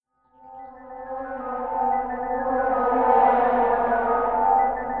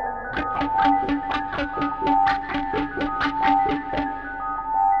Greetings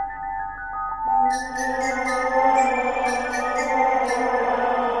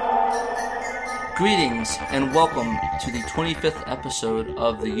and welcome to the 25th episode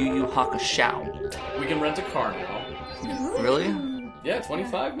of the Yu Yu Hakusho. We can rent a car now. Really? Yeah,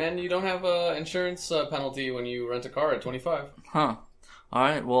 25, man. You don't have an insurance penalty when you rent a car at 25. Huh.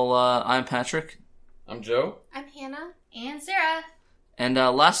 Alright, well, I'm Patrick. I'm Joe. I'm Hannah. And Sarah. And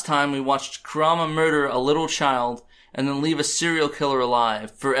last time we watched Kurama murder a little child and then leave a serial killer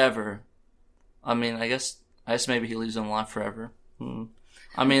alive forever. I mean, I guess maybe he leaves him alive forever.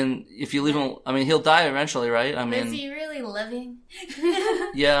 I mean, if you leave him, he'll die eventually, right? Is he really living?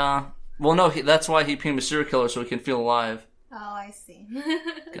 Yeah. Well, no, that's why he became a serial killer, so he can feel alive. Oh, I see.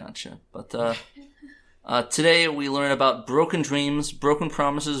 Gotcha. But, today we learn about broken dreams, broken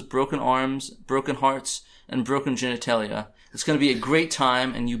promises, broken arms, broken hearts, and broken genitalia. It's going to be a great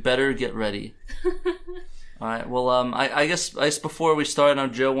time, and you better get ready. Alright, well, I guess before we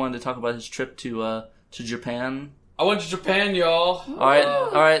start, Joe wanted to talk about his trip to Japan. I went to Japan, y'all.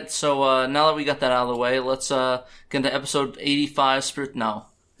 Alright, so now that we got that out of the way, let's get into episode 85, Spirit Now.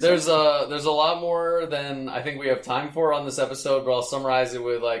 There's a lot more than I think we have time for on this episode, but I'll summarize it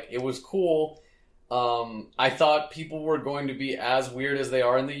with, it was cool. I thought people were going to be as weird as they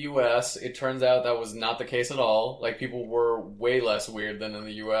are in the US. It turns out that was not the case at all. People were way less weird than in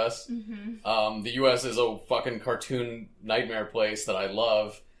the US. Mm-hmm. The US is a fucking cartoon nightmare place that I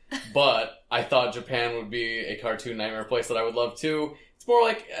love. But I thought Japan would be a cartoon nightmare place that I would love too. It's more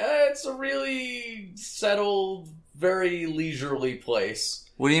it's a really settled, very leisurely place.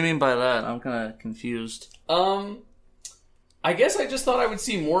 What do you mean by that? I'm kind of confused. I guess I just thought I would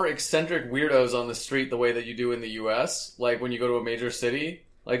see more eccentric weirdos on the street the way that you do in the US. When you go to a major city.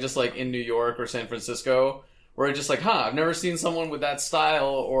 In New York or San Francisco. Where it's just I've never seen someone with that style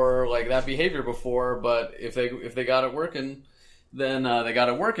or that behavior before. But if they got it working, then they got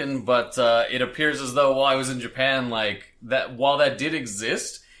it working. But it appears as though while I was in Japan, that while that did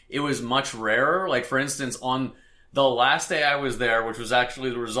exist, it was much rarer. For instance, on the last day I was there, which was actually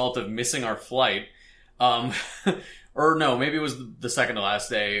the result of missing our flight, or no, maybe it was the second to last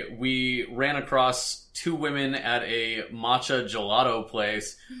day, we ran across two women at a matcha gelato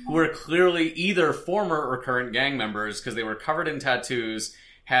place who were clearly either former or current gang members because they were covered in tattoos,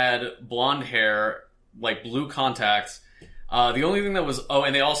 had blonde hair, blue contacts. The only thing that was... Oh,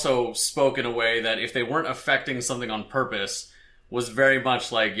 and they also spoke in a way that if they weren't affecting something on purpose was very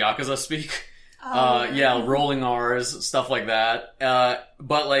much like Yakuza speak. Yeah, rolling R's, stuff like that.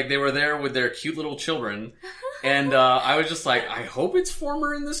 But they were there with their cute little children. And I was just I hope it's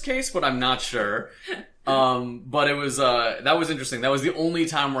former in this case, but I'm not sure. But it was, that was interesting. That was the only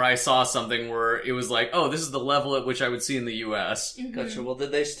time where I saw something where it was oh, this is the level at which I would see in the US. Mm-hmm. Gotcha. Well,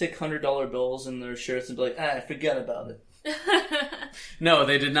 did they stick $100 bills in their shirts and be forget about it? No,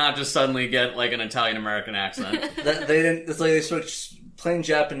 they did not just suddenly get an Italian-American accent. They didn't, it's they switched plain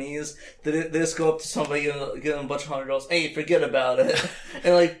Japanese. They just go up to somebody, give them a bunch of $100. Hey, forget about it.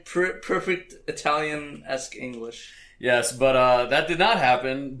 And perfect Italian-esque English. Yes, but that did not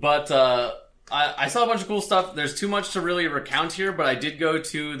happen. But I saw a bunch of cool stuff. There's too much to really recount here, but I did go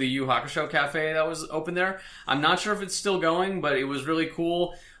to the Yu Hakusho Cafe that was open there. I'm not sure if it's still going, but it was really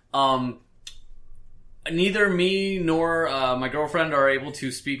cool. Neither me nor my girlfriend are able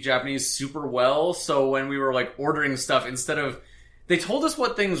to speak Japanese super well, so when we were ordering stuff, instead of... They told us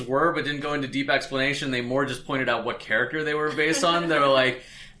what things were, but didn't go into deep explanation. They more just pointed out what character they were based on. They were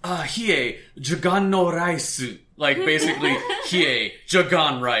hie, jagan no rice. Basically, hie,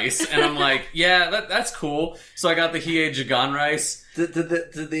 jagan rice. And I'm yeah, that's cool. So I got the hie jagan rice. Did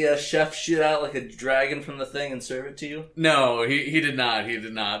the chef shoot out a dragon from the thing and serve it to you? No, he did not. He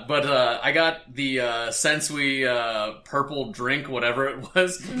did not. But I got the Sensui purple drink, whatever it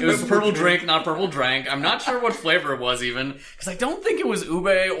was. It was purple drink, not purple drank. I'm not sure what flavor it was even, because I don't think it was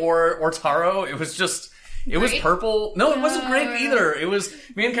ube or taro. It was just... It was purple. No, it wasn't grape either. It was...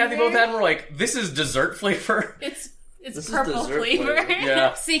 Me and Kathy both had were this is dessert flavor. It's purple flavor.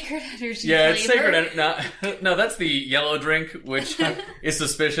 Yeah. Secret energy yeah, flavor. It's secret energy. No, that's the yellow drink, which is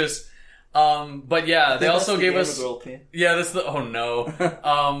suspicious. But yeah, they also gave us... Yeah, that's the... Oh no.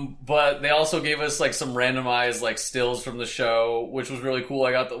 But they also gave us some randomized stills from the show, which was really cool.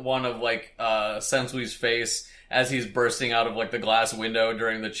 I got the one of Sensui's face as he's bursting out of the glass window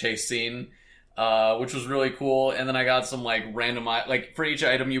during the chase scene. Which was really cool. And then I got some random, for each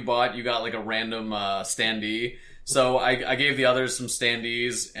item you bought, you got a random standee. So I gave the others some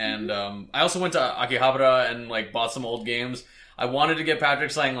standees, and I also went to Akihabara and bought some old games. I wanted to get Patrick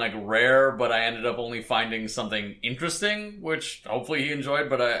something like rare, but I ended up only finding something interesting, which hopefully he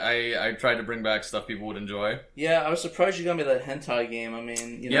enjoyed. But I tried to bring back stuff people would enjoy. Yeah, I was surprised you got me that hentai game. I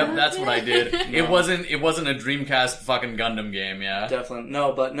mean, you know. Yep, that's what I did. It wasn't a Dreamcast fucking Gundam game. Yeah, definitely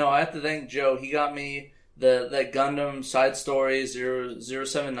no. I have to thank Joe. He got me that Gundam Side Story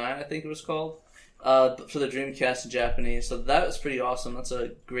 0079, I think it was called, for the Dreamcast in Japanese. So that was pretty awesome. That's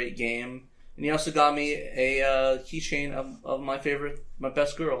a great game. And he also got me a keychain of my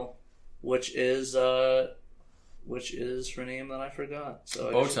best girl, which is her name that I forgot.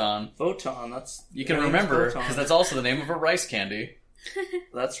 So Botan. Botan. That's you can remember because that's also the name of a rice candy.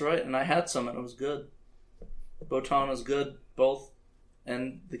 That's right, and I had some, and it was good. Botan was good, both,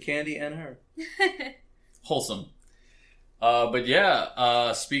 and the candy and her. Wholesome. But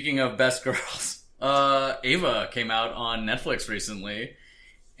yeah, speaking of best girls, Ava came out on Netflix recently.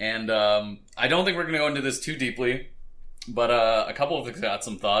 And I don't think we're going to go into this too deeply, but a couple of us got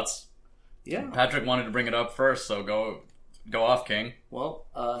some thoughts. Yeah. Patrick wanted to bring it up first, so go off, King. Well,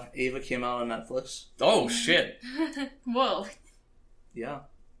 Ava came out on Netflix. Oh, shit. Whoa. Yeah.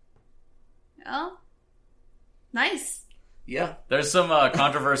 Oh. Nice. Yeah. There's some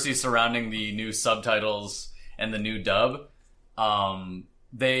controversy surrounding the new subtitles and the new dub.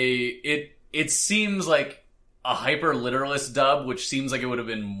 It seems like a hyper-literalist dub, which seems like it would have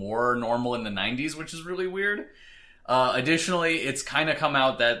been more normal in the 90s, which is really weird. Additionally, it's kind of come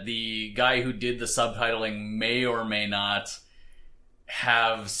out that the guy who did the subtitling may or may not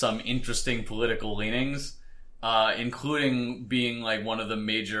have some interesting political leanings, including being like one of the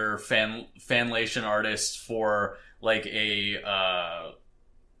major fanlation artists for like a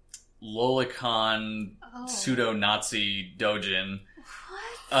lolicon pseudo-Nazi doujin.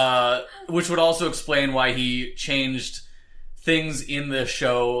 Which would also explain why he changed things in the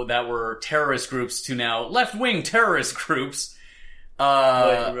show that were terrorist groups to now left-wing terrorist groups.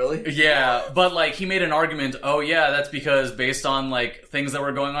 Wait, really? Yeah, but like he made an argument, that's because based on like things that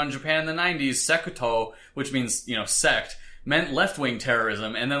were going on in Japan in the 90s, Sekuto, which means, sect, meant left-wing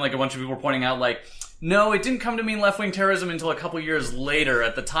terrorism. And then like a bunch of people were pointing out like, no, it didn't come to mean left-wing terrorism until a couple years later.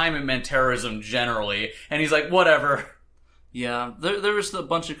 At the time it meant terrorism generally. And he's like, whatever. Yeah, there was a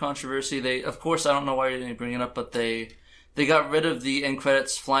bunch of controversy. Of course, I don't know why you didn't bring it up, but they got rid of the end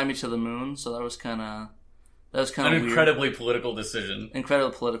credits "Fly Me to the Moon," so that was kind of an weird. Incredibly political decision.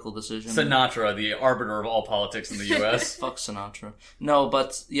 Incredible political decision. Sinatra, the arbiter of all politics in the U.S. Fuck Sinatra. No,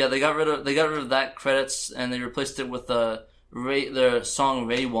 but yeah, they got rid of that credits and they replaced it with the song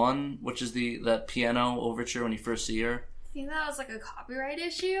 "Ray One," which is that piano overture when you first see her. I think that was like a copyright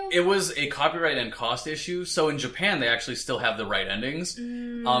issue. It was a copyright and cost issue. So in Japan, they actually still have the right endings.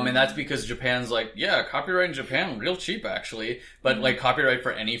 And that's because Japan's like, yeah, copyright in Japan, real cheap actually. But like copyright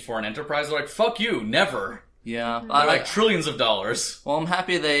for any foreign enterprise, they're like, fuck you, never. Yeah. They're like trillions of dollars. Well, I'm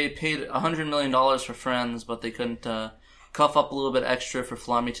happy they paid $100 million for Friends, but they couldn't cuff up a little bit extra for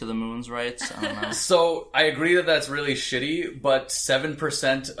Fly Me to the Moon's rights. I don't know. So I agree that that's really shitty, but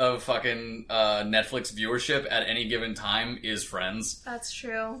 7% of fucking Netflix viewership at any given time is Friends. That's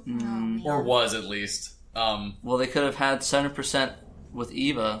true. Or was, at least. Well, they could have had 7% with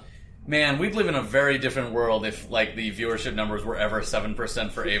Eva. Man, we'd live in a very different world if, like, the viewership numbers were ever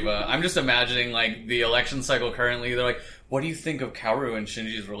 7% for Ava. I'm just imagining, like, the election cycle currently. They're like, what do you think of Kaoru and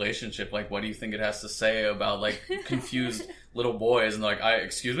Shinji's relationship? Like, what do you think it has to say about, like, confused little boys? And they're like,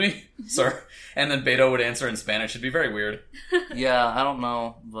 excuse me, sir? And then Beto would answer in Spanish. It'd be very weird. Yeah, I don't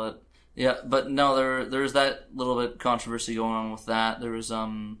know, but... Yeah, but no, there's that little bit controversy going on with that. There was,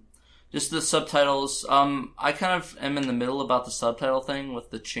 just the subtitles. I kind of am in the middle about the subtitle thing with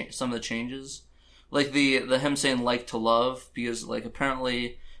some of the changes, like the him saying "like to love," because like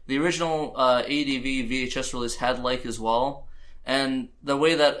apparently the original ADV VHS release had "like" as well, and the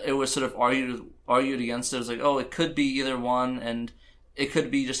way that it was sort of argued against it was like, oh, it could be either one, and it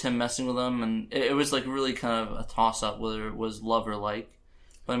could be just him messing with them, and it was like really kind of a toss up whether it was love or like.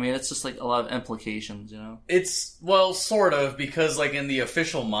 But I mean, it's just like a lot of implications, you know? It's, well, sort of, because like in the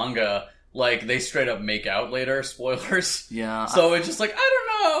official manga, like they straight up make out later, spoilers. Yeah. So it's just like, I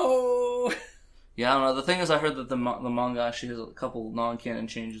don't know. Yeah, I don't know. The thing is, I heard that the manga actually has a couple non-canon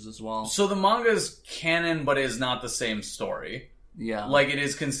changes as well. So the manga's canon, but is not the same story. Yeah. Like it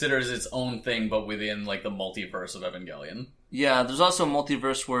is considered as its own thing, but within like the multiverse of Evangelion. Yeah, there's also a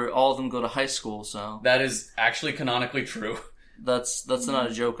multiverse where all of them go to high school, so... That is actually canonically true. That's not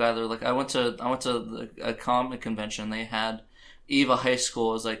a joke either. Like I went to a comic convention. They had Eva High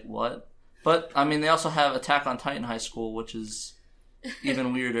School. I was like, what? But I mean, they also have Attack on Titan High School, which is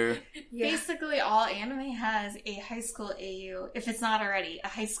even weirder. Yeah. Basically, all anime has a high school AU, if it's not already a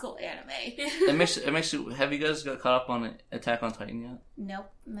high school anime. It makes you. Have you guys got caught up on Attack on Titan yet?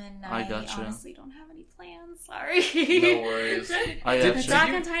 Nope, and I gotcha. honestly don't have any plans. Sorry. No worries. I Did- gotcha. Attack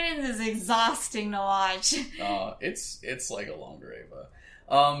on Titan is exhausting to watch. It's like a longer Ava.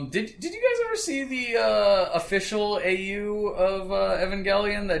 Did you guys ever see the official AU of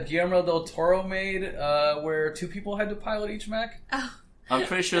Evangelion that Guillermo del Toro made, where 2 people had to pilot each mech? Oh. I'm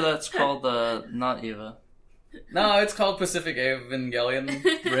pretty sure that's called not Eva. No, it's called Pacific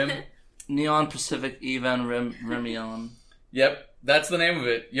Evangelion Rim. Neon Pacific Remion. Yep, that's the name of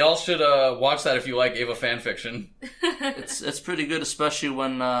it. Y'all should watch that if you like Eva fanfiction. It's pretty good, especially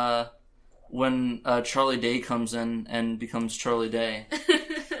when Charlie Day comes in and becomes Charlie Day.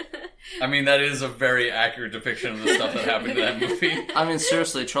 I mean, that is a very accurate depiction of the stuff that happened in that movie. I mean,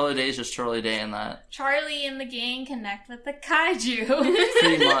 seriously, Charlie Day is just Charlie Day in that. Charlie and the gang connect with the kaiju.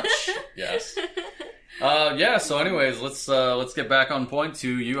 Pretty much. Yes. Yeah, so anyways, let's get back on point to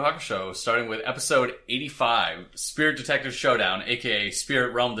Yu Yu Hakusho, starting with episode 85, Spirit Detective Showdown, aka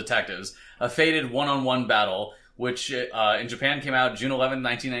Spirit Realm Detectives, a fated one-on-one battle, which in Japan came out June 11,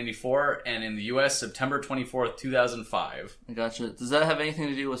 1994, and in the US, September 24th, 2005. I gotcha. Does that have anything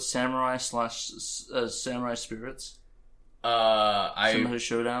to do with samurai / samurai spirits? Samurai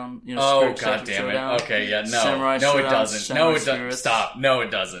Showdown? You know, Oh, Spirit god Detective damn it. Showdown? Okay, yeah, no. Samurai No, it Showdown, doesn't. Samurai No, it doesn't. Spirits. Stop. No,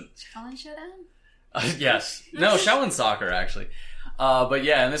 it doesn't. Shaolin Showdown? Yes. No, Shaolin Soccer, actually. But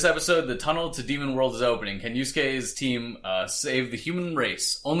yeah, in this episode, the tunnel to Demon World is opening. Can Yusuke's team save the human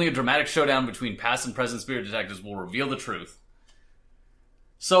race? Only a dramatic showdown between past and present spirit detectives will reveal the truth.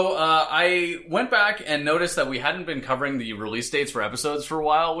 So, I went back and noticed that we hadn't been covering the release dates for episodes for a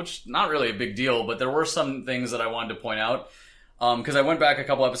while, which not really a big deal, but there were some things that I wanted to point out. Because I went back a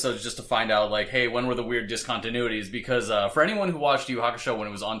couple episodes just to find out, like, hey, when were the weird discontinuities? Because for anyone who watched Yu Yu Hakusho when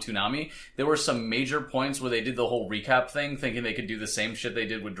it was on Toonami, there were some major points where they did the whole recap thing, thinking they could do the same shit they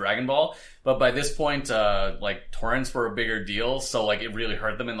did with Dragon Ball. But by this point, like, torrents were a bigger deal, so, like, it really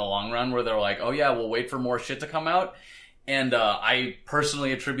hurt them in the long run, where they're like, oh yeah, we'll wait for more shit to come out. And I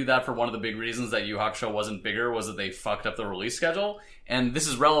personally attribute that for one of the big reasons that Yu Yu Hakusho wasn't bigger was that they fucked up the release schedule. And this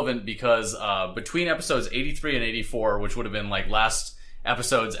is relevant because between episodes 83 and 84, which would have been like last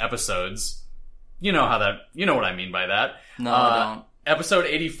episodes, you know what I mean by that. No, I don't. Episode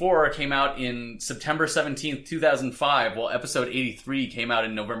 84 came out in September 17th, 2005, while episode 83 came out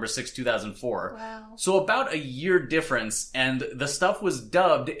in November 6th, 2004. Wow. So about a year difference, and the stuff was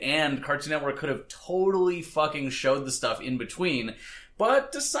dubbed, and Cartoon Network could have totally fucking showed the stuff in between,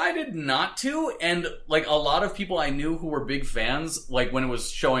 but decided not to, and like a lot of people I knew who were big fans, like when it was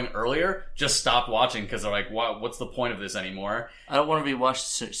showing earlier, just stopped watching because they're like, what's the point of this anymore? I don't want to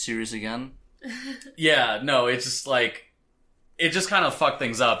rewatch the series again. Yeah, no, it's just like... It just kind of fucked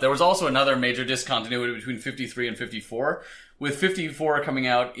things up. There was also another major discontinuity between 53 and 54, with 54 coming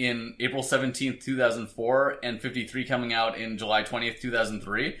out in April 17th, 2004, and 53 coming out in July 20th,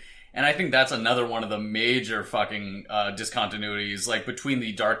 2003. And I think that's another one of the major fucking discontinuities, like between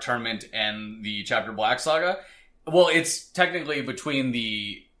the Dark Tournament and the Chapter Black saga. Well, it's technically between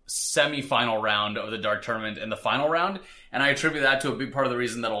the semi-final round of the Dark Tournament and the final round, and I attribute that to a big part of the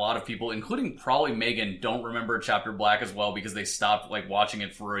reason that a lot of people, including probably Megan, don't remember Chapter Black as well because they stopped like watching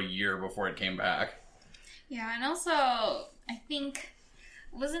it for a year before it came back. Yeah, and also, I think,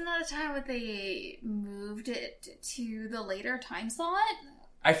 wasn't that the time when they moved it to the later time slot?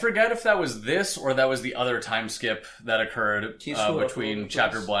 I forget if that was this or that was the other time skip that occurred Can you scroll up a between little bit,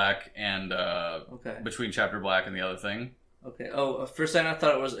 Chapter please? Black and Okay. between Chapter Black and the other thing. Okay. Oh, first time I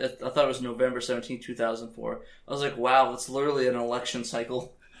thought it was November 17, 2004. I was like, wow, it's literally an election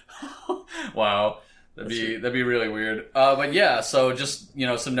cycle. Wow. That'd be really weird. But yeah, so just,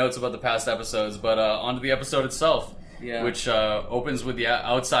 some notes about the past episodes, but onto the episode itself. Yeah. Which opens with the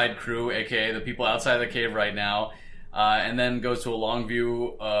outside crew, aka the people outside the cave right now, and then goes to a long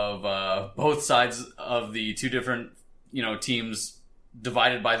view of both sides of the two different, teams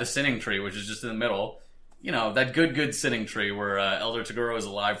divided by the sinning tree, which is just in the middle. That good sinning tree where Elder Toguro is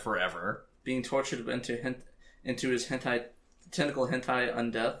alive forever. Being tortured into his tentacle hentai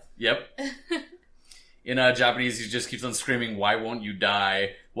undeath. Yep. In Japanese, he just keeps on screaming, "Why won't you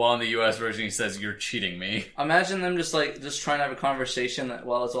die?" While in the US version, he says, "You're cheating me." Imagine them just trying to have a conversation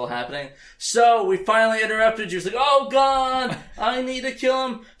while it's all happening. So, we finally interrupted you. It's like, oh god, I need to kill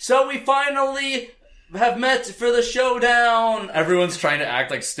him. So, we finally have met for the showdown. Everyone's trying to act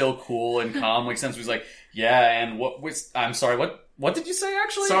like still cool and calm. Like Sensui's like, yeah, and I'm sorry, what did you say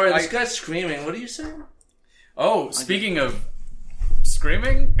actually? Sorry, this guy's screaming. What are you saying? Oh, speaking of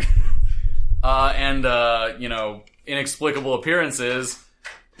screaming, and inexplicable appearances,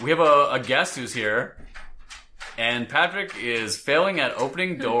 we have a guest who's here, and Patrick is failing at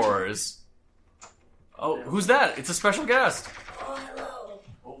opening doors. Oh, who's that? It's a special guest. Oh,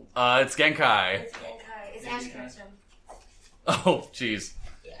 hello. It's Genkai. It's Genkai. It's Ash Ketchum. Oh, jeez.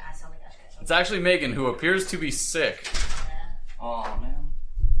 Yeah, I sound like Ash Ketchum. It's actually Megan, who appears to be sick. Yeah. Oh man.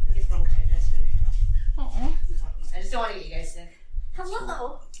 I get bronchitis. Oh. I just don't want to get you guys sick.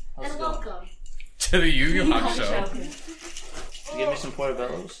 Hello. How's And it going? welcome. To the Yu Yu Hakushow. You give me some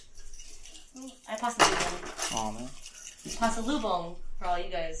portobellos. I pasta lubong. Oh man. Pasta lubong for all you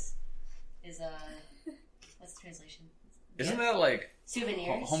guys is what's the translation? Isn't that like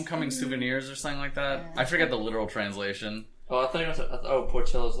Souvenirs. homecoming souvenirs or something like that? Yeah. I forget the literal translation. Oh, I thought you were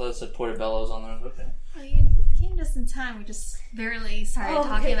Portillo's. I thought it said portobellos on there. Okay. Well, you came just in time. We just barely started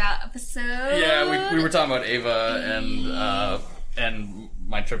talking about episode. Yeah, we were talking about Ava and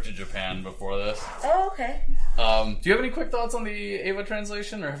my trip to Japan before this. Oh, okay. Do you have any quick thoughts on the Ava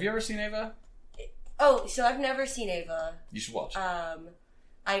translation, or have you ever seen Ava? Oh, so I've never seen Ava. You should watch.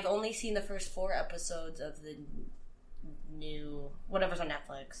 I've only seen the first 4 episodes of the new whatever's on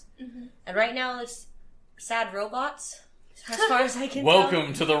Netflix, and right now it's Sad Robots. As far as I can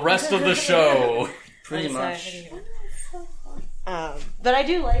Welcome to the rest of the show. Pretty I'm much. sorry. But I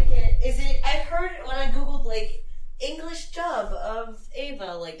do like it. Is it? I've heard when I googled like English dub of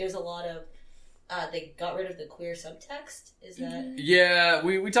Ava, like there's a lot of they got rid of the queer subtext. Is that? Yeah,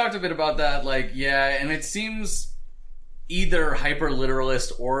 we talked a bit about that. Like, yeah, and it seems either hyper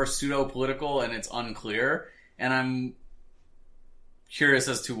literalist or pseudo political, and it's unclear. And I'm curious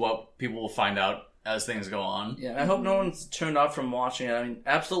as to what people will find out as things go on. Yeah, I hope no one's turned off from watching it. I mean,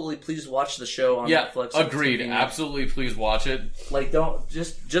 absolutely, please watch the show on Yeah, Netflix. agreed. Absolutely, please watch it. Like, don't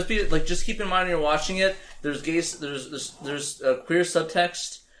just be like, just keep in mind when you're watching it. There's gays. There's queer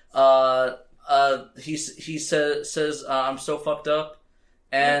subtext. He says I'm so fucked up,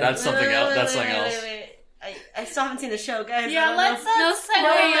 and That's something else. That's something else. Wait. I still haven't seen the show, guys. Yeah, let's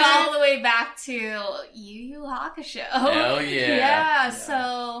segue you all the way back to Yu Yu Hakusho. Hell yeah. Yeah,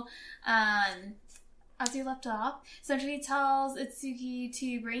 so, as you left off, Senshi tells Itsuki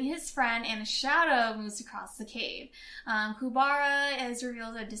to bring his friend, and a shadow moves across the cave. Kuwabara is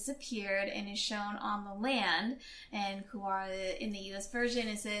revealed to have disappeared and is shown on the land. And Kuwabara, in the US version,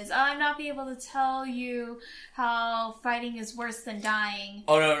 it says, I'm not be able to tell you how fighting is worse than dying.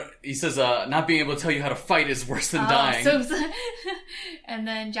 Oh no, he says not being able to tell you how to fight is worse than dying. And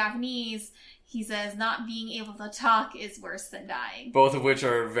then Japanese, he says, not being able to talk is worse than dying. Both of which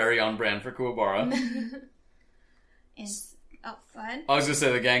are very on brand for Kuwabara. Go ahead. I was gonna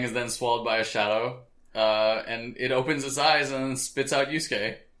say the gang is then swallowed by a shadow, and it opens its eyes and spits out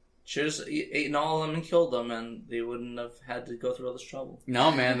Yusuke. should have eaten all of them and killed them, and they wouldn't have had to go through all this trouble.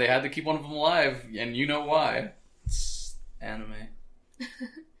 No, man, they had to keep one of them alive, and you know why. It's anime.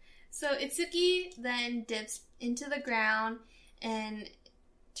 So Itsuki then dips into the ground and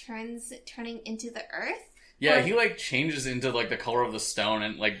turning into the earth. Yeah, he like changes into like the color of the stone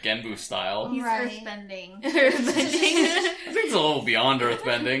and like Genbu style. He's Right. earthbending. Earthbending. I think it's a little beyond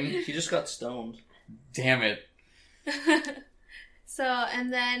earthbending. He just got stoned. Damn it. So,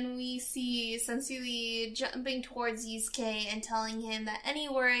 and then we see Sensui jumping towards Yusuke and telling him that any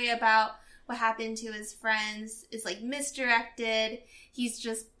worry about what happened to his friends is like misdirected.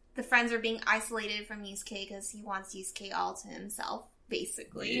 The friends are being isolated from Yusuke because he wants Yusuke all to himself,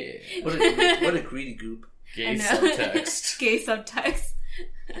 basically. Yeah. What a greedy goop. Gay subtext. Gay subtext.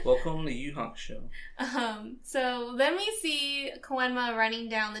 Welcome to Yu Hakusho. So then we see Koenma running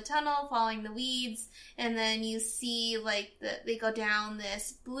down the tunnel, following the weeds, and then you see like they go down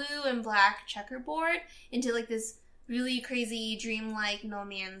this blue and black checkerboard into like this really crazy dreamlike no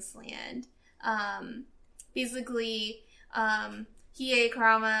man's land. Basically, Hiei,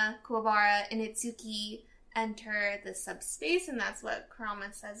 Kurama, Kuwabara, and Itsuki enter the subspace, and that's what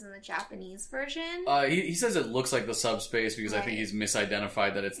Kurama says in the Japanese version. He says it looks like the subspace because I think Right. he's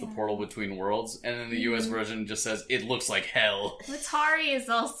misidentified that it's the portal between worlds, and then the US version just says it looks like hell. Atari is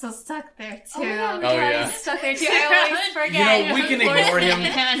also stuck there too. Oh, yeah. He's stuck there too. I always forget. You know, we can ignore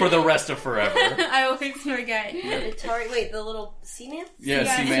him for the rest of forever. I always forget. Atari, wait, the little Seaman? Yes,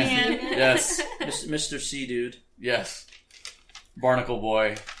 Yeah, Seaman. Seaman. Yes, Mr. Sea Dude. yes. Barnacle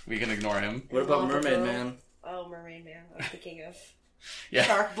Boy. We can ignore him. What about Lava Mermaid Girl. Man? Oh, Mermaid Man. I was thinking of Yeah.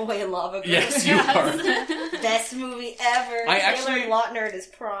 Shark Boy and Lava Girl. Yes, you are. Best movie ever. I Taylor actually- Lautner at his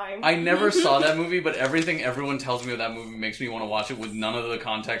prime. I never saw that movie, but everything everyone tells me of that movie makes me want to watch it with none of the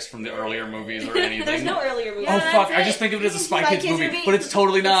context from the earlier movies or anything. There's no earlier movie. Oh Yeah, fuck! that's I just it. think of it as a Spy Spy Kids Kids movie, movie. but it's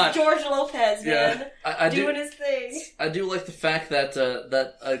totally not. It's George Lopez, Yeah. man. I Doing do. his thing. I do like the fact that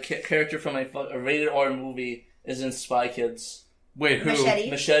that a character from a rated R movie is in Spy Kids. Wait, who? Machete.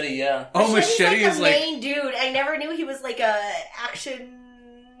 Machete, yeah. Oh, Machete like is the like... main dude. I never knew he was like a action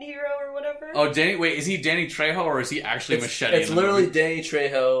hero or whatever. Oh, is he Danny Trejo or is he actually Machete? It's in the literally movie? Danny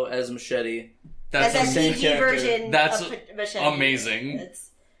Trejo as Machete. That's and the then same PG character. version That's of Machete. amazing. But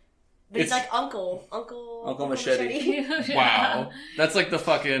he's It's- like Uncle Machete. Wow. That's like the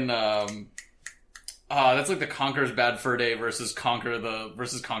fucking, that's like the Conker's Bad Fur Day versus Conquer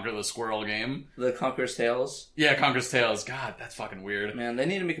the Squirrel game. The Conqueror's Tales. Yeah, Conker's Tales. God, that's fucking weird. Man, they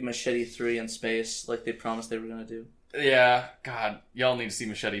need to make a Machete 3 in space like they promised they were going to do. Yeah, God, y'all need to see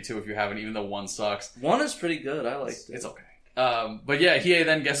Machete 2 if you haven't, even though 1 sucks. 1 is pretty good. I liked it. It's okay. But yeah, Hiei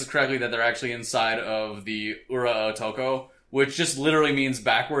then guesses correctly that they're actually inside of the Ura Otoko, which just literally means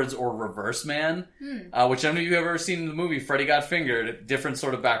backwards or reverse man. Which none of you have ever seen in the movie Freddy Got Fingered, different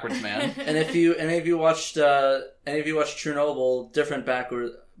sort of backwards man. And if any of you watched Chernobyl, different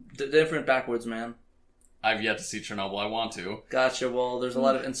backwards man. I've yet to see Chernobyl. I want to. Gotcha. Well, there's a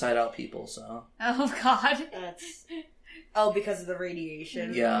lot of Inside Out people, so Oh God. Because of the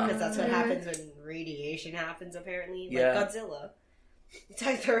radiation. Yeah. Because that's what happens when radiation happens, apparently. Like Yeah. Godzilla. It's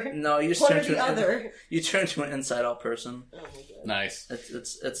either no, you just one or turn to the other. You turn to an Inside Out person. Oh my god. Nice.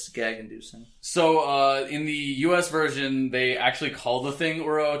 It's gag inducing. So, in the US version, they actually call the thing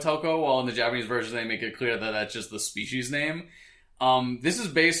Ura Otoko, while in the Japanese version, they make it clear that that's just the species name. This is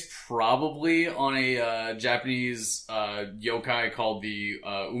based probably on a Japanese yokai called the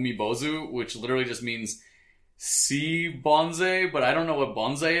Umibozu, which literally just means sea bonsai, but I don't know what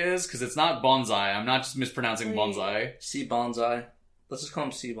bonsai is, because it's not bonsai. I'm not just mispronouncing bonsai. Sea bonsai. Let's just call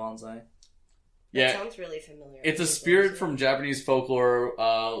him sea bonsai. That Yeah, sounds really familiar. it's a spirit from Japanese folklore,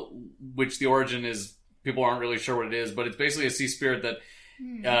 which the origin is, people aren't really sure what it is, but it's basically a sea spirit that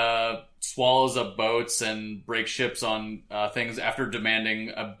swallows up boats and breaks ships on things after demanding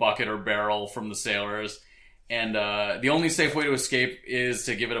a bucket or barrel from the sailors. And the only safe way to escape is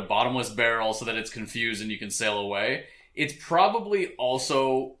to give it a bottomless barrel so that it's confused and you can sail away. It's probably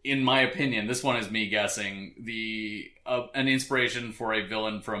also, in my opinion, this one is me guessing, an inspiration for a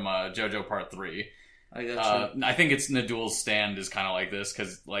villain from JoJo Part 3. I got you. I think it's Nadul's stand is kind of like this,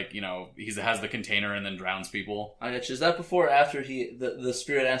 because, like, you know, he has the container and then drowns people. I got you. Is that before or after the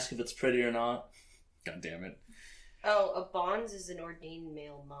spirit asks if it's pretty or not? God damn it. Oh, a bonze is an ordained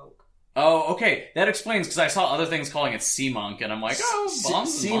male monk. Oh, okay. That explains, because I saw other things calling it sea monk, and I'm like,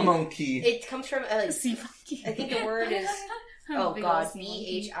 Sea monk. monkey. It comes from Sea monkey. I think the word is Oh Bhikkhu.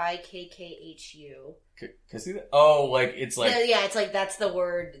 Can I see that? Oh, like, it's like... Yeah, it's like that's the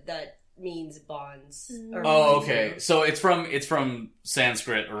word that means bonds. Or Oh, bonzu. okay. So it's from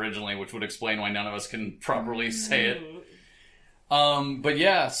Sanskrit originally, which would explain why none of us can properly say it. But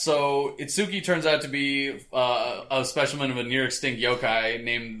yeah, so Itsuki turns out to be a specimen of a near extinct yokai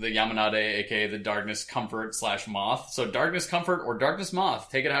named the Yamanade, aka the Darkness Comfort / Moth. So Darkness Comfort or Darkness Moth,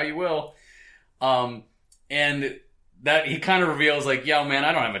 take it how you will. And that he kind of reveals, like, yo, man,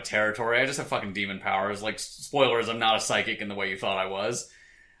 I don't have a territory. I just have fucking demon powers. Like, spoilers, I'm not a psychic in the way you thought I was.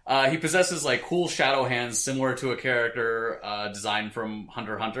 He possesses, like, cool shadow hands similar to a character designed from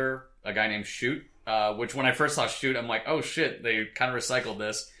Hunter x Hunter, a guy named Shoot. Which when I first saw Shoot, I'm like, oh shit, they kind of recycled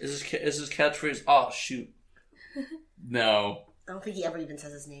this. Is his catchphrase, oh, shoot. No. I don't think he ever even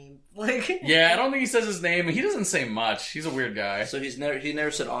says his name. Like, Yeah, I don't think he says his name. He doesn't say much. He's a weird guy. So he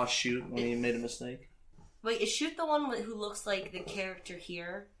never said, oh, shoot, when he made a mistake? wait, is Shoot the one who looks like the character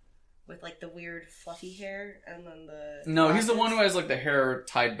here, with like the weird fluffy hair and then the? No, he's the glasses? one who has, like, the hair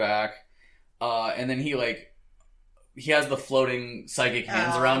tied back, and then he has the floating psychic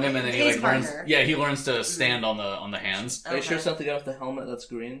hands around him, and then he His like learns. partner. Yeah, he learns to stand on the hands. Are you sure Okay. it's not the guy with the helmet that's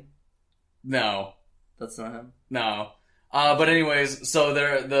green? No, That's not him. no. But anyways, so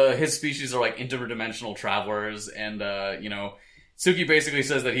his species are like interdimensional travelers, and you know, Tsuki basically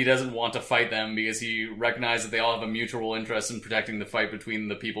says that he doesn't want to fight them because he recognizes that they all have a mutual interest in protecting the fight between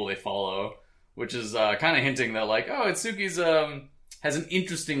the people they follow, which is kind of hinting that, like, oh, Itsuki's has an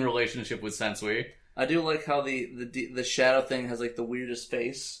interesting relationship with Sensui. I do like how the shadow thing has like the weirdest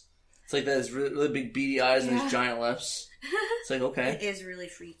face. It's like that has really, really big beady eyes and these giant lips. It's like, okay, It is really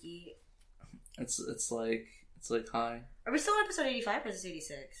freaky. it's like hi, Are we still on episode 85 or is this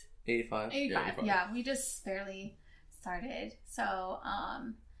 86? 85. 85. 85. Yeah, we just barely started. So,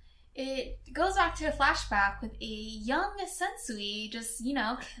 it goes back to a flashback with a young Sensui just, you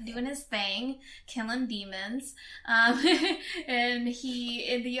know, doing his thing, killing demons. And he,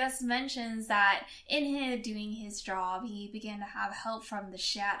 in the US, mentions that in him doing his job, he began to have help from the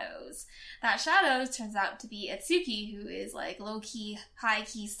shadows. That shadows turns out to be Itsuki, who is, like, low-key,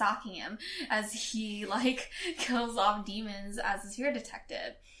 high-key stalking him as he, like, kills off demons as a spirit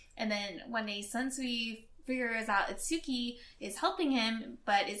detective. And then when a Sensui figures out Itsuki is helping him,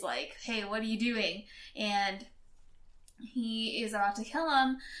 but is like, hey, what are you doing? And he is about to kill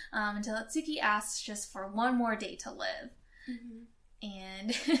him until Itsuki asks just for one more day to live.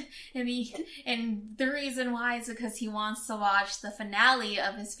 And and the reason why is because he wants to watch the finale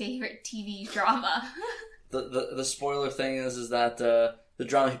of his favorite TV drama. The spoiler thing is that the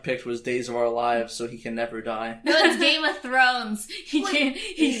drama he picked was Days of Our Lives, so he can never die. No, it's Game of Thrones. He needs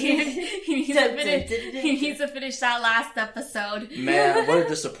to finish that last episode. Man, what a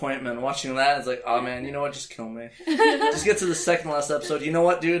disappointment. Watching that, it's like, oh man, you know what? Just kill me. Just get to the second last episode. You know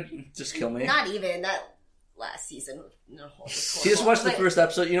what, dude? Just kill me. Not even that last season. No, He just watched the first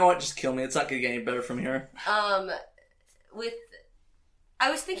episode. You know what? Just kill me. It's not gonna get any better from here. I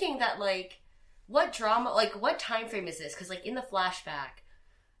was thinking that, like, what drama, like, what time frame is this? Because, like, in the flashback,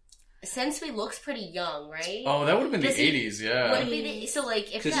 Sensui looks pretty young, right? Oh, that would have been the 80s, yeah. Would it be so,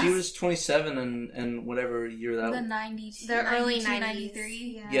 like, if because he was 27 and whatever year that The was. 92, The early 92, 90s.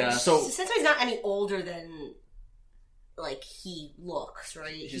 93. Yeah, so Sensui's not any older than, like, he looks,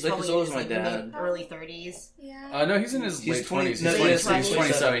 right? He's like as old as my dad. Early 30s. Yeah. No, he's in his late 20 20s. no, He's he's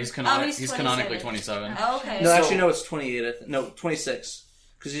 27. He's, Oh, he's canonically 27. Oh, okay. no, actually, no, it's 28. No, 26.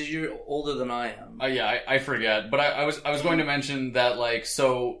 Because he's a year older than I am. Yeah, I forget. But I was going to mention that, like,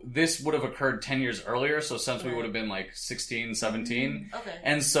 so this would have occurred 10 years earlier, so Sensui would have been, like, 16, 17. Okay.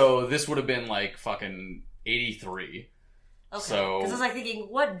 And so this would have been, like, fucking 83. Okay. So- Because I was, like, thinking,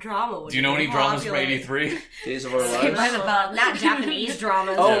 what drama would Do you know be any dramas from popular? 83? Days of Our Saved by Lives. the Bell. Not Japanese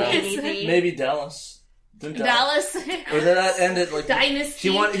dramas. Oh, or anything. Maybe Dallas. Didn't Dallas. Or did that end at, like... Dynasty.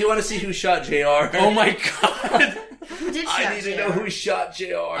 You want to see who shot JR? Oh my god! Who did I shot need to JR? know who shot JR.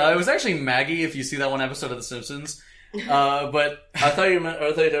 It was actually Maggie, if you see that one episode of The Simpsons. But I thought you were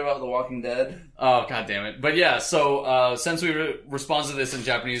talking about The Walking Dead. oh, god damn it. But yeah, so Sensui responds to this in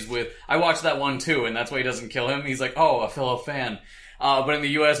Japanese with, I watched that one too, and that's why he doesn't kill him. He's like, oh, a fellow fan. But in the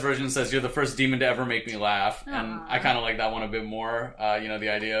US version it says, you're the first demon to ever make me laugh. And I kind of like that one a bit more. You know, the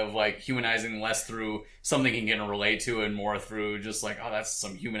idea of, like, humanizing less through something he can relate to and more through just like, oh, that's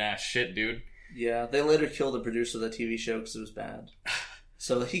some human ass shit, dude. Yeah, they later killed the producer of the TV show because it was bad.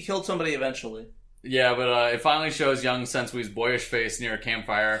 So he killed somebody eventually. Yeah, but it finally shows young Sensui's boyish face near a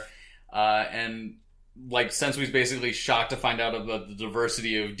campfire. And, like, Sensui's basically shocked to find out about the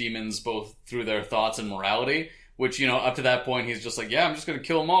diversity of demons both through their thoughts and morality. Which, you know, up to that point, he's just like, yeah, I'm just going to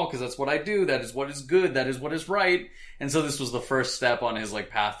kill them all because that's what I do. That is what is good. That is what is right. And so this was the first step on his, like,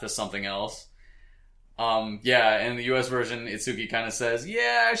 path to something else. Yeah, in the US version, Itsuki kind of says,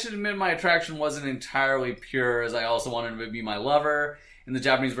 yeah, I should admit my attraction wasn't entirely pure, as I also wanted him to be my lover. In the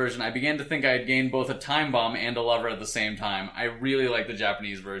Japanese version, I began to think I had gained both a time bomb and a lover at the same time. I really like the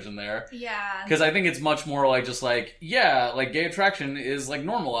Japanese version there. Yeah. Because I think it's much more like, just like, yeah, like, gay attraction is, like,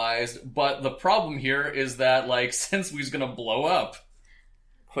 normalized, but the problem here is that, like, Sensui's gonna blow up.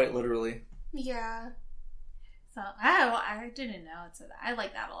 Quite literally. Yeah. So I didn't know. So I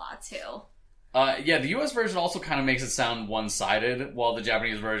like that a lot too. Yeah, the US version also kind of makes it sound one-sided, while the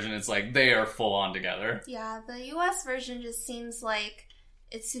Japanese version, it's like, they are full on together. Yeah, the US version just seems like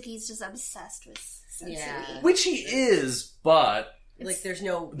Itsuki's just obsessed with Sensui. Yeah. Which he is, but Like, there's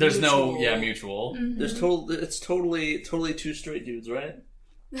no mutual. Mhm. There's it's totally two straight dudes, right?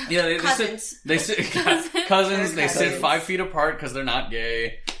 Yeah, they Cousins. sit, cousins, they sit Cousins. 5 feet apart because they're not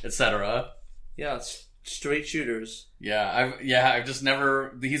gay, etc. Yeah, it's straight shooters. I've just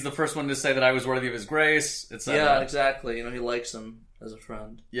never, he's the first one to say that I was worthy of his grace, etc. Yeah, exactly. You know, he likes him as a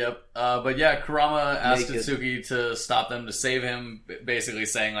friend. Yep. But yeah, Kurama asked Naked. Itsuki to stop them, to save him, basically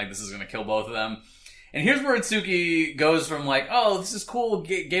saying, like, this is going to kill both of them. And here's where Itsuki goes from, like, oh, this is cool,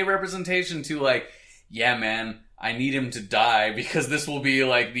 gay representation, to, like, yeah, man, I need him to die because this will be,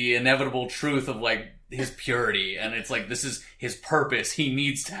 like, the inevitable truth of, like, his purity. And it's like, this is his purpose. He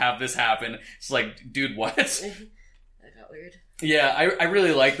needs to have this happen. It's like, dude, what? That got weird. Yeah, I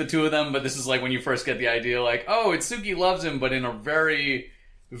really like the two of them, but this is like when you first get the idea, like, oh, Itsuki loves him, but in a very,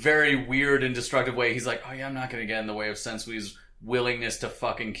 very weird and destructive way. He's like, oh yeah, I'm not gonna get in the way of Sensui's willingness to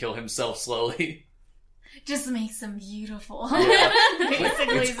fucking kill himself slowly. Just makes him beautiful. Yeah.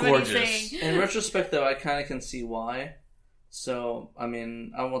 Basically, It's is what he's gorgeous. saying. In retrospect, though, I kind of can see why. So, I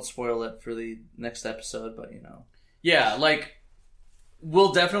mean, I won't spoil it for the next episode, but, you know. Yeah, like,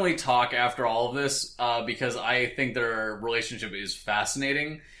 we'll definitely talk after all of this, because I think their relationship is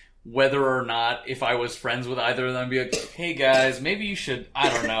fascinating. Whether or not, if I was friends with either of them, I'd be like, hey guys, maybe you should, I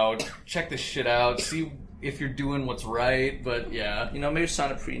don't know, check this shit out, see if you're doing what's right, but yeah. You know, maybe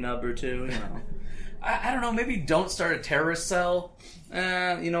sign a prenup or two, you know. I don't know, maybe don't start a terrorist cell.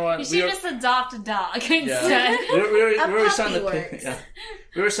 You know what? You should just adopt a dog instead. We A already signed puppy the works. yeah.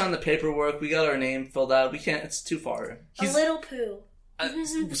 We already signed the paperwork. We got our name filled out. We can't. It's too far. A little poo.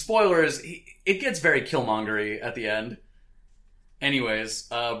 Spoilers, it gets very Killmongery at the end. Anyways,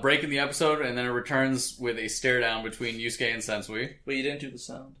 break in the episode, and then it returns with a stare down between Yusuke and Sensui. But you didn't do the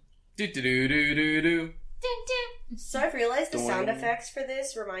sound. Do-do-do-do-do-do. So I've realized the Doing. sound effects for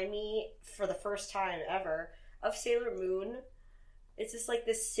this remind me, for the first time ever, of Sailor Moon. It's just like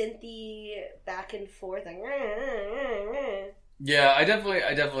this synthy back and forth thing. Yeah, I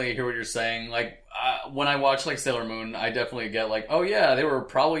definitely hear what you're saying. Like, when I watch, like, Sailor Moon, I definitely get, like, oh yeah, they were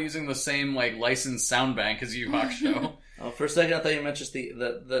probably using the same, like, licensed sound bank as Yu Yu Hakusho. Oh, for a second, I thought you meant just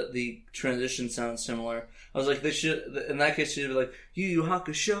the transition sounds similar. I was like, they should, in that case, should be like, Yu Yu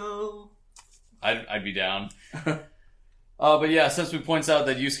Hakusho. I'd be down. But yeah, Sensui points out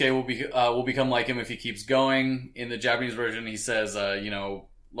that Yusuke will become like him if he keeps going. In the Japanese version, he says,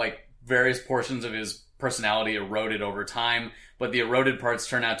 like various portions of his personality eroded over time, but the eroded parts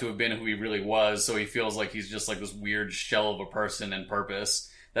turn out to have been who he really was. So he feels like he's just like this weird shell of a person and purpose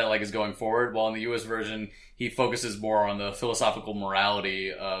that like is going forward. While in the U.S. version, he focuses more on the philosophical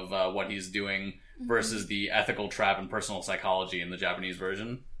morality of what he's doing versus the ethical trap and personal psychology in the Japanese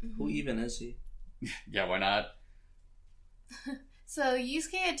version. Who even is he? Yeah, why not? So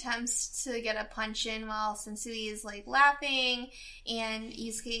Yusuke attempts to get a punch in while Sensui is like laughing, and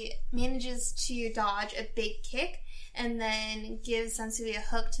Yusuke manages to dodge a big kick and then gives Sensui a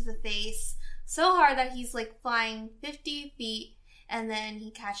hook to the face so hard that he's like flying 50 feet, and then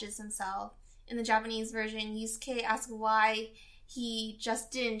he catches himself. In the Japanese version, Yusuke asks why he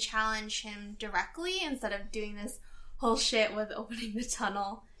just didn't challenge him directly instead of doing this whole shit with opening the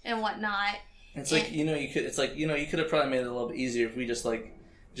tunnel and whatnot. It's like, you could have probably made it a little bit easier if we just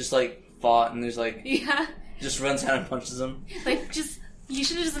fought and there's like, Yeah. just runs out and punches him. Like, you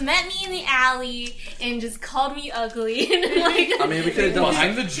should have just met me in the alley and just called me ugly. And I mean, we could have done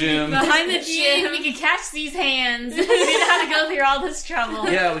Behind the gym. behind the gym, we could catch these hands. We didn't have to go through all this trouble.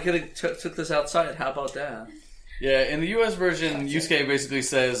 Yeah, we could have took this outside. How about that? Yeah, in the U.S. version, Yusuke basically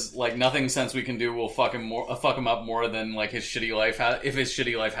says like nothing Sensui can do will fuck him up more than like his shitty life if his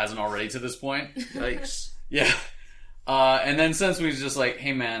shitty life hasn't already to this point. Yikes. Yeah. And then Sensui's just like,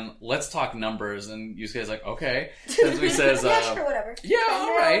 hey man, let's talk numbers. And Yusuke's like, okay. Sensui says, Yeah, sure, whatever. yeah,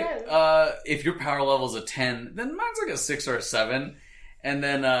 all Yeah, right. If your power level's a 10, then mine's like a 6 or a 7. And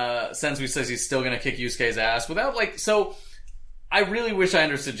then Sensui says he's still gonna kick Yusuke's ass without like. So I really wish I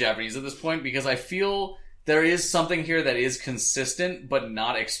understood Japanese at this point because I feel there is something here that is consistent but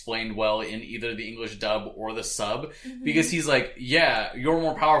not explained well in either the English dub or the sub. Because he's like, yeah, you're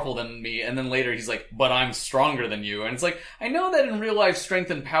more powerful than me. And then later he's like, but I'm stronger than you. And it's like, I know that in real life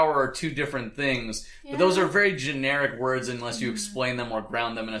strength and power are two different things. But those are very generic words unless you explain them or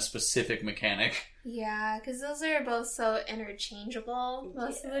ground them in a specific mechanic. Yeah, because those are both so interchangeable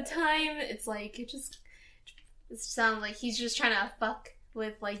most of the time. It's like, it sounds like he's just trying to fuck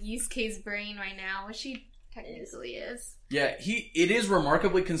with like Yusuke's brain right now, which he technically is. Yeah, it is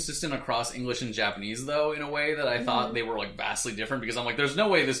remarkably consistent across English and Japanese, though, in a way that I thought they were like vastly different, because I'm like, there's no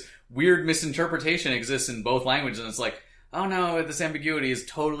way this weird misinterpretation exists in both languages, and it's like, oh no, this ambiguity is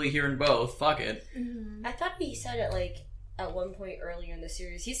totally here in both, fuck it. I thought he said it like at one point earlier in the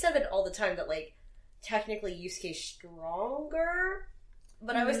series. He said it all the time that like technically Yusuke's stronger,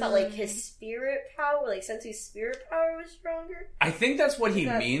 but I always thought like his spirit power, like Sensui's spirit power was stronger. I think that's what he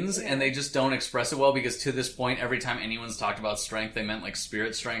means, yeah. and they just don't express it well, because to this point, every time anyone's talked about strength, they meant like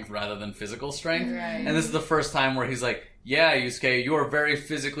spirit strength rather than physical strength. Right. And this is the first time where he's like, yeah, Yusuke, you are very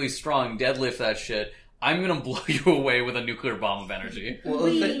physically strong, deadlift that shit. I'm gonna blow you away with a nuclear bomb of energy. Well,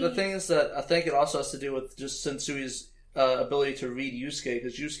 the thing is that I think it also has to do with just Sensui's ability to read Yusuke,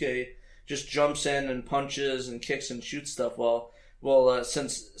 because Yusuke just jumps in and punches and kicks and shoots stuff,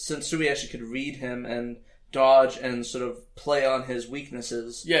 since Sensui actually could read him and dodge and sort of play on his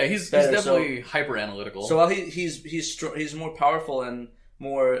weaknesses. Yeah, he's better. definitely hyper analytical. So while he's more powerful and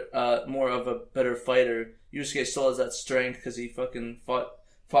more of a better fighter, Yusuke still has that strength because he fucking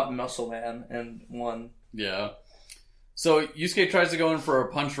fought Muscle Man and won. Yeah. So Yusuke tries to go in for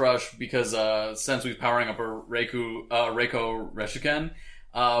a punch rush because Sensui's powering up a Reiko Reshiken,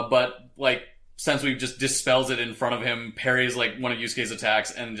 but like Sensui just dispels it in front of him, parries like one of Yusuke's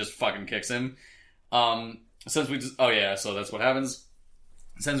attacks, and just fucking kicks him. So that's what happens.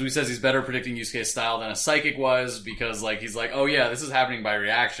 Sensui says he's better predicting Yusuke's style than a psychic was, because like he's like, oh yeah, this is happening by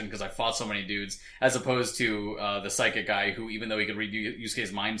reaction because I fought so many dudes, as opposed to the psychic guy who, even though he could read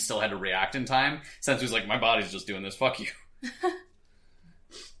Yusuke's mind, still had to react in time. Sensui's like, my body's just doing this, fuck you.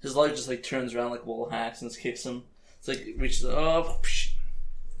 His leg just like turns around like Wall Hacks and just kicks him. It's like it reaches up.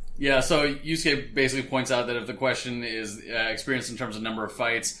 Yeah, so Yusuke basically points out that if the question is experience in terms of number of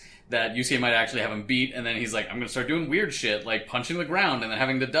fights, that Yusuke might actually have him beat, and then he's like, I'm going to start doing weird shit, like punching the ground and then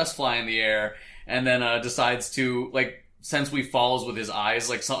having the dust fly in the air, and then decides to, like, Sensui falls with his eyes,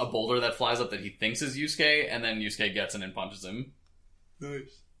 like a boulder that flies up that he thinks is Yusuke, and then Yusuke gets in and punches him.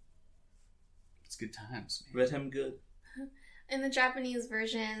 Nice. It's good times, man. Read him good. In the Japanese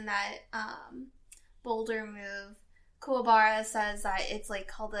version, that boulder move, Kuwabara says that it's like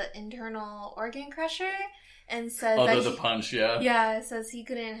called the internal organ crusher, and says that The punch, yeah. Yeah, it says he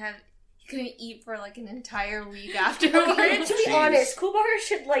couldn't eat for like an entire week afterwards. To be Jeez. honest, Kuwabara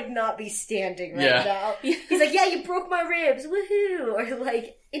should like not be standing right now. He's like, yeah, you broke my ribs, woohoo! Or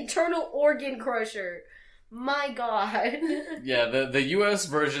like, internal organ crusher. My God. Yeah, the US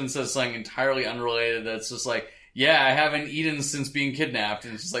version says something entirely unrelated that's just like, yeah, I haven't eaten since being kidnapped.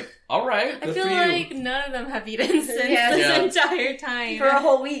 And it's just like, alright, I good feel for like you. none of them have eeten since Yeah. this entire time. For a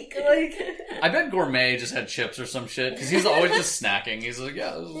whole week. Like, I bet Gourmet just had chips or some shit, because he's always just snacking. He's like,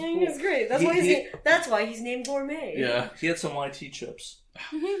 yeah, this is yeah, he's cool. great. That's why he's named Gourmet. Yeah. He had some YT chips.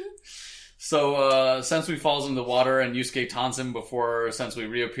 So, Sensui falls into the water, and Yusuke taunts him before Sensui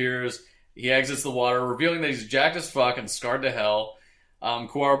reappears. He exits the water, revealing that he's jacked as fuck and scarred to hell.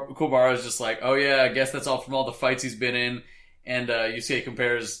 Kuwabara is just like, oh yeah, I guess that's all from all the fights he's been in. And Yusuke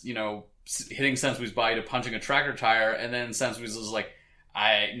compares, hitting Sensui's body to punching a tractor tire, and then Sensui's just like,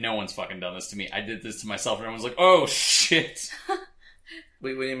 no one's fucking done this to me. I did this to myself, and everyone's like, oh shit.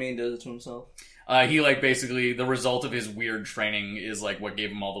 Wait, what do you mean he does it to himself? He, like, basically, the result of his weird training is, like, what gave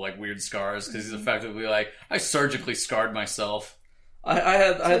him all the, like, weird scars, because he's effectively like, I surgically scarred myself. I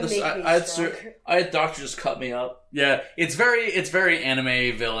had doctor just cut me up. Yeah, it's very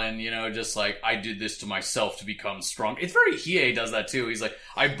anime villain, just like, I did this to myself to become strong. It's very Hiei does that too. He's like,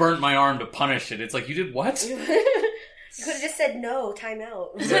 I burnt my arm to punish it. It's like, you did what? You could have just said no, time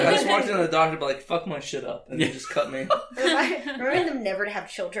out. So I just walked into the doctor, but like, fuck my shit up, and he just cut me. Reminding them never to have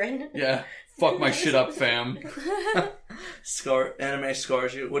children. Yeah, fuck my shit up, fam. Anime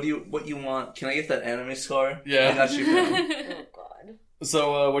scars you. What you want? Can I get that anime scar? Yeah. I got you, fam. Oh God.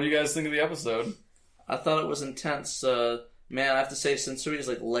 So, what do you guys think of the episode? I thought it was intense. Man, I have to say, Sensori's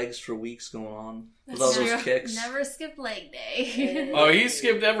like legs for weeks going on with all That's those true. kicks. Never skip leg day. Oh, he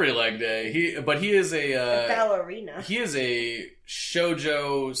skipped every leg day. He is a Ballerina. he is a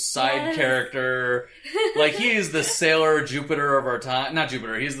shoujo side Yes. character. Like, he is the Sailor Jupiter of our time. Not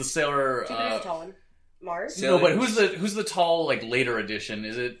Jupiter. He's the Sailor. Jupiter's a tall one. Mars? No, but who's the tall, like, later edition?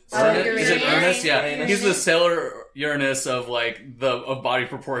 Is it Uranus. Is it Ernest? Yeah, Uranus. he's the Sailor Uranus of of body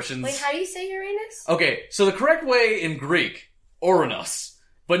proportions. Wait, how do you say Uranus? Okay, so the correct way in Greek, Uranus,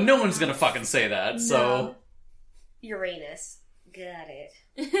 but no one's gonna fucking say that. So Uranus. Got it.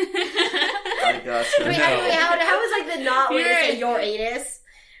 I got you. Wait, how is like the not way to say your anus?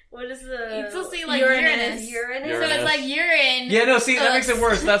 What is the... You'd still say, like, Uranus. Uranus. Uranus. So it's like urine. yeah, no, see that makes it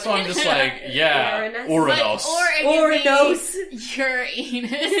worse. That's why I'm just like, yeah, Uranus. Uranus, Or it could Uranus. be your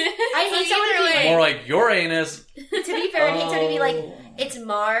anus. I hate So someone either to be way. more like Uranus. To be fair, I hate someone to be like, it's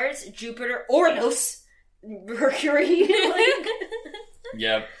Mars, Jupiter, Uranus, Mercury. Like,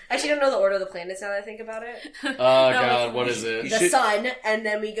 Yep. I actually don't know the order of the planets now that I think about it. Oh God, what is You it? The should- sun, and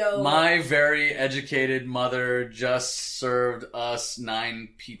then we go... My very educated mother just served us 9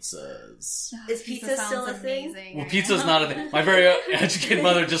 pizzas. Is pizza sounds still a thing? amazing. Well, pizza's not a thing. My very educated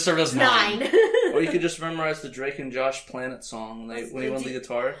mother just served us 9. 9. Or you could just memorize the Drake and Josh Planet song when he won the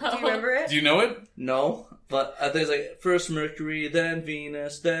guitar. Do you remember it? Do you know it? No, but I think it's like first Mercury, then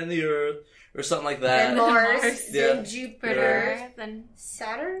Venus, then the Earth, or something like that. Then Mars, Yeah. then Jupiter, Jupiter, then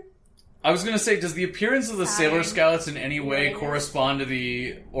Saturn? I was gonna say, does the appearance of the Sailor Scouts in any way Uranus. correspond to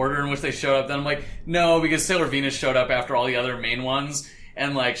the order in which they showed up? Then I'm like, no, because Sailor Venus showed up after all the other main ones,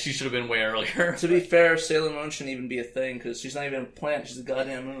 and like she should have been way earlier. To be fair, Sailor Moon shouldn't even be a thing because she's not even a planet; she's a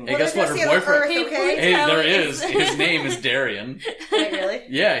goddamn moon. Hey, guess there's what? no Her Sailor boyfriend. Earth, okay? Hey, How there is is. it? His name is Darien. Wait, really?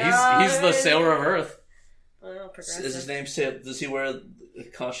 Yeah, he's the Sailor of Earth. Oh, progressive. Is his name Sailor? Does he wear a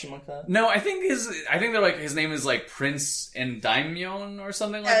costume like that? No, I think they're like his name is like Prince Endymion or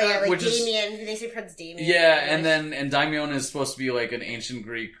something like Oh, that. yeah, like which is Damien. They say Prince Damien. yeah, and Endymion is supposed to be like an ancient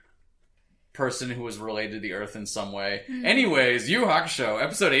Greek person who was related to the Earth in some way. Anyways, Yu Yu Hakusho,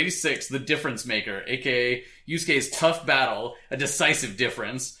 episode 86, The Difference Maker, aka Yusuke's tough battle, a decisive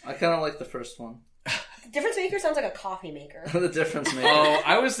difference. I kind of like the first one. Difference maker sounds like a coffee maker. The difference maker. Oh,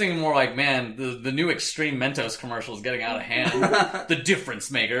 I was thinking more like, man, the new Extreme Mentos commercial is getting out of hand. The Difference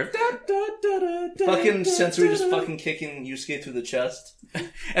Maker. Fucking Sensory just fucking kicking Yusuke through the chest.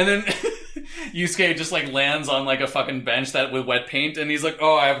 And then Yusuke just like lands on like a fucking bench that with wet paint, and he's like,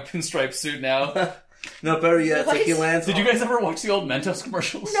 "Oh, I have a pinstripe suit now." No, better yet, it's like he lands. Did you guys ever watch the old Mentos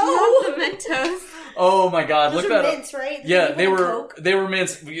commercials? Not the Mentos. Oh my god, Those look are that up. mints, right? Yeah, they were Coke.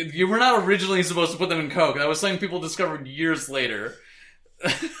 mints. You were not originally supposed to put them in Coke. That was something people discovered years later.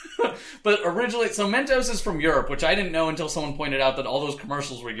 But originally, so Mentos is from Europe, which I didn't know until someone pointed out that all those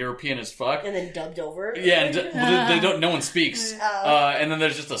commercials were European as fuck. And then dubbed over. Yeah, and they don't. No one speaks. And then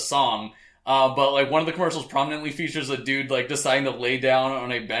there's just a song. But like one of the commercials prominently features a dude like deciding to lay down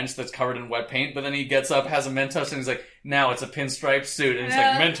on a bench that's covered in wet paint, but then he gets up, has a Mentos, and he's like, "Now it's a pinstripe suit," and it's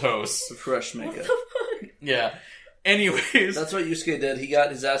like Mentos. The fresh makeup. Yeah. Anyways, That's what Yusuke did. He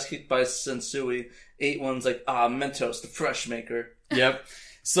got his ass kicked by Sensui. Ate one's like, Mentos, the fresh maker. Yep.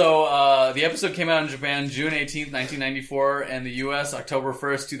 So, the episode came out in Japan June 18th, 1994, and the US October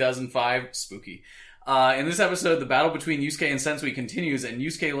 1st, 2005. Spooky. In this episode, the battle between Yusuke and Sensui continues, and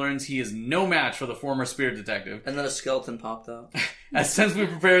Yusuke learns he is no match for the former spirit detective. And then a skeleton popped out. As Sensui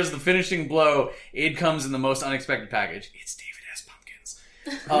prepares the finishing blow, aid comes in the most unexpected package. It's David S.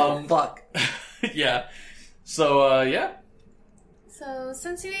 Pumpkins. Fuck. Yeah. So, yeah. So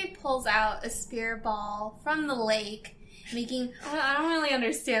Sensui pulls out a spear ball from the lake, making... I don't really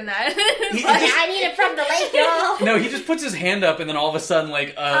understand that. I need it from the lake, y'all. No, he just puts his hand up, and then all of a sudden, like,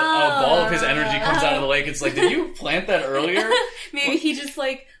 a ball of his energy comes out of the lake. It's like, did you plant that earlier? Maybe he just,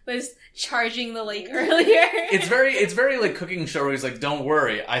 like, was charging the lake earlier. It's very, like, cooking show where he's like, don't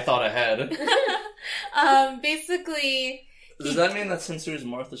worry, I thought ahead. Basically... Does that mean that Sensui is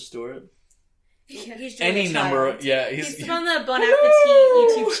Martha Stewart? He's Any number, yeah. He's from the Bon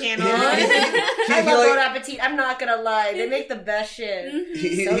Appetit YouTube channel. I love Bon Appetit. I'm not gonna lie. They make the best shit.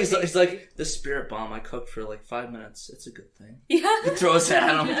 He's like, the spirit bomb I cooked for like 5 minutes. It's a good thing. Yeah. He throws it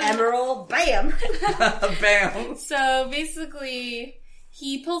at him. Emerald, bam. Bam. So basically,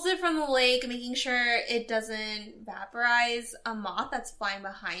 he pulls it from the lake, making sure it doesn't vaporize a moth that's flying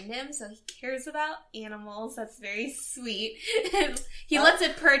behind him. So he cares about animals. That's very sweet. He lets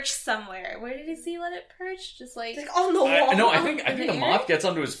it perch somewhere. Where did he let it perch? Just like On the wall. No, I think In the the moth air? gets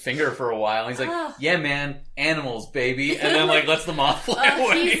onto his finger for a while. And he's like, Oh. yeah, man, animals, baby. And then, like, lets the moth fly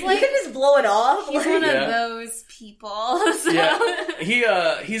away. he's You like can just blow it off. he's Like, one Yeah. of those people. So.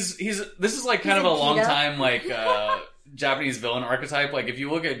 Yeah. He's this is like kind of a long PETA. time, like, Japanese villain archetype. Like, if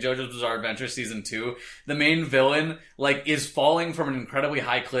you look at JoJo's Bizarre Adventure Season 2, the main villain, like, is falling from an incredibly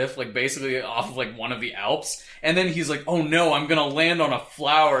high cliff, like, basically off of, like, one of the Alps. And then he's like, oh no, I'm gonna land on a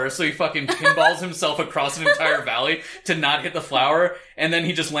flower. So he fucking pinballs himself across an entire valley to not hit the flower. And then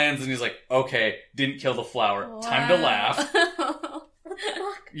he just lands and he's like, okay, didn't kill the flower. Time to laugh.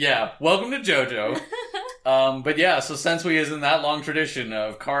 Yeah, welcome to JoJo. But yeah, so Sensui is in that long tradition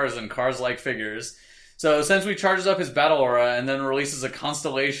of cars and cars-like figures. So Sensui charges up his battle aura and then releases a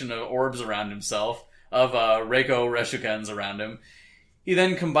constellation of orbs around himself, of Reiko Reshukens around him. He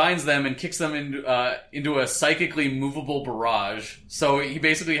then combines them and kicks them into a psychically movable barrage. So he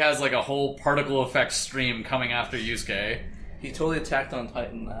basically has like a whole particle effect stream coming after Yusuke. He totally attacked on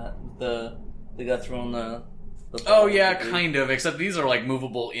Titan that. They got thrown the Oh yeah, kind of, except these are like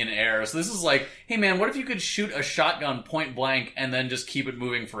movable in air. So this is like, hey man, what if you could shoot a shotgun point blank and then just keep it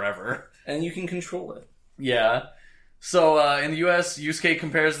moving forever? And you can control it. Yeah. So in the US, Yusuke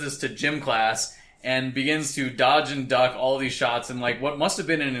compares this to gym class and begins to dodge and duck all these shots in like what must have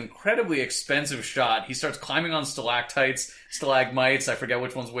been an incredibly expensive shot. He starts climbing on stalactites, stalagmites, I forget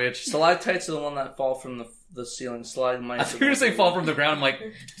which one's which. Stalactites are the one that fall from the ceiling. Stalagmites. I was going to say fall from the ground. I'm like,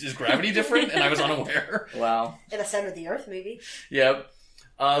 is gravity different? And I was unaware. Wow. in the center of the earth, maybe. Yep.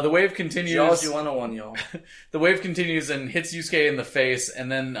 The wave continues. Geology 101, y'all. The wave continues and hits Yusuke in the face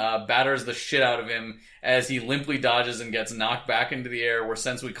and then batters the shit out of him as he limply dodges and gets knocked back into the air where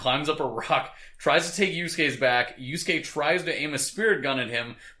Sensui climbs up a rock, tries to take Yusuke's back. Yusuke tries to aim a spirit gun at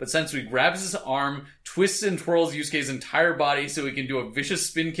him, but Sensui grabs his arm, twists and twirls Yusuke's entire body so he can do a vicious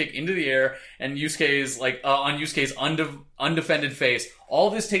spin kick into the air and Yusuke's, on Yusuke's undefended face.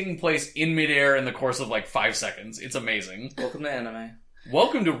 All this taking place in midair in the course of 5 seconds. It's amazing. Welcome to anime.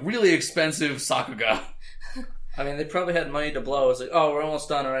 Welcome to really expensive Sakuga. I mean, they probably had money to blow. It's like, oh, we're almost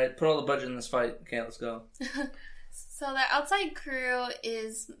done, alright. Put all the budget in this fight. Okay, let's go. So the outside crew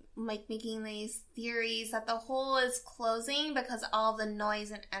is making these theories that the hole is closing because all the noise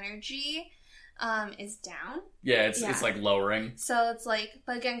and energy is down. Yeah, it's like lowering. So it's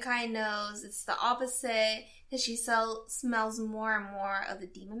but Genkai knows it's the opposite because she smells more and more of the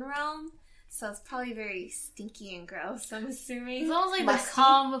demon realm. So it's probably very stinky and gross, I'm assuming. It's almost like Musty? the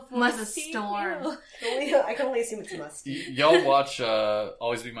calm before the Musty, storm. I can only assume it's musty. Y'all watch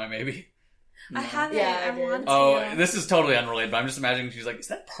Always Be My Maybe? I haven't. Yeah, I I did. want to. Oh, this is totally unrelated, but I'm just imagining she's like, is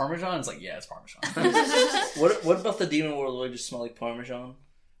that Parmesan? It's like, yeah, it's Parmesan. What about the demon world where they just smell like Parmesan?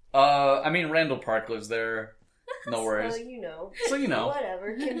 I mean, Randall Park lives there. No worries. So you know.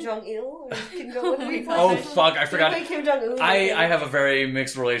 Whatever. Kim Jong-il? Kim Jong-un? Oh, fuck, I forgot. Kim Jong-un. I have a very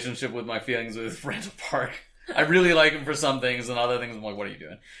mixed relationship with my feelings with Randall Park. I really like him for some things, and other things I'm like, what are you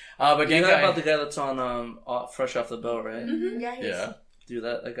doing? But You know Genkai... about the guy that's on Fresh Off the Boat, right? Yeah. Dude,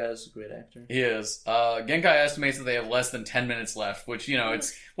 that guy's a great actor. He is. Genkai estimates that they have less than 10 minutes left, which, you know,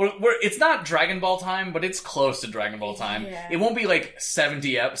 it's not Dragon Ball time, but it's close to Dragon Ball time. Yeah. It won't be like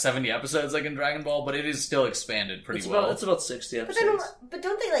 70 episodes like in Dragon Ball, but it is still expanded pretty well. It's about 60 But episodes. but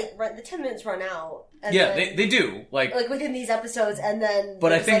don't they the 10 minutes run out? And Yeah, then, they do. Like within these episodes, and then.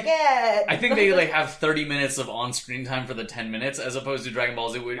 But I it's think- like, yeah. I think they have 30 minutes of on-screen time for the 10 minutes, as opposed to Dragon Ball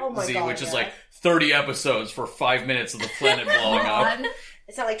Z, Oh my Z God, which is yeah. like 30 episodes for 5 minutes of the planet blowing up. God.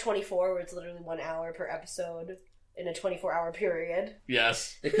 It's not like 24, where it's literally 1 hour per episode in a 24-hour period.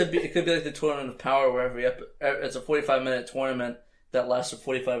 Yes. It could be like the Tournament of Power, where it's a 45-minute tournament that lasts for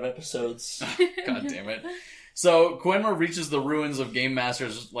 45 episodes. God damn it. So, Koenma reaches the ruins of Game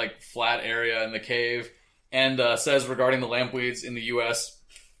Master's, like, flat area in the cave, and says regarding the lampweeds in the U.S.,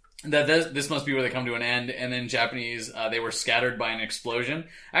 that this must be where they come to an end, and in Japanese, they were scattered by an explosion.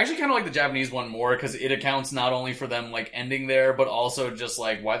 I actually kind of like the Japanese one more, because it accounts not only for them, like, ending there, but also just,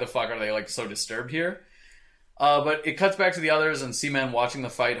 like, why the fuck are they, like, so disturbed here? But it cuts back to the others, and Seaman watching the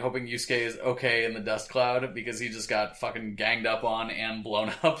fight, hoping Yusuke is okay in the dust cloud, because he just got fucking ganged up on and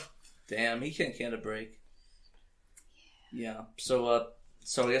blown up. Damn, he can't a break. Yeah. So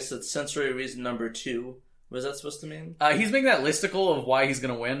I guess it's sensory reason number 2. What is that supposed to mean? He's making that listicle of why he's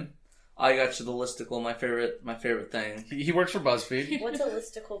gonna win. I got you the listicle, my favorite thing. He works for BuzzFeed. What's a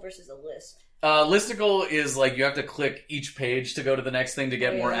listicle versus a list? Listicle is like you have to click each page to go to the next thing to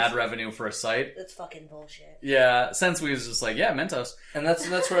get more ad revenue for a site. That's fucking bullshit. Yeah, Sensui is just like, yeah, Mentos. And that's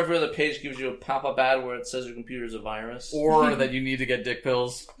where every other page gives you a pop-up ad where it says your computer's a virus. Or that you need to get dick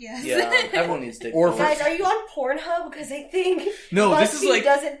pills. Yes. Yeah, everyone needs dick Or pills. Guys, are you on Pornhub? Because I think No, this is BuzzFeed like...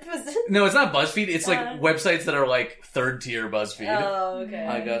 doesn't. No, it's not BuzzFeed. It's like websites that are like third-tier BuzzFeed. Oh, okay.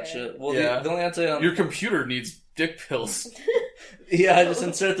 I got okay. you. Well, Yeah. the only answer Your computer needs dick pills. yeah, I just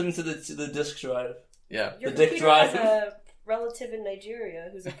insert them into the disk drive. Yeah. Your The dick computer drive. has a relative in Nigeria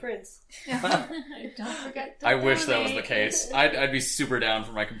who's a prince. Don't forget to I wish that was the donate. case. I'd be super down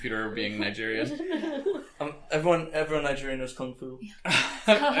for my computer being Nigerian. Everyone Nigerian knows kung fu.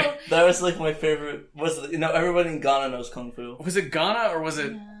 So, That was like my favorite. Everybody in Ghana knows kung fu. Was it Ghana or was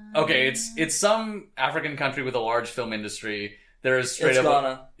it... Okay, it's some African country with a large film industry. There is straight It's up...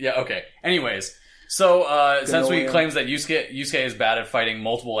 Ghana. Yeah, okay. Anyways, so Sensui Ganoia. claims that Yusuke is bad at fighting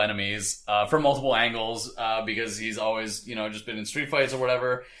multiple enemies from multiple angles because he's always, just been in street fights or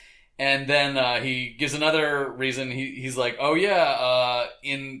whatever. And then he gives another reason. He's like, oh yeah,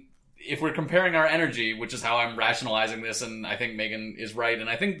 if we're comparing our energy, which is how I'm rationalizing this, and I think Megan is right, and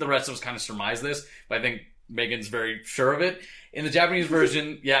I think the rest of us kind of surmise this, but I think Megan's very sure of it. In the Japanese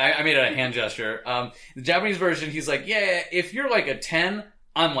version, yeah, I made a hand gesture. In the Japanese version, he's like, yeah, if you're like a 10,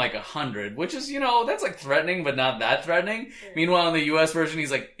 I'm like 100, which is, that's like threatening, but not that threatening. Meanwhile, in the US version,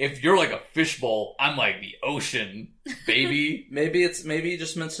 he's like, if you're like a fishbowl, I'm like the ocean, baby. Maybe he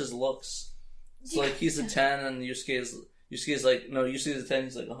just meant his looks. It's like he's a 10 and Yusuke's like, no, Yusuke's a 10,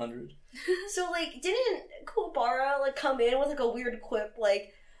 he's like 100. So, like, didn't Kuwabara, like, come in with, like, a weird quip,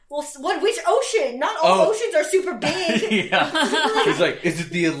 like, well, which ocean? Not all oceans are super big. Yeah. He's like, is it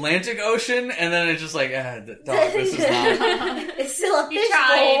the Atlantic Ocean? And then it's just like, dog, this is not. It's still a he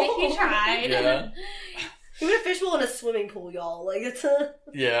fishbowl. tried. Yeah. He put a fishbowl in a swimming pool, y'all. Like, it's a...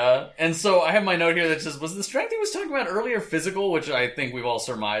 Yeah. And so I have my note here that says, was the strength he was talking about earlier physical? Which I think we've all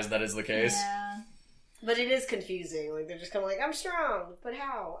surmised that is the case. Yeah. But it is confusing. Like, they're just kind of like, I'm strong, but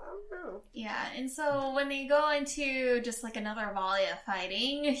how? I don't know. Yeah, and so when they go into just like another volley of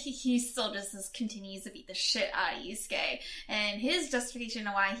fighting, he still just continues to beat the shit out of Yusuke. And his justification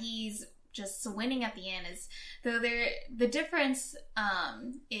of why he's just winning at the end is, the difference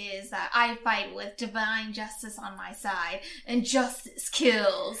is that I fight with divine justice on my side, and justice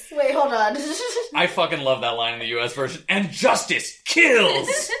kills. Wait, hold on. I fucking love that line in the US version. And justice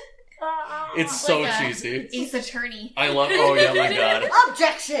kills! It's so Like a cheesy. Ace Attorney. I love, oh yeah, my god.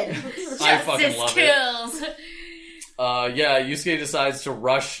 Objection! I fucking Justice love kills. Yeah, Yusuke decides to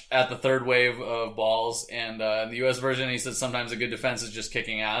rush at the third wave of balls, and in the US version he says sometimes a good defense is just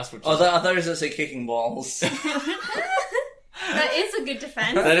kicking ass, which I is... thought he was going to say kicking balls. That is a good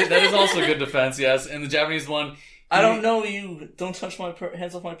defense. that is also a good defense, yes. In the Japanese one, I don't know you. Don't touch my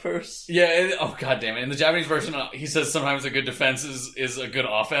hands off my purse. Yeah, oh god damn it. In the Japanese version, he says sometimes a good defense is a good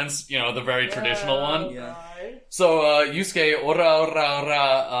offense, the very traditional one. Yeah. So, Yusuke, ora, ora,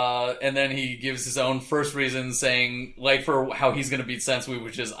 ora, and then he gives his own first reason saying, like, for how he's gonna beat Sensui,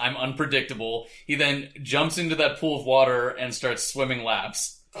 which is, I'm unpredictable. He then jumps into that pool of water and starts swimming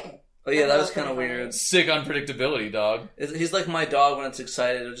laps. Oh yeah, that was kind of weird. Sick unpredictability, dog. He's like my dog when it's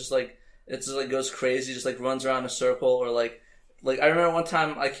excited. It just goes crazy, just like runs around in a circle, or like I remember one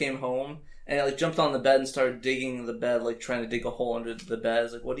time I came home and I like jumped on the bed and started digging the bed, like trying to dig a hole under the bed. I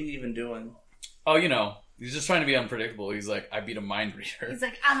was like, what are you even doing? Oh, he's just trying to be unpredictable. He's like, I beat a mind reader. He's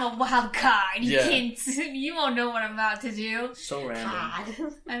like, I'm a wild card. Yeah. You won't know what I'm about to do. So random.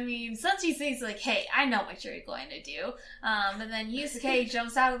 God. I mean, Sensui says like, hey, I know what you're going to do. And then Yusuke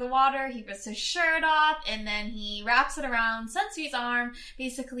jumps out of the water, he rips his shirt off, and then he wraps it around Sensui's arm,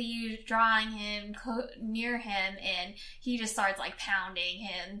 basically drawing him near him, and he just starts like pounding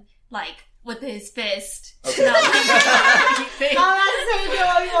him, like, with his fist. Okay. Not like anything. Oh,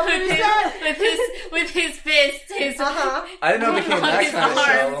 with his fist, Uh-huh. I didn't know it became that His kind of arm.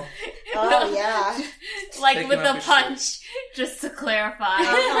 show. Oh, yeah. like Taking with off the his punch, just to clarify.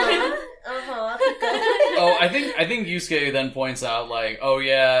 Uh-huh. Oh, I think Yusuke then points out, like, oh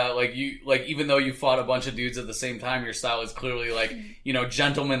yeah, even though you fought a bunch of dudes at the same time, your style is clearly like,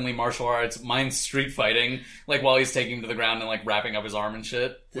 gentlemanly martial arts, mine's street fighting, like while he's taking him to the ground and like wrapping up his arm and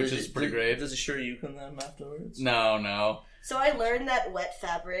shit, which is pretty great. Does he Shoryuken them afterwards? No. So I learned that wet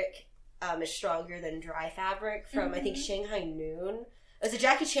fabric is stronger than dry fabric from, I think, Shanghai Noon. It was a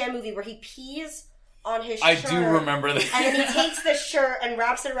Jackie Chan movie where he pees on his shirt. I do remember that. And then he takes the shirt and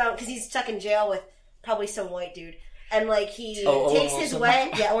wraps it around, because he's stuck in jail with probably some white dude. And, like, he takes his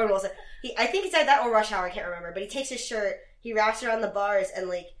wet... Yeah, Owen Wilson. I think it's either that or Rush Hour, I can't remember. But he takes his shirt, he wraps it around the bars, and,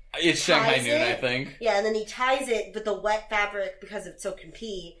 like... It's Shanghai ties Noon, it. I think. Yeah, and then he ties it, but the wet fabric, because it's so can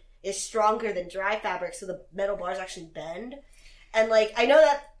pee, is stronger than dry fabric, so the metal bars actually bend. And, like, I know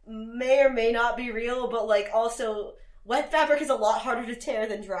that may or may not be real, but, like, also... Wet fabric is a lot harder to tear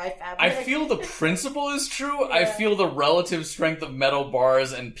than dry fabric. I feel the principle is true. Yeah. I feel the relative strength of metal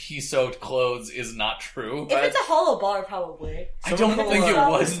bars and pea-soaked clothes is not true. If it's a hollow bar, probably. I don't think it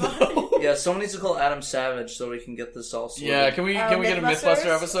was, though. Yeah, someone needs to call Adam Savage so we can get this all sorted. Yeah, can we get a Mythbusters?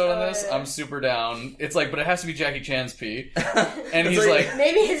 Mythbuster episode on this? Yeah. I'm super down. It's like, but it has to be Jackie Chan's pee. And It's he's like,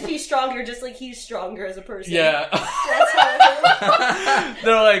 Maybe his pee's stronger, just like he's stronger as a person. yeah. That's how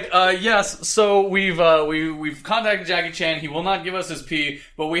They're like, yes, so we've contacted Jackie Chan. He will not give us his pee,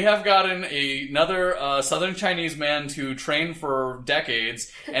 but we have gotten another Southern Chinese man to train for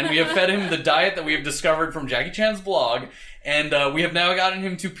decades, and we have fed him the diet that we have discovered from Jackie Chan's blog, and we have now gotten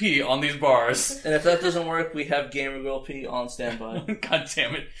him to pee on these bars. And if that doesn't work, we have Gamer Girl P on standby. God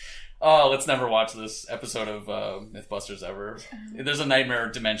damn it. Oh, let's never watch this episode of Mythbusters ever. There's a nightmare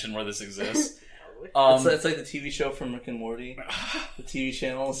dimension where this exists. It's like the TV show from Rick and Morty. The TV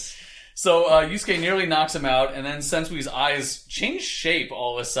channels. So Yusuke nearly knocks him out, and then Sensui's eyes change shape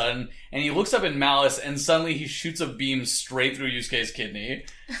all of a sudden, and he looks up in malice, and suddenly he shoots a beam straight through Yusuke's kidney.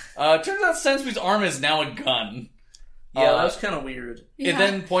 Turns out Sensui's arm is now a gun. Yeah, that was kind of weird. It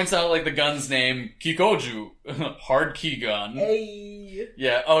then points out like the gun's name, Kikoju, hard key gun. Hey.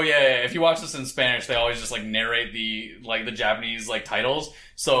 Yeah. Oh yeah. If you watch this in Spanish, they always just like narrate the Japanese like titles.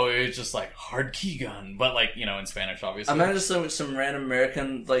 So it's just like hard key gun, but like in Spanish, obviously. I imagine some random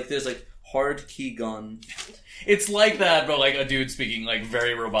American there's like hard key gun. It's like that, but like a dude speaking like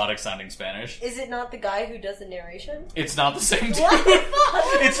very robotic sounding Spanish. Is it not the guy who does the narration? It's not the same dude. What the fuck?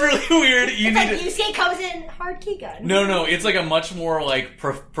 It's really weird. It's like Yusuke comes in, hard key gun. No, it's like a much more like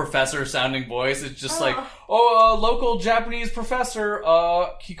professor sounding voice. It's just like, local Japanese professor,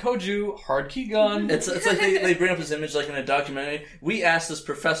 Kikoju, hard key gun. It's like they bring up this image like in a documentary. We asked this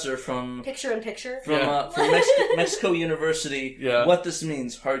professor from Picture in picture. from Mexico University what this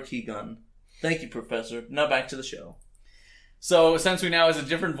means, hard key gun. Thank you, Professor. Now back to the show. So Sensui now has a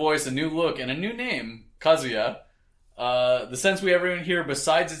different voice, a new look, and a new name, Kazuya. The Sensui everyone here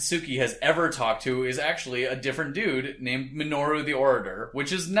besides Itsuki has ever talked to is actually a different dude named Minoru the Orator,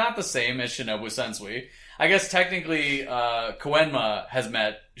 which is not the same as Shinobu Sensui. I guess technically Koenma has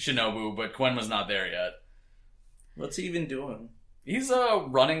met Shinobu, but Koenma's not there yet. What's he even doing? He's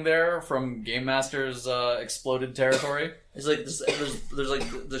running there from Game Master's exploded territory. It's like there's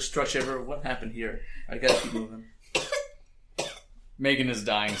like the structure ever. What happened here? I gotta keep moving. Megan is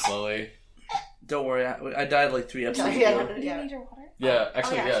dying slowly. Don't worry, I died like 3 episodes Yeah. ago. Do you need your water? Yeah,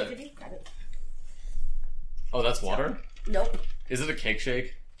 actually, Oh, yeah. did he grab it? Oh, that's water? Nope. Is it a cake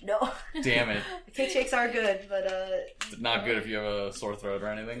shake? No. Damn it. Cake shakes are good, but Not good if you have a sore throat or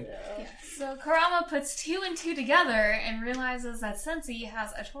anything. no. So Kurama puts 2 and 2 together and realizes that Sensei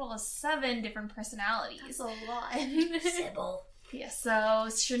has a total of 7 different personalities. It's a lot. Sybil. Yeah, so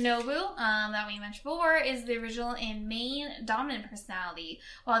Shinobu, that we mentioned before, is the original and main dominant personality,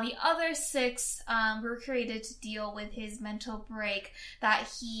 while the other 6 were created to deal with his mental break that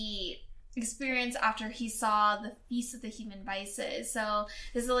he experienced after he saw the Feast of the Human Vices. So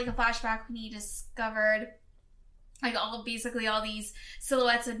this is like a flashback when he discovered like basically all these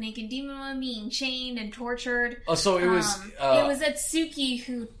silhouettes of naked demon women being chained and tortured. Oh, so it was... It was Atsuki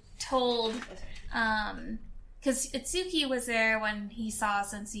who told... Because Itsuki was there when he saw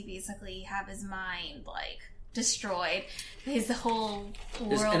Sensei basically have his mind, like, destroyed. His whole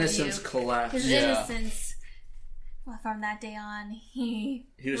worldview. His innocence collapsed. His Yeah. innocence. Well, from that day on, he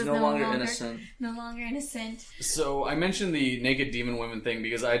was no longer innocent. No longer innocent. So I mentioned the naked demon women thing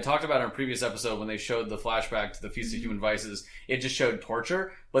because I had talked about it in a previous episode when they showed the flashback to the Feast of Human Vices. It just showed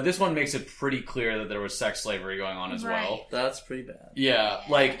torture, but this one makes it pretty clear that there was sex slavery going on as Right. well. That's pretty bad. Yeah,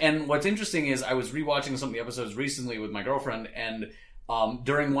 like, and what's interesting is I was rewatching some of the episodes recently with my girlfriend, and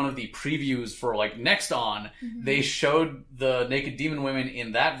during one of the previews for like Next On, they showed the naked demon women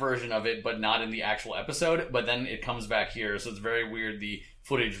in that version of it, but not in the actual episode. But then it comes back here, so it's very weird. The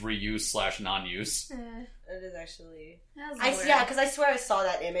footage reuse / non-use. It is actually. That was Yeah, weird. because I swear I saw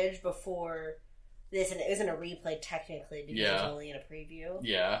that image before this, and it wasn't a replay technically because it was Yeah. only in a preview.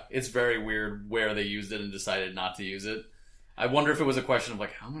 Yeah, it's very weird where they used it and decided not to use it. I wonder if it was a question of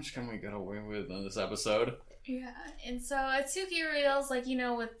like, how much can we get away with in this episode? Yeah, and so Atsuki reveals, like, you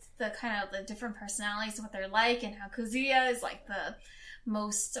know, with the kind of the different personalities, what they're like, and how Kazuya is, like, the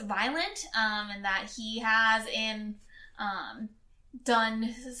most violent, and that he has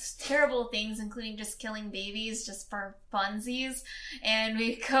done terrible things, including just killing babies just for funsies, and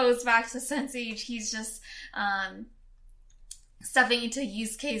it goes back to Sensei, he's just, stepping into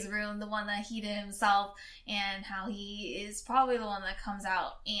Yusuke's room, the one that he did himself, and how he is probably the one that comes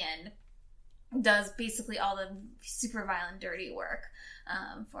out and does basically all the super violent, dirty work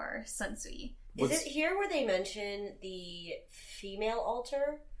for Sensui. Is it here where they mention the female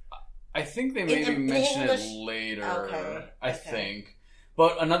altar? I think they In maybe mention English- it later. Okay, I okay. think.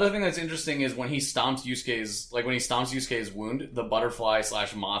 But another thing that's interesting is when he stomps Yusuke's wound, the butterfly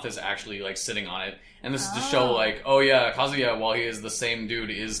 / moth is actually like sitting on it, and this is to show like, oh yeah, Kazuya, while he is the same dude,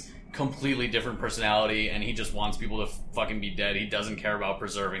 is completely different personality, and he just wants people to fucking be dead. He doesn't care about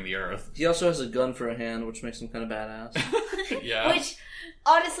preserving the earth. He also has a gun for a hand, which makes him kind of badass. Yeah. Which,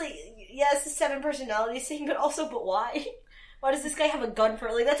 honestly, yes, the 7 personalities thing, but why? Why does this guy have a gun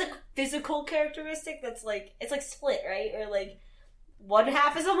for, like, that's a physical characteristic that's like, it's like Split, right? Or like, one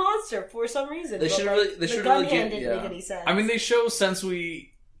half is a monster for some reason. They but, should like, really- they the should gun really hand get- didn't yeah. make any sense. I mean, they show Sensui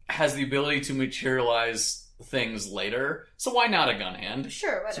has the ability to materialize things later, so why not a gun hand?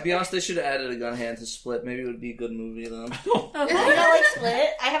 Sure, whatever. To be honest, they should have added a gun hand to Split. Maybe it would be a good movie then. You don't like Split?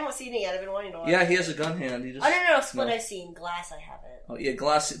 I haven't seen it yet. I've been wanting to watch Yeah, it. he has a gun hand. He just... Oh, no, Split No. I've seen. Glass I haven't. Oh, yeah,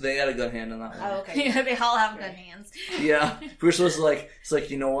 Glass, they had a gun hand in that one. Oh, okay. Yeah, they all have gun hands. Yeah, Bruce was like, it's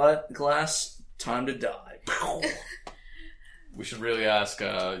like, you know what, Glass, time to die. We should really ask,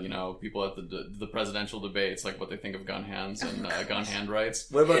 people at the presidential debates, like what they think of gun hands and gun hand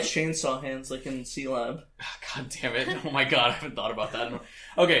rights. What about chainsaw hands like in C-Lab? God damn it! Oh my god, I haven't thought about that.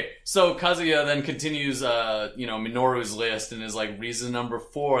 Okay, so Kazuya then continues, Minoru's list and is like, reason number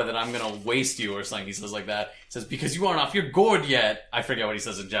 4 that I'm gonna waste you or something. He says like that. He says, because you aren't off your gourd yet. I forget what he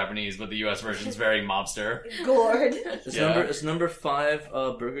says in Japanese, but the US version is very mobster. Gourd. Is number 5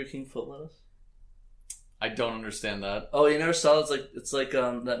 Burger King foot lettuce? I don't understand that. Oh, you never saw it? It's like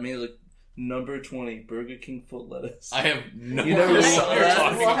that means like number 20 Burger King foot lettuce. I have no You never idea saw what you're that?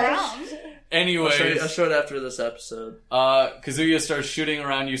 talking about. Wow. Anyways, I'll show it after this episode. Kazuya starts shooting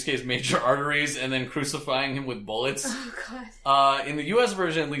around Yusuke's major arteries and then crucifying him with bullets. Oh, God. In the US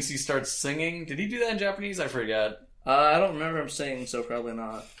version, at least he starts singing. Did he do that in Japanese? I forget. I don't remember him saying, so probably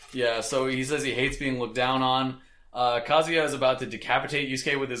not. Yeah, so he says he hates being looked down on. Kazuya is about to decapitate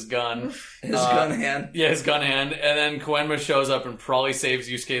Yusuke with his gun. His gun hand. Yeah, his gun hand. And then Koenma shows up and probably saves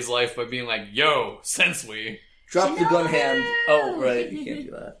Yusuke's life by being like, yo, Sensui. Drop the gun hand. Oh, right, you can't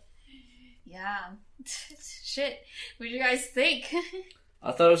do that. Yeah. Shit. What do you guys think?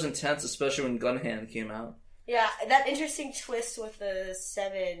 I thought it was intense, especially when Gun Hand came out. Yeah, that interesting twist with the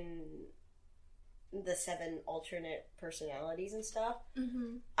seven alternate personalities and stuff.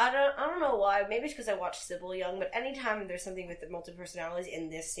 Mm-hmm. I don't know why. Maybe it's because I watched Sybil young, but anytime there's something with the multiple personalities in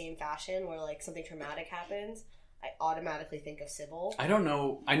this same fashion, where like something traumatic happens, I automatically think of Sybil. I don't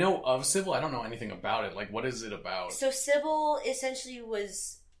know. I know of Sybil. I don't know anything about it. Like, what is it about? So Sybil essentially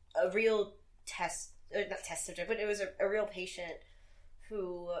was a real not test subject, but it was a real patient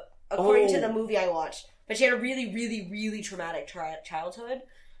who, according to the movie I watched, but she had a really, really, really traumatic childhood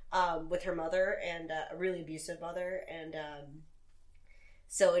with her mother, and a really abusive mother, and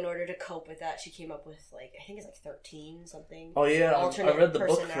so in order to cope with that, she came up with, like, I think it's like 13 something. Oh yeah, alternate I read the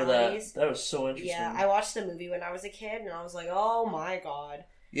book for that. personalities. That was so interesting. Yeah, I watched the movie when I was a kid, and I was like, oh my god.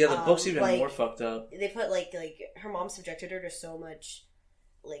 Yeah, the book's even like, more fucked up. They put, like her mom subjected her to so much,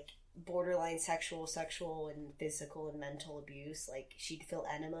 like, borderline sexual and physical and mental abuse. Like, she'd fill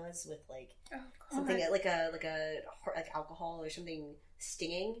enemas with, like, something like alcohol or something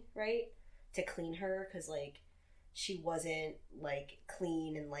stinging, right, to clean her, because, like, she wasn't, like,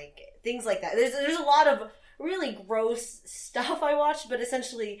 clean, and, like, things like that. There's a lot of really gross stuff I watched, but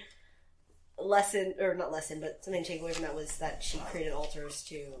essentially not lesson, but something to take away from that was that she created altars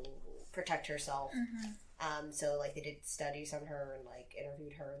to protect herself. So, like, they did studies on her and, like,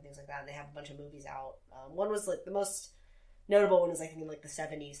 interviewed her and things like that, and they have a bunch of movies out. One was, like, the most notable one was, I think, in, like, the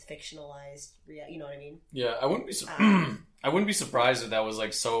 70s, fictionalized, you know what I mean? Yeah, I wouldn't be surprised if that was,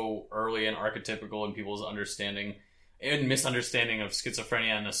 like, so early and archetypical in people's understanding and misunderstanding of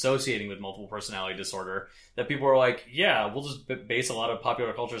schizophrenia and associating with multiple personality disorder, that people are like, yeah, we'll just base a lot of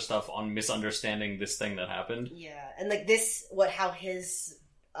popular culture stuff on misunderstanding this thing that happened. Yeah, and, like, how his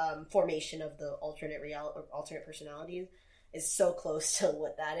formation of the alternate personalities is so close to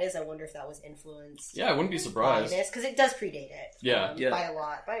what that is. I wonder if that was influenced. Yeah, I wouldn't be surprised. Because it does predate it. Yeah.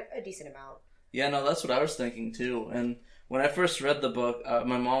 By a decent amount. Yeah, no, that's what I was thinking too. And when I first read the book,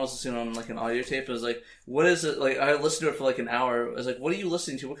 my mom was listening on, like, an audio tape. I was like, what is it? Like, I listened to it for, like, an hour. I was like, what are you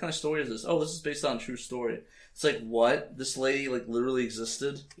listening to? What kind of story is this? Oh, this is based on a true story. It's like, what? This lady, like, literally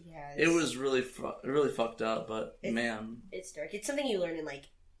existed? Yeah. It was really fucked up, but man. It's dark. It's something you learn in, like,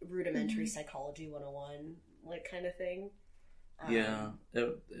 rudimentary psychology 101, like, kind of thing. Yeah,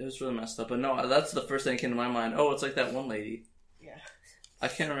 it was really messed up. But no, that's the first thing that came to my mind. Oh, it's like that one lady. Yeah. I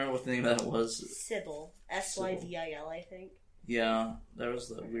can't remember what the name of that was. Sybil. Sydil, I think. Yeah, that was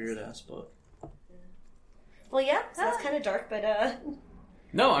the weird-ass book. Well, yeah, that's kind of dark, but,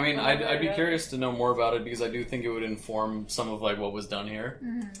 No, I mean, I'd be curious to know more about it, because I do think it would inform some of, like, what was done here.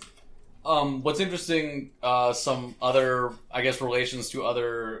 What's interesting, some other, I guess, relations to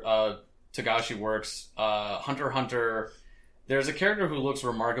other Togashi works, Hunter x Hunter. There's a character who looks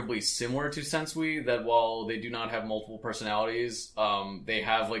remarkably similar to Sensui, that while they do not have multiple personalities, they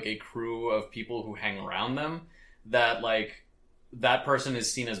have, like, a crew of people who hang around them, that, like, that person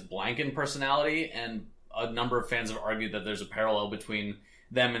is seen as blank in personality, and a number of fans have argued that there's a parallel between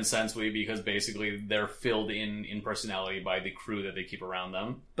them and Sensui, because basically they're filled in personality by the crew that they keep around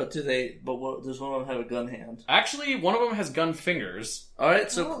them. But does one of them have a gun hand? Actually, one of them has gun fingers.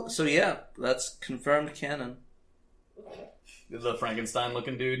 Alright, so yeah, that's confirmed canon. The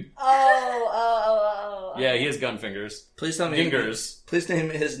Frankenstein-looking dude. Oh. Yeah, he has gun fingers. Please tell me. Gingers. Please name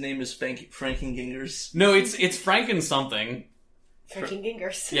his name is Franken Gingers. No, it's Franken something. Franken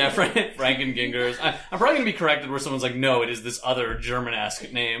Gingers. Yeah, Franken Gingers. I'm probably going to be corrected where someone's like, no, it is this other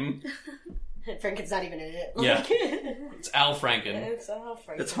German-esque name. Franken's not even in it. Yeah. It's Al Franken. It's Al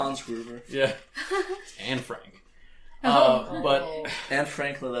Franken. It's Hans Gruber. Yeah. Anne Frank. But Anne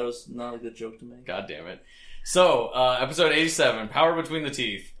Franklin, that was not a good joke to make. God damn it. So, episode 87, Power Between the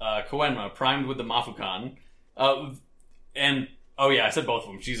Teeth. Koenma, primed with the Mafukan. And, oh yeah, I said both of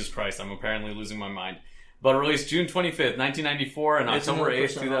them. Jesus Christ, I'm apparently losing my mind. But released June 25th, 1994 and October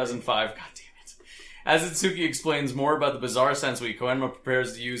 8th, 2005. God damn it. As Itsuki explains more about the bizarre Sensui, Koenma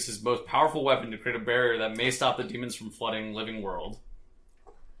prepares to use his most powerful weapon to create a barrier that may stop the demons from flooding living world.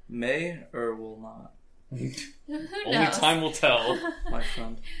 May or will not? Only time will tell. My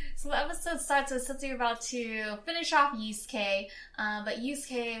friend. So the episode starts with Sensui about to finish off Yusuke, but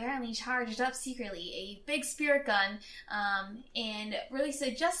Yusuke apparently charged up secretly a big spirit gun and released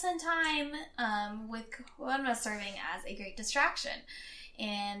it just in time with Koenma serving as a great distraction.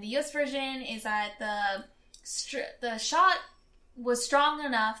 And the US version is that the shot was strong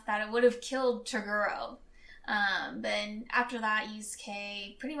enough that it would have killed Toguro. Then after that,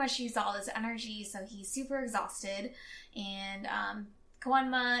 Yusuke pretty much used all his energy, so he's super exhausted, and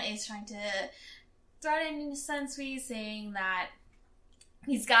Koenma is trying to threaten Sensui, saying that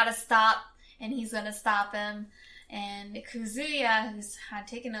he's gotta stop, and he's gonna stop him. And Kazuya, who's had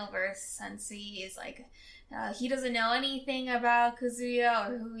taken over Sensui, is like, he doesn't know anything about Kazuya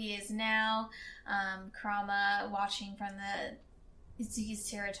or who he is now. Kurama, watching from the Itsuki's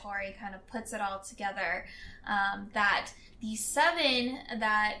territory, kind of puts it all together, that the 7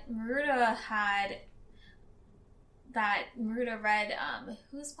 that Maruta had that Maruta read,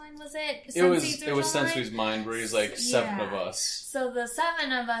 whose mind was it? It was Sensui's Sensui's mind where he's like, 7 of us. So the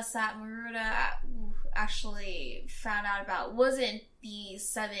 7 of us that Maruta actually found out about wasn't the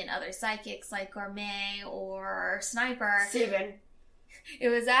 7 other psychics like Gourmet or Sniper. Seaman. It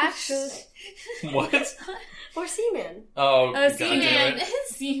was actually... What? Or Seaman. Oh, God Seaman. damn it.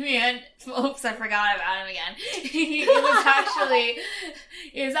 Seaman. Oops, I forgot about him again.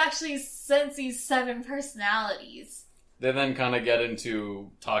 it was actually Sensui's 7 personalities. They then kind of get into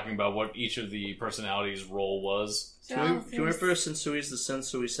talking about what each of the personalities' role was. Do you remember Sensui's the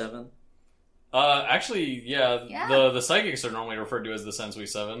Sensui 7? Actually, yeah. Yeah. The psychics are normally referred to as the Sensui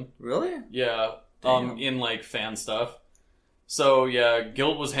 7. Really? Yeah. Damn. In like fan stuff. So yeah,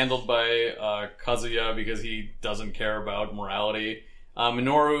 guilt was handled by Kazuya because he doesn't care about morality.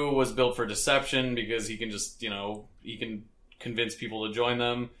 Minoru was built for deception because he can just, he can convince people to join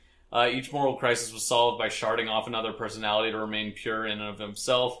them. Each moral crisis was solved by sharding off another personality to remain pure in and of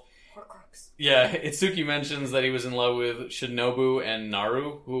himself. Horcrux. Yeah, Itsuki mentions that he was in love with Shinobu and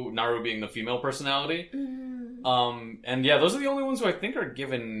Naru being the female personality. Mm. And yeah, those are the only ones who I think are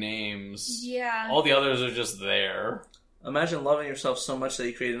given names. Yeah. All the others are just there. Imagine loving yourself so much that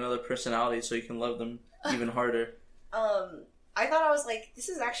you create another personality so you can love them even harder. I thought I was like, this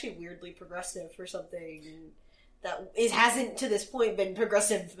is actually weirdly progressive for something that hasn't to this point been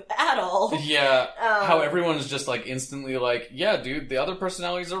progressive at all. Yeah, how everyone's just like instantly like, yeah, dude, the other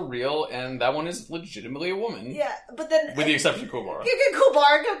personalities are real, and that one is legitimately a woman. Yeah, but then with the exception of Kubara.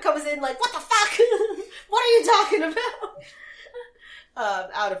 Kubara comes in like, what the fuck? What are you talking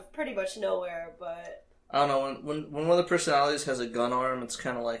about? Out of pretty much nowhere, but I don't know, when one of the personalities has a gun arm, it's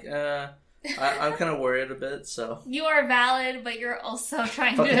kind of like, I'm kind of worried a bit, so... You are valid, but you're also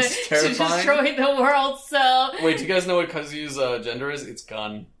trying to terrifying. destroy the world, so... Wait, do you guys know what Kazu's gender is? It's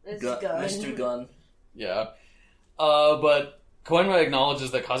Gun. it's Gun. gun. Mr. Gun. Yeah. But Koenma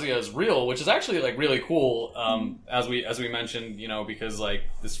acknowledges that Kazuya is real, which is actually like really cool, as we mentioned, because like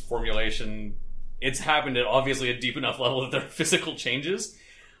this formulation, it's happened at obviously a deep enough level that there are physical changes.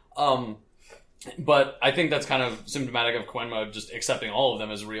 But I think that's kind of symptomatic of Koenma just accepting all of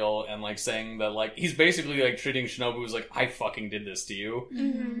them as real and like saying that like he's basically like treating Shinobu as like, I fucking did this to you.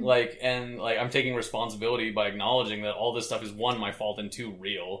 Mm-hmm. Like, and like I'm taking responsibility by acknowledging that all this stuff is 1, my fault, and 2,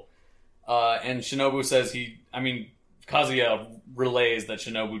 real. And Shinobu says Kazuya relays that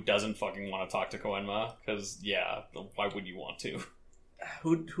Shinobu doesn't fucking want to talk to Koenma because yeah, why would you want to?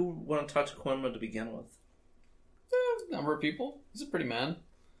 Who want to talk to Koenma to begin with? Number of people. He's a pretty man.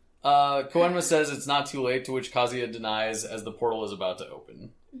 Koenma says it's not too late, to which Kazuya denies as the portal is about to open.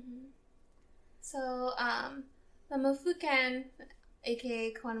 Mm-hmm. So, the Mofuken,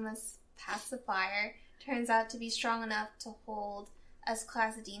 aka Koenma's pacifier, turns out to be strong enough to hold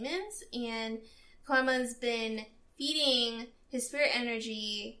S-class demons, and Koenma's been feeding his spirit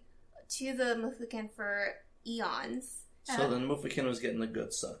energy to the Mofuken for eons. So then Mufakin was getting the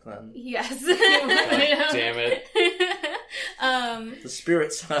good suck then. Yes. God damn it. The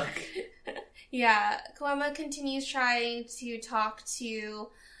spirit suck. Yeah, Koenma continues trying to talk to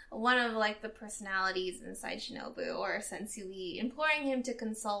one of like the personalities inside Shinobu or Sensui, imploring him to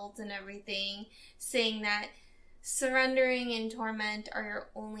consult and everything, saying that surrendering and torment are your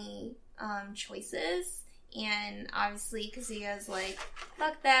only choices. And obviously Kazuya's like,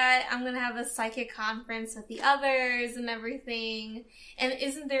 fuck that, I'm gonna have a psychic conference with the others and everything. And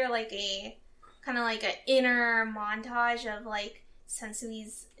isn't there like a kind of like an inner montage of like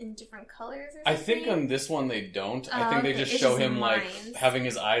Sensui's in different colors or something? I think on this one they don't. I Oh, think they okay. just It's show just him like lines. having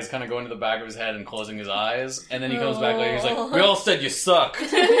his eyes kind of go into the back of his head and closing his eyes, and then he comes back later. He's Oh. like, "We all said you suck."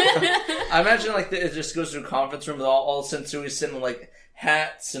 I imagine like it just goes through a conference room with all Sensui sitting with like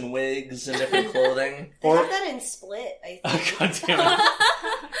hats and wigs and different clothing. They have that in Split, I think. God damn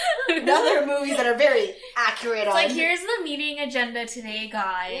it! Other movies that are very accurate on. Like, here's the meeting agenda today,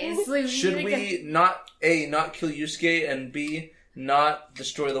 guys. Should we not A, not kill Yusuke, and B, not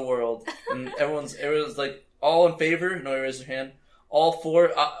destroy the world? And everyone's like, all in favor? No, raise their hand. All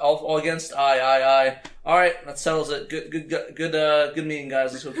for, all against? Aye. Alright, that settles it. Good meeting,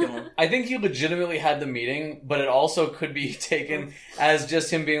 guys. Let's go kill him. I think he legitimately had the meeting, but it also could be taken as just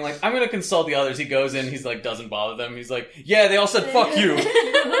him being like, "I'm going to consult the others." He goes in, he's like, doesn't bother them. He's like, "Yeah, they all said fuck you."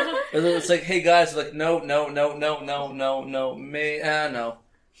 And then it's like, hey guys, like, no, no. I was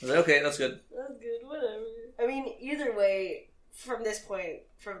like, okay, that's good. That's good, whatever. I mean, either way, from this point,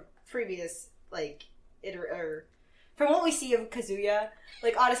 from previous, like, from what we see of Kazuya,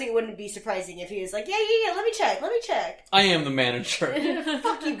 like, honestly, it wouldn't be surprising if he was like, yeah, let me check. I am the manager.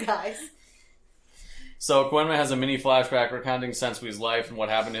 Fuck you guys. So Koenma has a mini flashback recounting Sensui's life and what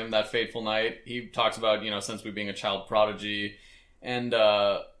happened to him that fateful night. He talks about, Sensui being a child prodigy. And, in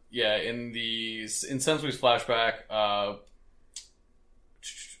Sensui's flashback,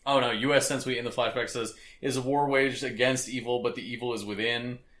 U.S. Sensui in the flashback says, is a war waged against evil, but the evil is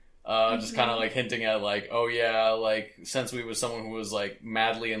within. Just kind of like hinting at Sensui was someone who was like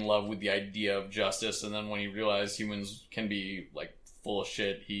madly in love with the idea of justice, and then when he realized humans can be like full of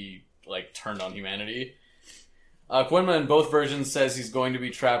shit, he like turned on humanity. Koenma in both versions says he's going to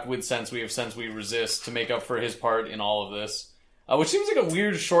be trapped with Sensui if Sensui resists to make up for his part in all of this, which seems like a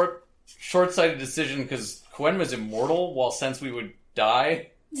weird short-sighted decision because Koenma's immortal while Sensui would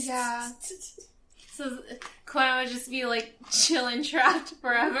die. Yeah. So Koenma would just be like chilling trapped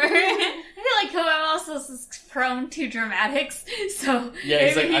forever. I feel like Koenma also is prone to dramatics, so yeah,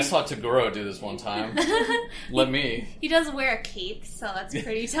 he's like, I saw Toguro do this one time. Let me. He does wear a cape, so that's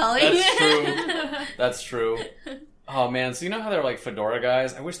pretty telling. That's true. That's true. Oh man, so you know how they're like fedora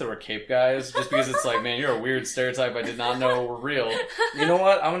guys? I wish there were cape guys, just because it's like, man, you're a weird stereotype I did not know were real. You know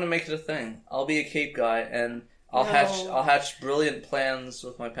what? I'm gonna make it a thing. I'll be a cape guy, and I'll hatch brilliant plans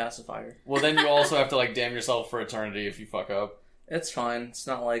with my pacifier. Well, then you also have to like damn yourself for eternity if you fuck up. It's fine. It's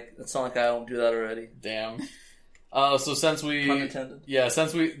not like I don't do that already. Damn. So Sensui, Pun intended. Yeah,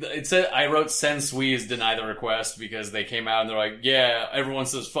 Sensui. It said I wrote Sensui's deny the request because they came out and they're like, yeah, everyone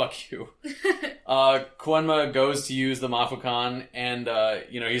says fuck you. Koenma goes to use the Mafukan, and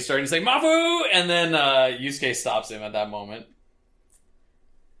he's starting to say Mafu, and then Yusuke stops him at that moment.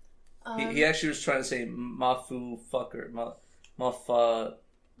 He actually was trying to say Mafu fucker.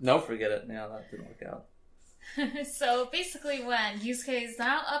 Nope, forget it. Yeah, that didn't work out. So basically when Yusuke is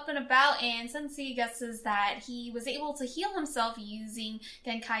now up and about and Sensei guesses that he was able to heal himself using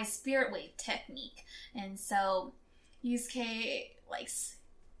Genkai's spirit wave technique. And so Yusuke,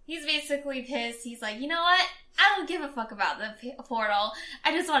 he's basically pissed. He's like, you know what? I don't give a fuck about the portal.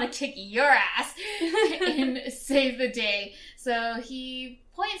 I just want to kick your ass and save the day. So he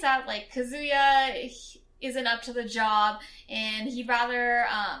points out, Kazuya isn't up to the job and he'd rather,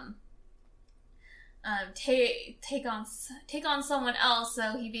 take on someone else.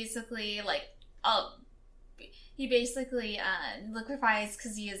 So he basically liquefies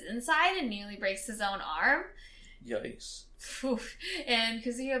Kazuya's inside and nearly breaks his own arm. Yikes. And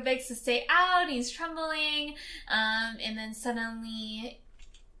Kazuya begs to stay out. He's trembling, and then suddenly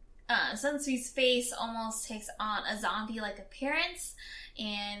Sensui's face almost takes on a zombie-like appearance,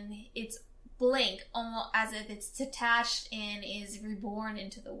 and it's blank, almost as if it's detached and is reborn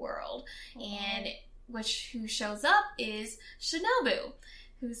into the world. And who shows up is Shinobu,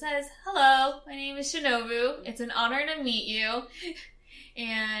 who says, "Hello, my name is Shinobu. It's an honor to meet you."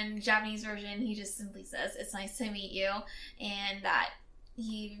 And Japanese version, he just simply says, "It's nice to meet you," and that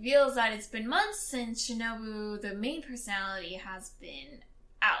he reveals that it's been months since Shinobu, the main personality, has been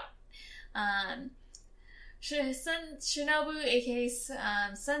out. Shinobu, aka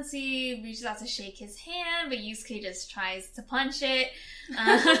Sensei, reaches out to shake his hand, but Yusuke just tries to punch it.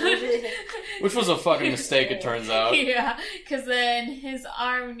 Which was a fucking mistake, it turns out. Yeah, because then his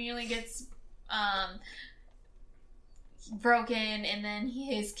arm nearly gets broken, and then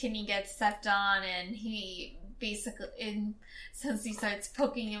his kidney gets stepped on, and Sensei starts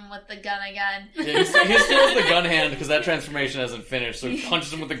poking him with the gun again. Yeah, he steals the gun hand because that transformation hasn't finished, so he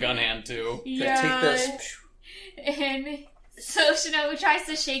punches him with the gun hand too. Yeah. Take this. And so Shinobu tries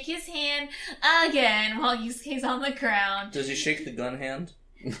to shake his hand again while Yusuke's on the ground. Does he shake the gun hand?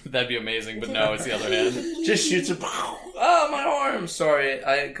 That'd be amazing, but no, it's the other hand. Just shoots it. Oh, my arm! Sorry,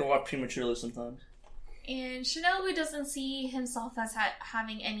 I go off prematurely sometimes. And Shinobu doesn't see himself as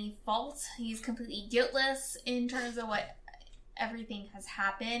having any fault. He's completely guiltless in terms of what everything has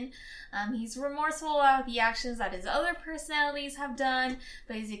happened. He's remorseful about the actions that his other personalities have done,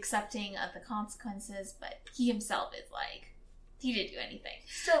 but he's accepting of the consequences, but he himself is he didn't do anything.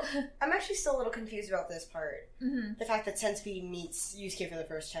 So, I'm actually still a little confused about this part. Mm-hmm. The fact that Sensei meets Yusuke for the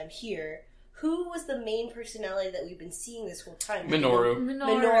first time here. Who was the main personality that we've been seeing this whole time?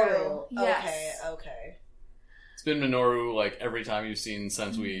 Minoru. Yes. Okay. It's been Minoru, every time you've seen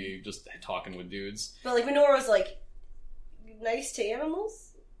Sensui just talking with dudes. But, Minoru's, nice to animals?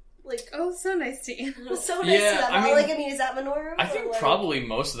 Oh, so nice to animals. So nice to them. I mean, is that Minoru? I think probably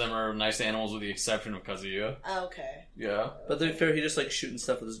most of them are nice to animals with the exception of Kazuya. Okay. Yeah. But to be fair, he just, shooting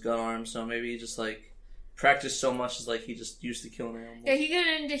stuff with his gun arm, so maybe he just, practiced so much as, he just used to killing animals. Yeah,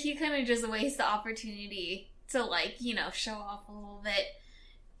 he couldn't just waste the opportunity to, show off a little bit.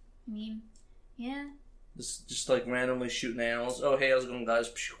 I mean, yeah. Just randomly shooting animals. Oh, hey, how's it going,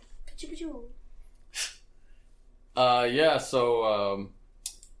 guys? So,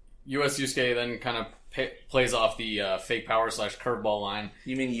 U.S. Yusuke then kind of plays off the fake power / curveball line.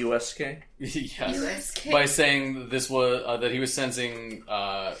 You mean USK? Yes. By saying that this was that he was sensing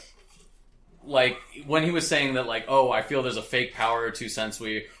like when he was saying that like, oh, I feel there's a fake power to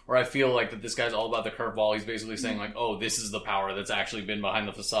Sensui, or I feel like that this guy's all about the curveball. He's basically saying like, oh, this is the power that's actually been behind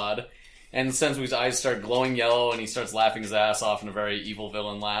the facade. And Sensui's eyes start glowing yellow, and he starts laughing his ass off in a very evil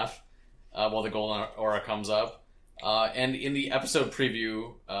villain laugh while the golden aura comes up. And in the episode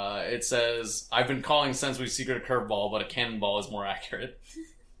preview, it says, I've been calling Sensui's secret a curveball, but a cannonball is more accurate.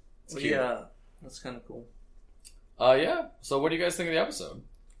 It's cute. Yeah, that's kind of cool. Yeah. So what do you guys think of the episode?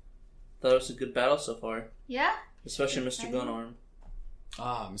 Thought it was a good battle so far. Yeah. Especially Mr. Gunarm.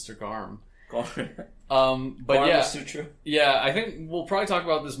 Ah, Mr. Garm. But yeah, Sutra. Yeah, I think we'll probably talk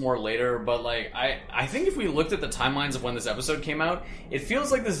about this more later, but like I think if we looked at the timelines of when this episode came out, it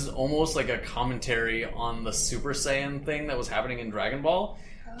feels like this is almost like a commentary on the Super Saiyan thing that was happening in Dragon Ball.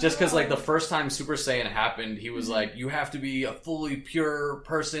 Just because, like, the first time Super Saiyan happened, he was like, you have to be a fully pure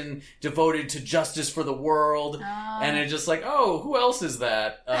person devoted to justice for the world. And it's just like, oh, who else is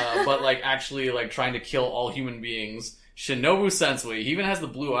that? But, like, actually, like, trying to kill all human beings. Shinobu Sensui. He even has the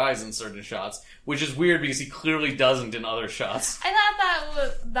blue eyes in certain shots, which is weird because he clearly doesn't in other shots. I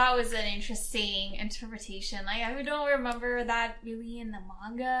thought that was an interesting interpretation. Like, I don't remember that really in the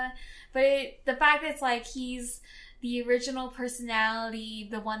manga, but the fact that it's like he's the original personality,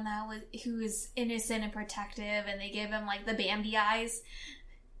 the one who is innocent and protective, and they give him like the Bambi eyes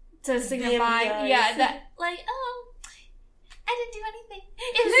to signify, Bambi eyes. that like, oh, I didn't do anything.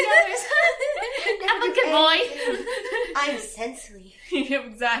 It was the others. I'm a good boy. I'm Sensui. Yeah,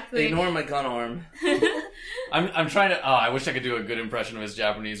 exactly. Ignore my gun arm. I'm trying to. Oh, I wish I could do a good impression of his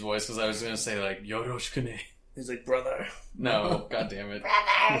Japanese voice because I was going to say like Yoroshiku. He's like, brother. No, god damn it,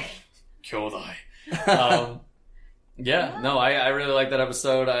 Brother. Kyodai. Yeah, no, I really like that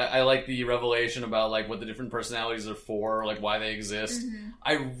episode. I like the revelation about like what the different personalities are for, like why they exist. Mm-hmm.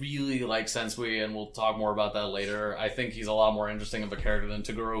 I really like Sensui, and we'll talk more about that later. I think he's a lot more interesting of a character than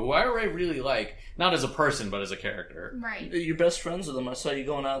Toguro, who I already really like, not as a person, but as a character. Right. You're best friends with him. I saw you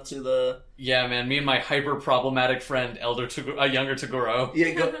going out to the... Yeah, man, me and my hyper-problematic friend, younger Toguro.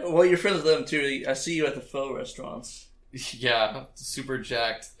 Yeah, well, you're friends with them too. I see you at the pho restaurants. Yeah, super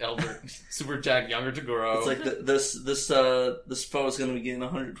jacked younger Toguro. It's like this pho is going to be getting 120%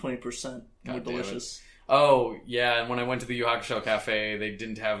 more God damn delicious. Oh, yeah, and when I went to the Yu Hakusho Cafe, they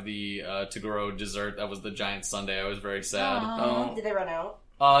didn't have the Toguro dessert. That was the giant sundae. I was very sad. Oh. Did they run out?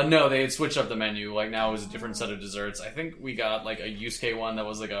 No, they had switched up the menu. Like, now it was a different set of desserts. I think we got, like, a Yusuke one that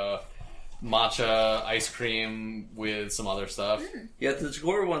was, like, a matcha ice cream with some other stuff. Yeah, the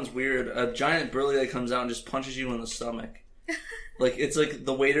Tagore one's weird. A giant burly guy comes out and just punches you in the stomach. Like, it's like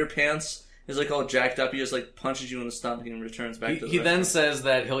the waiter pants is like all jacked up. He just like punches you in the stomach and returns back to the He then restaurant. says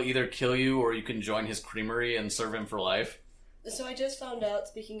that he'll either kill you or you can join his creamery and serve him for life. So I just found out,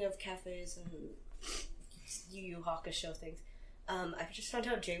 speaking of cafes and Yu Yu Hakusho things, I just found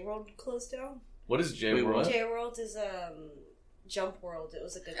out J-World closed down. What is J Wait, World? what? J-World is Jump World. It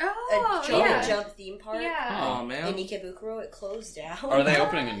was like Oh, a yeah. jump theme park. Yeah. Oh In man, Ikebukuro, it closed down. Are they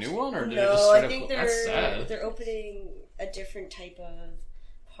opening a new one, or did it just No, straight I up think That's sad. they're opening a different type of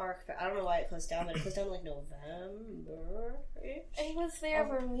park. But I don't know why it closed down, but it closed down in like November. I was there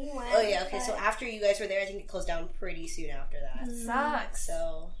when we went. Oh yeah, okay. So after you guys were there, I think it closed down pretty soon after that. Sucks.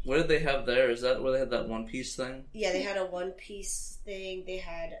 So what did they have there? Is that where they had that One Piece thing? yeah, they had a One Piece thing. They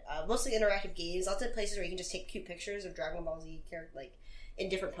had mostly interactive games. Lots of places where you can just take cute pictures of Dragon Ball Z character, like in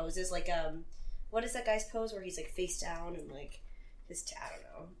different poses. Like what is that guy's pose where he's like face down and like I don't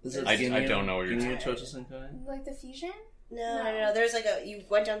know. Is it I don't know what you're Ginyu talking Totosenkai? Like the fusion? No. There's like you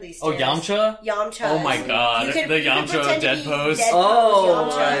went down these Oh, stairs. Yamcha? Yamcha. Oh my god, You could- the you could Yamcha pretend to dead be pose. dead Oh,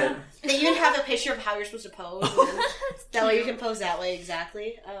 pose right. Yamcha. They even have a picture of how you're supposed to pose. And then that way you can pose that way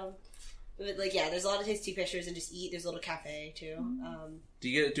exactly. But like yeah, there's a lot of tasty pictures and just eat. There's a little cafe too. Do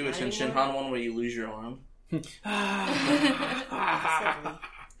you get to do a Not Shin anymore. Han one where you lose your arm?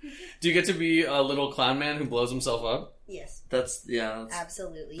 Do you get to be a little clown man who blows himself up? Yes, That's yeah. That's,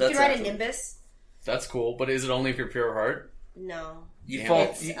 absolutely. You That's can ride actually- a Nimbus. That's cool, but is it only if you're pure of heart? No, you Damn fall.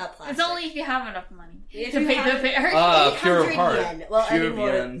 it's You, a plastic. It's only if you have enough money If to you pay have- the fare. Pure of 800 heart. yen. Well, Pure of anymore.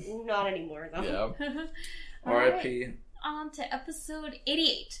 yen. Not anymore though. Yeah. R.I.P. On to episode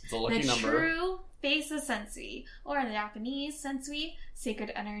 88. It's a lucky the number. True Face of Sensui, or in the Japanese, Sensui,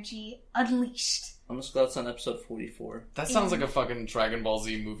 Sacred Energy Unleashed. I'm just glad it's on episode 44. That sounds like a fucking Dragon Ball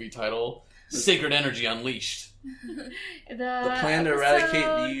Z movie title. Sacred Energy Unleashed. The The plan to eradicate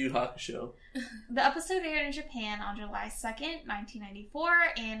the Yu Yu Hakusho. The episode aired in Japan on July 2nd, 1994,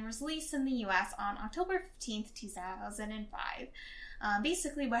 and was released in the US on October 15th, 2005.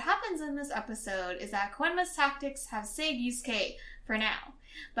 Basically, what happens in this episode is that Koenma's tactics have saved Yusuke for now.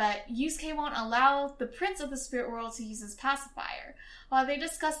 But Yusuke won't allow the Prince of the Spirit World to use his pacifier. While they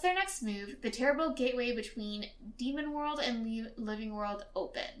discuss their next move, the terrible gateway between Demon World and Living World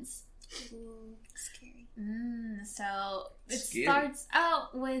opens. Ooh, scary. So it Scary. starts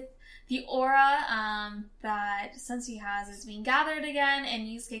out with the aura that Sensui has is being gathered again, and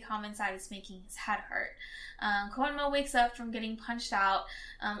Yusuke comments that it's making his head hurt. Koenma wakes up from getting punched out,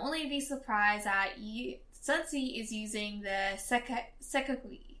 only to be surprised that Sensui is using the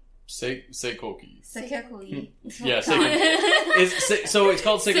Sekakui. Seikoki. Sekakui. Yeah, sacred. So it's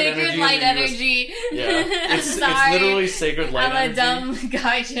called sacred, Sacred energy. light in the US. energy. Yeah, it's Sorry. literally sacred light I'm energy. a dumb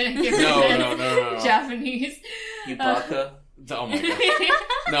guy trying to give No. Japanese. Yubaka. Oh my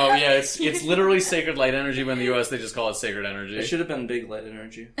god. No, yeah, it's literally sacred light energy, but in the US they just call it sacred energy. It should have been big light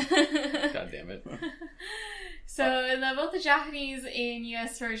energy. God damn it. So, both the Japanese and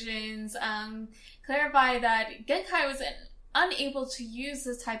US versions clarify that Genkai was unable to use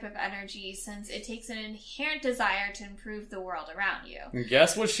this type of energy since it takes an inherent desire to improve the world around you. And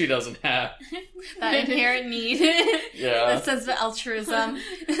guess what she doesn't have? That inherent need. Yeah. That sense of altruism.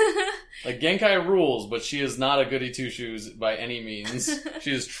 Like, Genkai rules, but she is not a goody two-shoes by any means.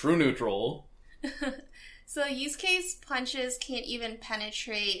 She is true neutral. So Yusuke's punches can't even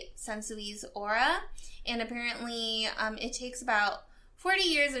penetrate Sensui's aura, and apparently it takes about 40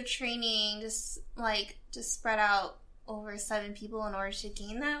 years of training to spread out over 7 people in order to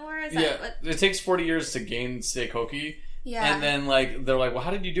gain that aura. Is that what? It takes 40 years to gain Seikoki. Yeah. And then, they're like, well,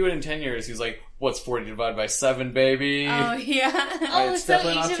 how did you do it in 10 years? He's like, what's 40 divided by 7, baby? Oh, yeah. Oh, It's so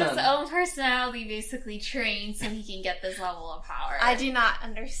definitely each not of his 10. own personality basically trains so he can get this level of power. I do not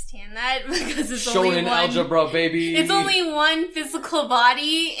understand that because it's only Shonen one. algebra, baby. It's only one physical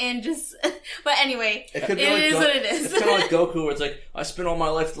body and just. But anyway, It could be it like is what it is. It's kind of like Goku, where it's like, I spent all my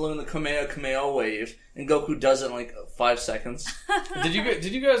life to learn the Kamehameha wave, and Goku does it in like 5 seconds. Did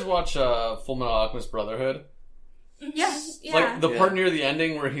you guys watch Full Metal Alchemist Brotherhood? Yes. Yeah. Like, the Yeah. part near the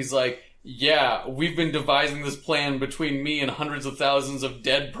ending where he's like, yeah, we've been devising this plan between me and hundreds of thousands of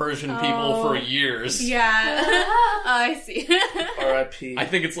dead Persian people for years. Yeah. Oh, I see. R.I.P. I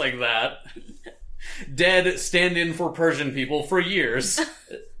think it's like that. Dead stand-in for Persian people for years.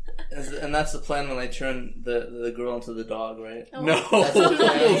 And that's the plan when they turn the girl into the dog, right? No. That's the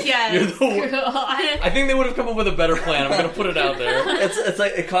plan. Yes. You're the wor- I think they would have come up with a better plan. I'm going to put it out there. It's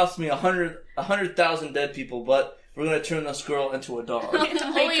like it cost me 100,000 dead people, but we're gonna turn this girl into a dog.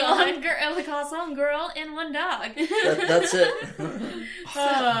 Only one girl. It costs one girl and one dog. That's it.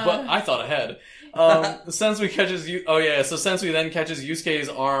 But I thought ahead. Sensui catches you. Oh yeah, so Sensui then catches Yusuke's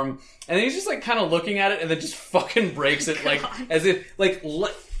arm, and then he's just like kind of looking at it, and then just fucking breaks it, like as if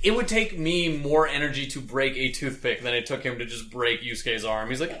it would take me more energy to break a toothpick than it took him to just break Yusuke's arm.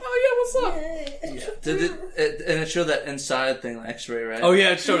 He's like, oh yeah, what's up? Yeah. Did it? And it showed that inside thing, like X-ray, right? Oh yeah,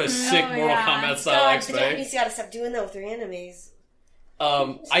 it showed a sick Mortal yeah. Kombat style God, the X-ray. Japanese gotta stop doing that with their animes.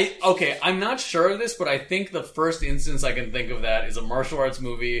 I'm not sure of this, but I think the first instance I can think of that is a martial arts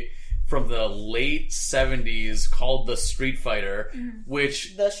movie from the late 70s called The Street Fighter,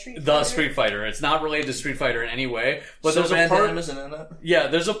 which The Street Fighter? It's not related to Street Fighter in any way, but So there's a Van part. Damme isn't in it. Yeah,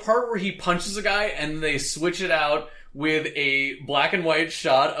 there's a part where he punches a guy and they switch it out with a black and white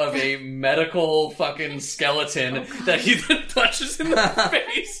shot of a medical fucking skeleton that he then punches in the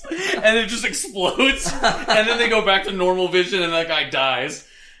face and it just explodes and then they go back to normal vision and that guy dies.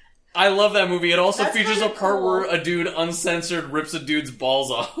 I love that movie. It also That's features a kinda part cool. where a dude uncensored rips a dude's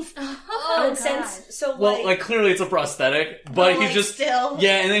balls off. Oh, So Well, like clearly it's a prosthetic, but he just still.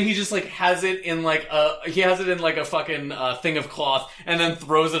 yeah, and then he just like has it in like a fucking thing of cloth, and then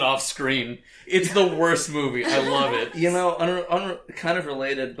throws it off screen. It's the worst movie. I love it. You know, kind of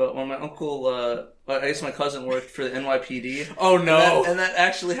related, but when my uncle, I guess my cousin worked for the NYPD. Oh no! And that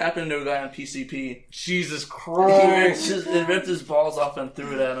actually happened to a guy on PCP. Jesus He Christ! ripped his balls off and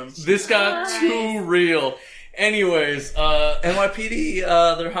threw it at him. This got too real. Anyways, NYPD,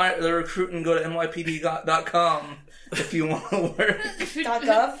 they're recruiting. Go to nypd.com if you want to work.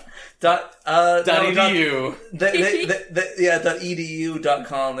 .gov? .edu.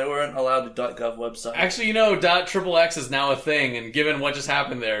 .edu.com. They weren't allowed to .gov website. Actually, you know, .xxx is now a thing, and given what just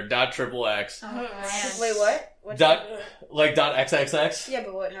happened there, .xxx. Oh, man. Wait, what? What Dot- happened? Like .xxx? Yeah,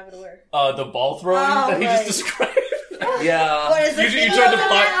 but what happened to where? The ball throwing Oh, that he right. just described. Yeah. What is You it? tried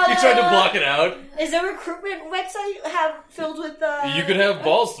to block it out. Is there a recruitment website filled with You could have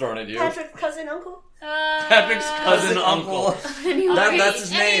balls thrown at you. Patrick's cousin uncle? Patrick's cousin uncle. That's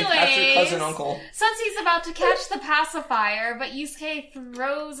his name. Patrick Anyways. cousin uncle. Sensi's about to catch the pacifier, but Yusuke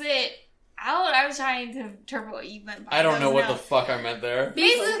throws it out? I was trying to interpret what you meant by I don't know what no. the fuck I meant there.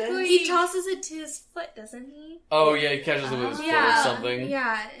 Basically, he tosses it to his foot, doesn't he? Oh, yeah, he catches it with his foot or something.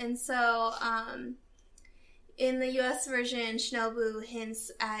 Yeah, and so, in the US version, Shinobu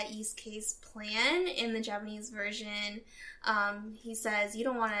hints at Yusuke's plan. In the Japanese version, he says, "You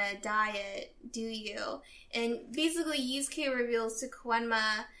don't want to diet, do you?" And basically, Yusuke reveals to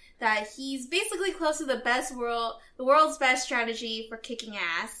Koenma that he's basically close to the world's best strategy for kicking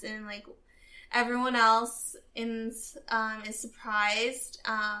ass, and like everyone else is surprised.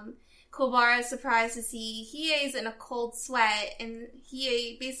 Kuwabara is surprised to see Hiei's in a cold sweat, and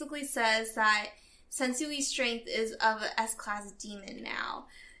Hiei basically says that Sensui's strength is of an S-class demon now.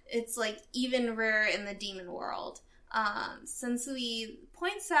 It's like even rare in the demon world. Sensui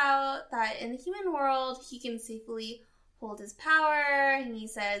points out that in the human world, he can safely hold his power, and he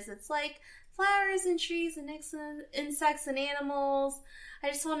says it's like flowers and trees and insects and animals. I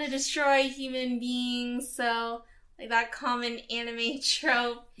just want to destroy human beings, so like that common anime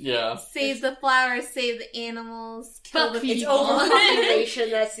trope. Yeah. Save the flowers, save the animals, kill the It's people. overpopulation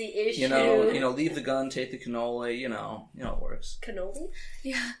that's the issue. You know, leave the gun, take the cannoli. You know it works. Cannoli?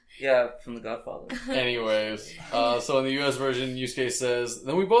 Yeah. Yeah, from The Godfather. Anyways, so in the US version, Yusuke says,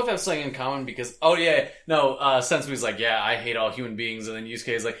 then we both have something in common because, Sensui's like, yeah, I hate all human beings, and then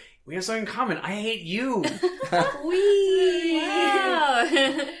Yusuke is like, we have something in common, I hate you! Wow.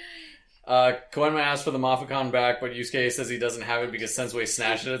 Koenma asks for the Mafukon back, but Yusuke says he doesn't have it because Sensui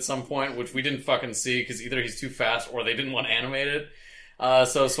snatched it at some point, which we didn't fucking see because either he's too fast or they didn't want to animate it.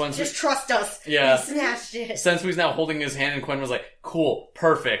 So Sensui... Just trust us. Yeah. He snatched it. Sensui's now holding his hand and Koenma's like, cool,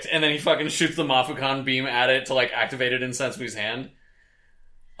 perfect. And then he fucking shoots the Mafukon beam at it to like activate it in Sensui's hand.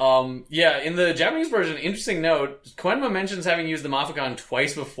 In the Japanese version, interesting note, Koenma mentions having used the Mafukon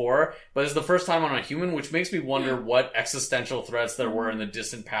twice before, but it's the first time on a human, which makes me wonder what existential threats there were in the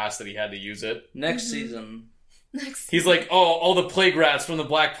distant past that he had to use it. Next season. He's like, oh, all the plague rats from the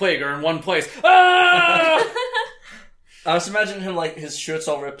Black Plague are in one place. Ah! I was imagining him like his shirt's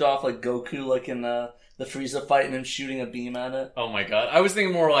all ripped off like Goku like in the Frieza fight and him shooting a beam at it. Oh my god. I was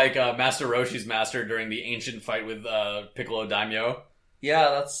thinking more like Master Roshi's master during the ancient fight with Piccolo Daimyo.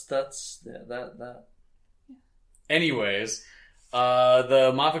 Yeah, that's that. Anyways,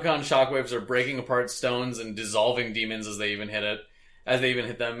 the Mafukon shockwaves are breaking apart stones and dissolving demons as they even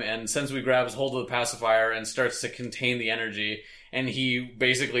hit them, and Sensui grabs hold of the pacifier and starts to contain the energy, and he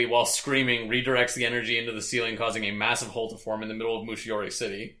basically, while screaming, redirects the energy into the ceiling, causing a massive hole to form in the middle of Mushiori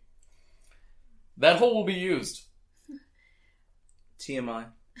City. That hole will be used. TMI.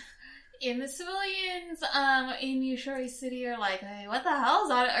 And the civilians in Yushori City are like, hey, what the hell is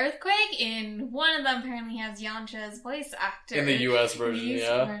that, an earthquake? And one of them apparently has Yamcha's voice actor. In the US version,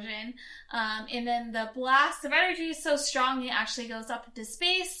 version. And then the blast of energy is so strong it actually goes up into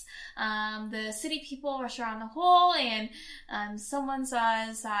space. The city people rush around the hole, and someone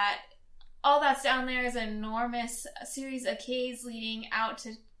says that all that's down there is an enormous series of caves leading out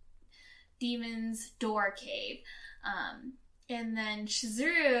to Demon's Door Cave. And then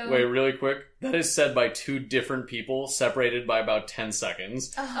Chizuru... Wait, really quick. That is said by two different people, separated by about 10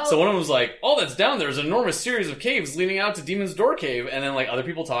 seconds. Oh. So one of them was like, all that's down there is an enormous series of caves leading out to Demon's Door Cave. And then, like, other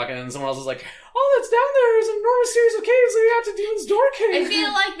people talk, and then someone else is like, all that's down there is an enormous series of caves leading out to Demon's Door Cave. I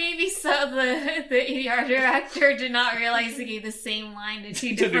feel like maybe the ADR director did not realize he gave the same line to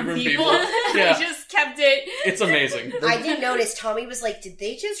two different people. Yeah. He just kept it. It's amazing. I did notice Tommy was like, did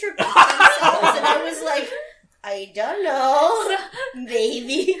they just repeat themselves? And I was like... I don't know.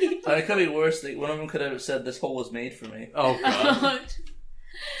 Maybe. It could be worse. One of them could have said, this hole was made for me. Oh, God.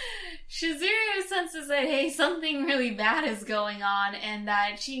 Shizuru senses that, hey, something really bad is going on, and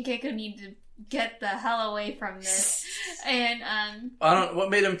that Shinkeiko need to get the hell away from this. And, I don't... What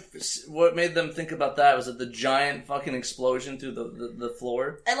made them think about that was that the giant fucking explosion through the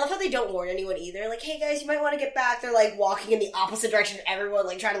floor. I love how they don't warn anyone either. Like, hey guys, you might want to get back. They're like walking in the opposite direction of everyone,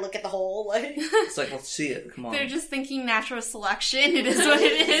 like trying to look at the hole. Like, it's like, let's see it. Come on. They're just thinking natural selection. It is what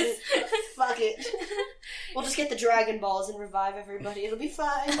it is. Fuck it. We'll just get the Dragon Balls and revive everybody. It'll be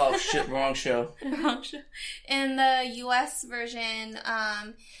fine. Oh shit, wrong show. Wrong show. In the US version,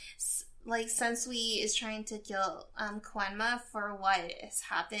 like, Sensui is trying to kill Koenma for what has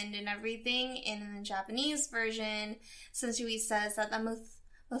happened and everything. And in the Japanese version, Sensui says that the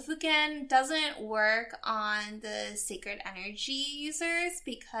Mafuken doesn't work on the sacred energy users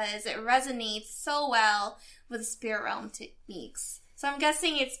because it resonates so well with spirit realm techniques. So I'm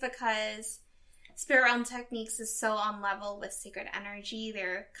guessing it's because Spirit Realm techniques is so on level with Sacred Energy.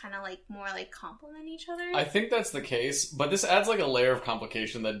 They're kind of like more like complement each other. I think that's the case, but this adds like a layer of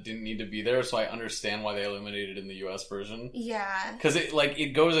complication that didn't need to be there, so I understand why they eliminated it in the US version. Yeah. Because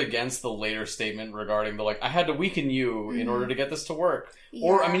it goes against the later statement regarding the I had to weaken you in order to get this to work. Yeah.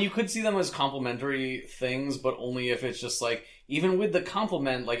 Or, I mean, you could see them as complementary things, but only if it's just even with the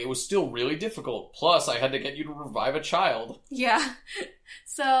compliment, it was still really difficult. Plus, I had to get you to revive a child. Yeah.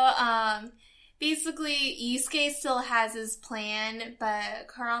 So, basically, Yusuke still has his plan, but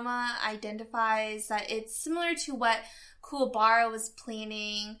Kurama identifies that it's similar to what Kuwabara was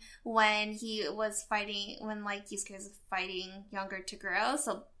planning when he was fighting, when Yusuke was fighting younger Toguro,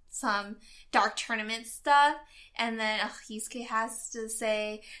 so some dark tournament stuff, and then Yusuke has to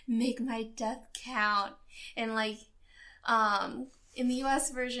say, make my death count, and in the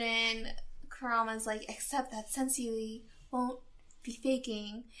US version, Kurama's except that Sensui won't be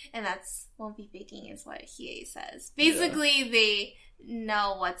faking, and that's won't be faking is what Hiei says. Basically, they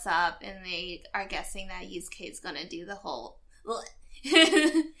know what's up, and they are guessing that Yusuke is gonna do the whole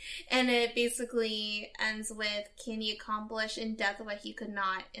and it basically ends with, can he accomplish in death what he could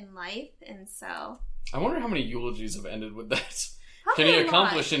not in life? And so I wonder how many eulogies have ended with that. probably Can he not.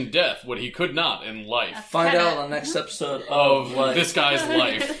 accomplish in death what he could not in life? Find out on the next episode Of of this guy's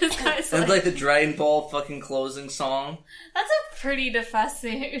life. This guy's And life. the Dragon Ball fucking closing song. That's a pretty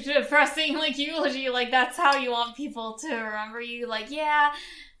depressing eulogy. That's how you want people to remember you. Yeah,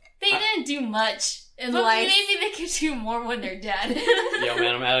 they didn't do much in But life. life- Maybe they could do more when they're dead. Yeah,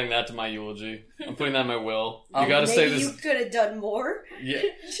 man, I'm adding that to my eulogy. I'm putting that in my will. You gotta say Maybe this. you could have done more. Yeah,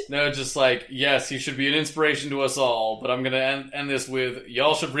 no, just yes, he should be an inspiration to us all. But I'm gonna end this with,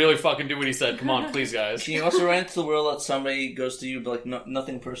 y'all should really fucking do what he said. Come on, please, guys. Can you also write into the world that somebody goes to you,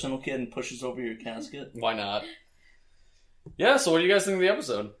 nothing personal, kid, and pushes over your casket? Why not? Yeah. So, what do you guys think of the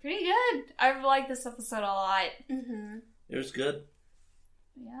episode? Pretty good. I like this episode a lot. Mm-hmm. It was good.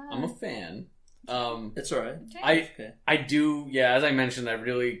 Yeah. I'm a fan. It's alright. I do, yeah, as I mentioned, I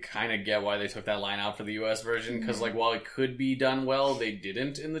really kind of get why they took that line out for the US version, because, while it could be done well, they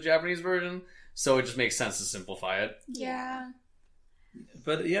didn't in the Japanese version, so it just makes sense to simplify it. Yeah.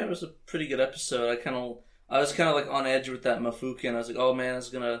 But yeah, it was a pretty good episode. I was kind of on edge with that Mafuki, and I was like, oh man, it's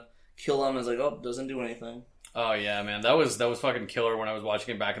gonna kill him. And I was like, oh, it doesn't do anything. Oh yeah, man, that was fucking killer when I was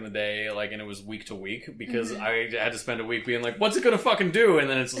watching it back in the day, and it was week to week, because I had to spend a week being like, what's it gonna fucking do? And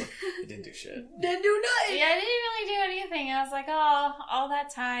then it's it didn't do shit. Didn't do nothing. Yeah, I didn't really do anything. I was like, oh, all that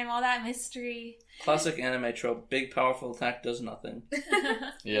time, all that mystery. Classic anime trope. Big, powerful attack does nothing.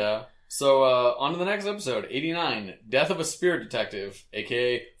 Yeah. So, on to the next episode, 89, Death of a Spirit Detective,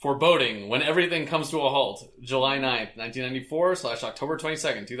 aka Foreboding, When Everything Comes to a Halt, July 9th, 1994/October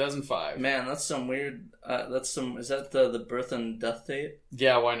 22nd, 2005. Man, that's some weird, is that the birth and death date?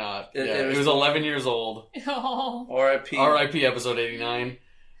 Yeah, why not? It It was 11 years old. Oh. R.I.P. R.I.P. episode 89.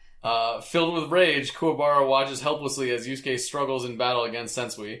 Filled with rage, Kuwabara watches helplessly as Yusuke struggles in battle against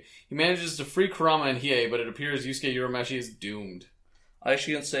Sensui. He manages to free Kurama and Hiei, but it appears Yusuke Urameshi is doomed. I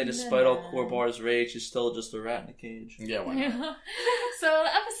actually can say, despite all Kuwabara's rage, he's still just a rat in a cage. Yeah, why not? So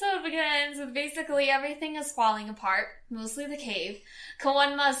the episode begins with basically everything is falling apart, mostly the cave.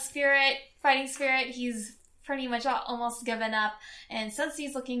 Kawanma's fighting spirit, he's pretty much almost given up, and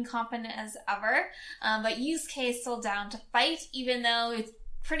Sensui's looking confident as ever. But Yusuke is still down to fight, even though it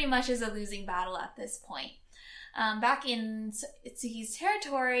pretty much is a losing battle at this point. Back in Itsuki's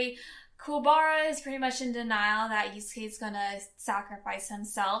territory, Kuwabara is pretty much in denial that Yusuke is gonna sacrifice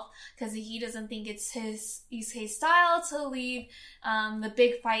himself because he doesn't think it's Yusuke's style to leave the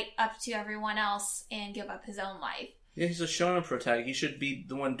big fight up to everyone else and give up his own life. Yeah, he's a shonen protagonist. He should be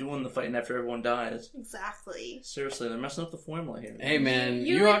the one doing the fighting after everyone dies. Exactly. Seriously, they're messing up the formula here. Hey man,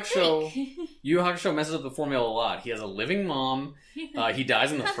 Yu would Hakusho messes up the formula a lot. He has a living mom. He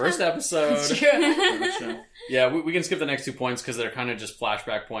dies in the first episode. Show. Yeah, we can skip the next 2 points because they're kind of just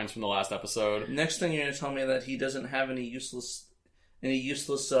flashback points from the last episode. Next thing you're gonna tell me that he doesn't have any useless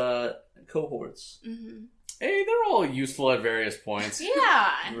cohorts. Mm-hmm. Hey, they're all useful at various points.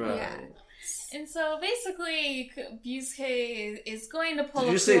 Yeah. Right. Yeah. And so basically, Yusuke is going to pull Did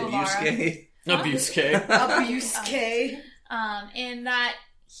a you say Kuwabara. Busuke? Abusuke. Yusuke. And that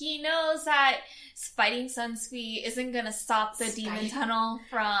he knows that fighting Sensui isn't going to stop the demon tunnel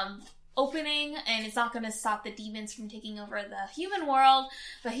from opening, and it's not going to stop the demons from taking over the human world,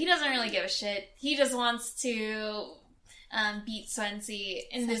 but he doesn't really give a shit. He just wants to beat Sensui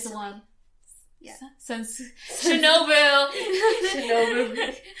in this one. Yeah. Shinobu.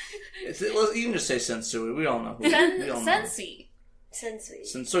 Shinobu. Well, you can just say Sensui. We all know who. We all know. Sensui. Sensui.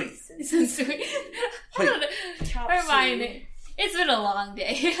 Sensui. Sensui. I don't know. Chop Never mind. suey. It's been a long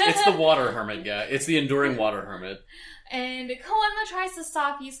day. It's the water hermit guy. It's the enduring water hermit. And Koenma tries to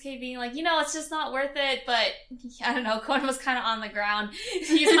stop Yusuke, being like, it's just not worth it, but I don't know, Koenma's kind of on the ground.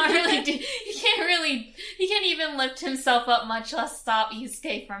 He's not really, he can't even lift himself up, much less stop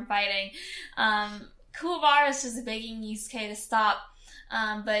Yusuke from fighting. Kuwabara is just begging Yusuke to stop,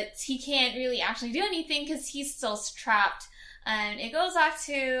 but he can't really actually do anything because he's still trapped. And it goes back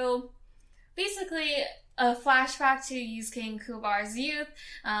to basically a flashback to Yusuke and Kuwabara's youth.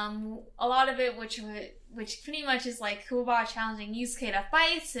 A lot of it, which pretty much is like Kuwabara challenging Yusuke to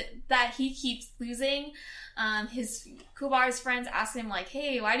fights that he keeps losing. Kuwabara's friends ask him like,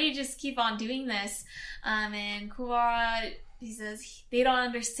 "Hey, why do you just keep on doing this?" And Kuwabara, he says they don't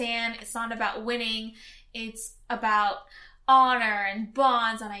understand. It's not about winning. It's about honor and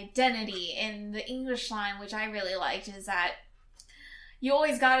bonds and identity. And the English line, which I really liked, is that you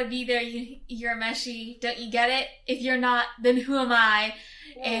always gotta be there, Urameshi. Don't you get it? If you're not, then who am I?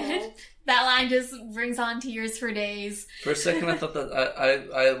 Yeah. And that line just brings on tears for days. For a second, I thought that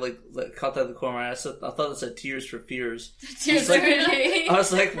I caught that in the corner. I thought it said "Tears for Fears." Tears like- for days. I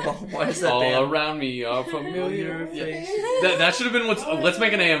was like, well, "Why is that All band?" around me are familiar Yeah. faces. That should have been what's. Let's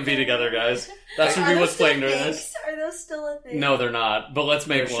make an AMV together, guys. That should Are be those what's still playing during things? this. Are those still a thing? No, they're not. But let's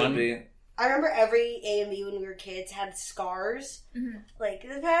make There one. should be. I remember every AMV when we were kids had scars. Mhm. Like,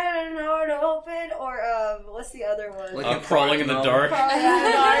 the pattern open, or, what's the other one? Like- Crawling in the dark.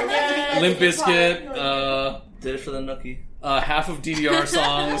 Limp Bizkit. Did it for the Nookie. Half of DDR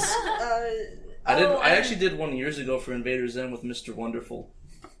songs. I actually did one years ago for Invader Zim with Mr. Wonderful.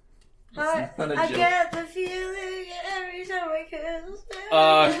 I Not a joke. get the feeling every time I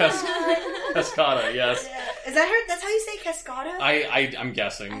kiss Cascada, yes. Yeah. Is that her? That's how you say Cascada? I'm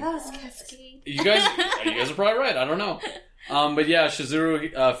guessing. That was Cascade. You guys are probably right. I don't know. But yeah,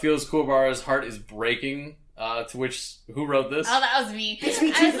 Shizuru feels Kuwabara's heart is breaking. To which, who wrote this? Oh, that was me. It's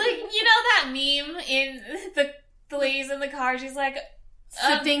me I too. was like, that meme in the ladies in the car. She's like,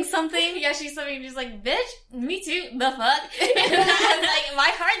 Sipping something? yeah, she's something. She's like, bitch, me too. The fuck? And I was like,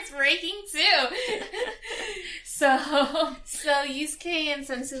 my heart's breaking too. So Yusuke and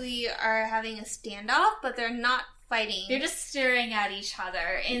Sensui are having a standoff, but they're not fighting. They're just staring at each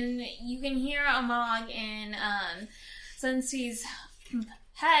other, and you can hear a monologue in Sensui's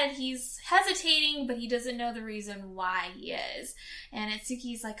head. He's hesitating, but he doesn't know the reason why he is. And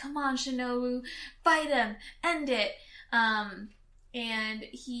Itsuki's like, "Come on, Shinobu, fight him, end it." And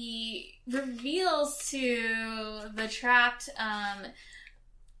he reveals to the trapped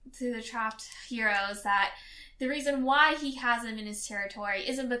heroes that the reason why he has them in his territory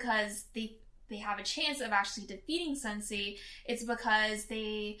isn't because they have a chance of actually defeating Sensei. It's because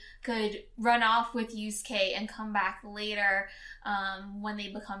they could run off with Yusuke and come back later when they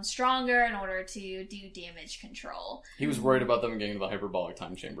become stronger in order to do damage control. He was worried about them getting to the hyperbolic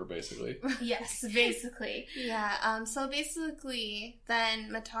time chamber, basically. Yes, basically. Yeah, so basically, then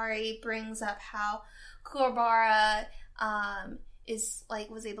Matari brings up how Kuwabara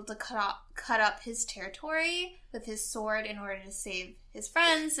was able to cut up his territory with his sword in order to save his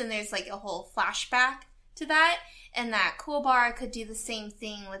friends, and there's like a whole flashback to that, and that Kuwabara could do the same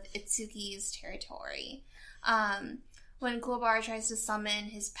thing with Itsuki's territory. When Kuwabara tries to summon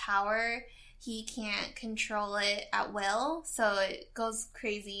his power, he can't control it at will, so it goes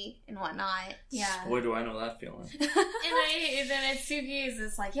crazy and whatnot. Yeah. Boy, do I know that feeling. And then Itsuki is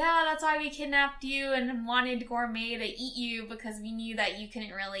just like, yeah, that's why we kidnapped you and wanted Gourmet to eat you, because we knew that you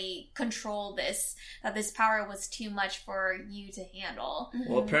couldn't really control this, that this power was too much for you to handle.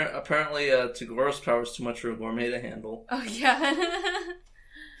 Well, apparently Tagoro's power is too much for a Gourmet to handle. Oh, yeah.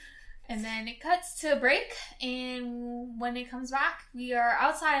 And then it cuts to a break, and when it comes back, we are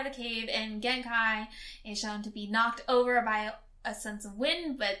outside of the cave, and Genkai is shown to be knocked over by a sense of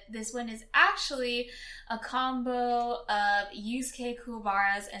wind, but this wind is actually a combo of Yusuke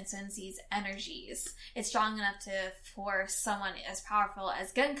Kuwabara's and Sensei's energies. It's strong enough to force someone as powerful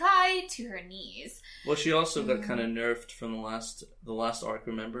as Genkai to her knees. Well, she also got kind of nerfed from the last arc,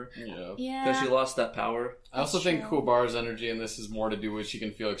 remember? Yeah. Yeah. Because she lost that power. I also That's think true. Kuwabara's energy in this is more to do with she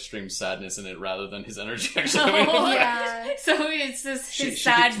can feel extreme sadness in it rather than his energy actually having an Oh, effect. Yeah. So it's just his She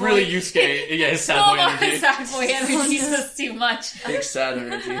sad It's boy. really Yusuke. Yeah, his sad boy energy. Sad boy energy is just too much. Big sad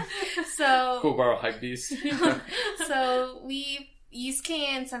energy. So Kuwabara hype beast. so we Yusuke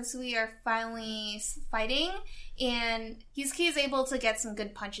and Sensui are finally fighting, and Yusuke is able to get some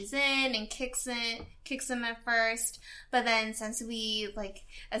good punches in and kicks him at first, but then Sensui, like,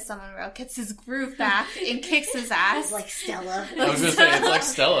 as someone wrote, gets his groove back and kicks his ass. It's like Stella. I was gonna say, it's like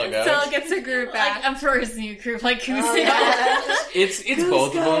Stella, guys. Stella gets her groove back. Like Emperor's New Groove, like Cusco. Oh, yeah. It's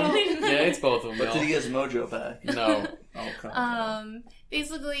both of them. Yeah, it's both of them. But did he get his mojo back? No. Oh, come on.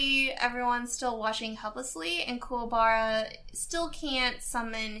 Basically, everyone's still watching helplessly, and Kuwabara still can't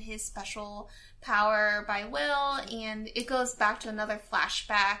summon his special power by will, and it goes back to another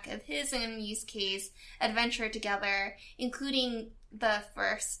flashback of his and Yusuke's adventure together, including the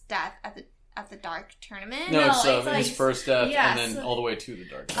first death at the Dark Tournament. No, it's it's his like- first death, yeah, and then so- all the way to the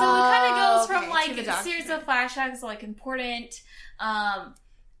dark. So it kind of goes from okay, like to the a doctor. series of flashbacks, like important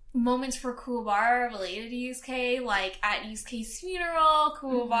moments for Kuwabara related to Yusuke, like at Yusuke's funeral,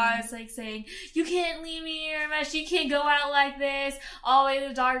 Kuwabara's like saying, "You can't leave me here, Mesh. You can't go out like this." All the way to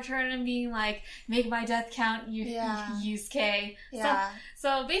the Dark Tournament being like, "Make my death count, Yusuke." Yeah.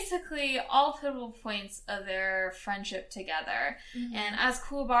 So basically, all pivotal points of their friendship together. Mhm. And as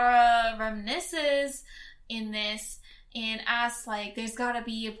Kuwabara reminisces in this and asks, like, there's gotta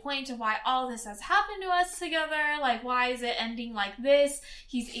be a point to why all this has happened to us together. Like, why is it ending like this?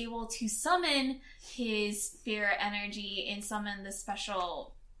 He's able to summon his spirit energy and summon the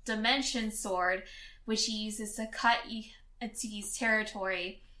special dimension sword, which he uses to cut Itsuki's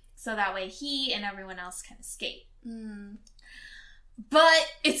territory so that way he and everyone else can escape. Mm.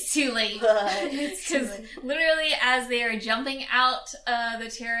 But it's too late. It's too Because late. literally, as they are jumping out the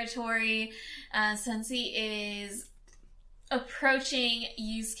territory, Sensei is approaching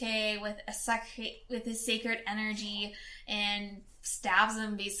Yusuke with his sacred energy and stabs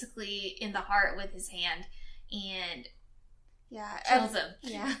him basically in the heart with his hand and Yeah. kills him.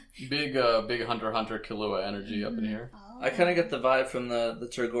 Yeah. Big Hunter x Hunter Killua energy up in here. Oh. I kind of get the vibe from the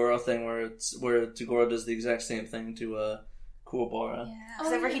Toguro thing where Toguro does the exact same thing to Kuwabara. Yeah.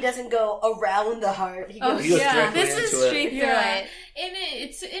 Except for he doesn't go around the heart. He Oh, goes, He goes yeah. directly This is into it. straight through Yeah. it. And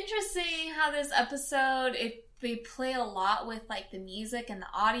it's interesting how this episode, they play a lot with like the music and the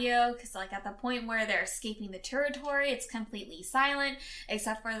audio, because like at the point where they're escaping the territory, it's completely silent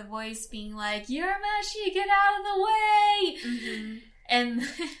except for the voice being like, "Urameshi, get out of the way!" Mm-hmm.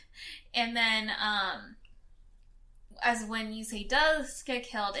 and then as when Yusei does get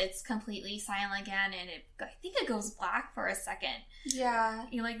killed, it's completely silent again, and I think it goes black for a second. Yeah.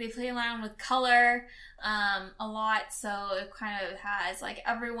 You know, like they play around with color a lot, so it kind of has like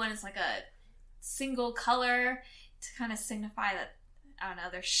everyone is like a single color to kind of signify that, I don't know,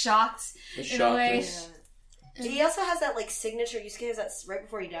 they're shocked The in a way. shock is- He also has that like signature. Yusuke has that right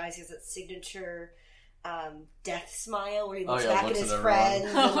before he dies. He has that signature death smile where he looks back at looks his at friends.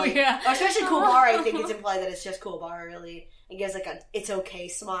 everyone. and, Oh, like, yeah. Especially Kuwabara, I think it's implied that it's just Kuwabara, really. And he has like a "it's okay"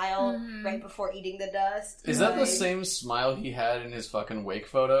 smile Mhm. right before eating the dust. Is that the Like, same smile he had in his fucking wake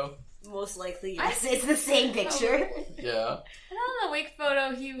photo? Most likely, yes. It's the same picture. Yeah. And on the wake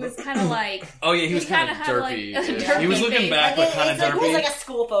photo, he was kind of like, Oh yeah, he was He kind kinda of had, like, derpy. a Yeah. He was derpy looking face. back, Like, but kind of it's like, it was derpy. like a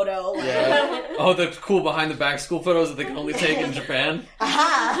school photo. Yeah. Oh, the cool behind the back school photos that they can only take in Japan.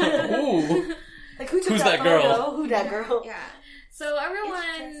 Aha! Ooh. Like, who took Who's that that girl? photo? Who that girl? Yeah. so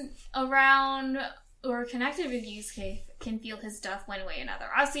everyone around or connected with Yusuke can feel his death one way or another.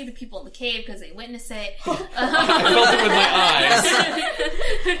 Obviously, the people in the cave because they witness it. I felt it with my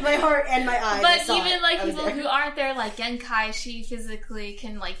eyes. My heart and my eyes. I But saw even it. like I was people there. who aren't there, like Genkai, she physically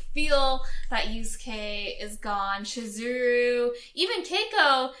can like feel that Yusuke is gone. Shizuru, even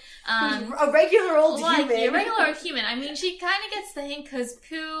Keiko, a regular old like human. a regular human. I mean, she kind of gets the hint because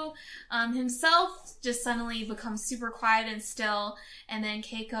Pooh himself just suddenly becomes super quiet and still, and then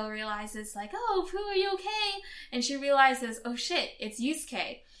Keiko realizes like, "Oh, Pooh, are you okay?" And she realizes, "Oh shit, it's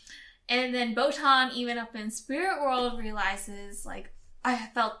Yusuke." And then Botan, even up in Spirit World, realizes like, I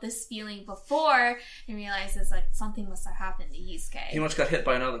felt this feeling before, and realizes like something must have happened to Yusuke. He must got hit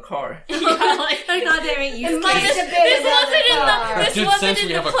by another car. Yeah, like, God damn it, It might this, have been this another wasn't in car. the this Dude, wasn't since in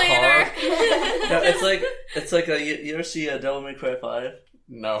we the have a planner. No, it's like you ever see Devil May Cry 5?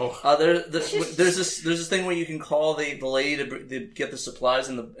 No. There's this thing where you can call the lady to get the supplies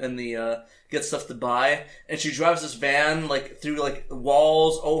and the get stuff to buy, and she drives this van like through like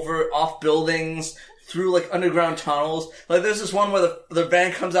walls, off buildings, through like underground tunnels. Like there's this one where the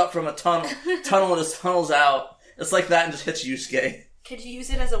van comes out from a tunnel and just tunnels out. It's like that and just hits Yusuke. Could you use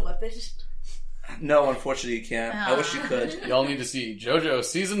it as a weapon? No, unfortunately you can't. I wish you could. Y'all need to see JoJo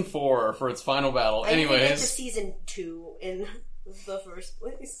Season 4 for its final battle. I didn't get to Anyways. season 2 in the first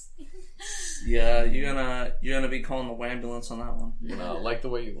place. Yeah, you're gonna be calling the ambulance on that one. You know, like the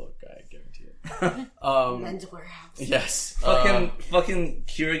way you look, I guarantee it. Men's Warehouse. Yes. Fucking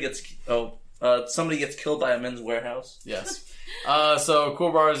Kira gets... somebody gets killed by a Men's Warehouse. Yes. So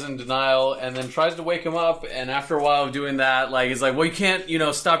Kuwabara's in denial and then tries to wake him up, and after a while of doing that, like, he's like, well, you can't,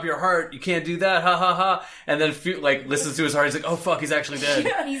 stop your heart. You can't do that. Ha ha ha. And then, listens to his heart. He's like, oh fuck, he's actually dead.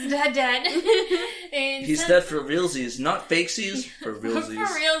 He's dead. And He's dead for realsies. Not fakesies, for realsies.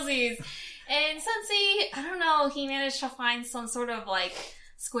 For realsies. And Sensei, I don't know, he managed to find some sort of,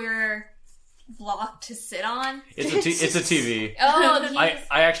 square block to sit on. It's a TV. Oh,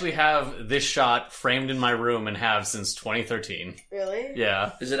 I actually have this shot framed in my room and have since 2013. Really?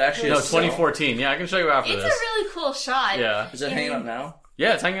 Yeah. Is it actually No, a cell? 2014. Yeah, I can show you after it's this. a really cool shot. Yeah. Is it hanging up now?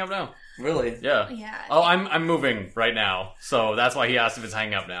 Yeah, it's hanging up now. Really? Yeah. Yeah. Oh, I'm moving right now, so that's why he asked if it's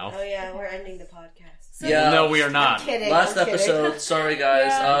hanging up now. Oh yeah, we're ending the podcast. So Yeah. No, we are not. I'm kidding. Last I'm kidding. episode, sorry guys.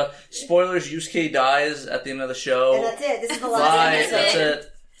 Yeah. Spoilers, Yusuke dies at the end of the show. And that's it. This is the Bye, last episode. that's it.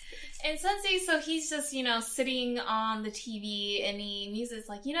 And Sensei, so he's just, sitting on the TV and he muses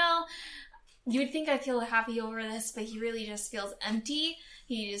like, you would think I'd feel happy over this, but he really just feels empty.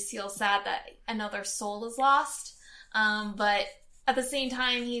 He just feels sad that another soul is lost. But at the same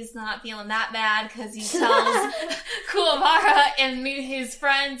time, he's not feeling that bad because he tells Kuwabara and his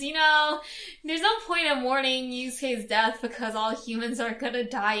friends, there's no point in mourning Yusuke's death because all humans are gonna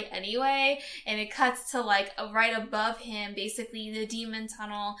die anyway. And it cuts to right above him, basically the demon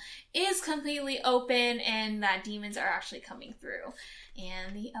tunnel is completely open and that demons are actually coming through.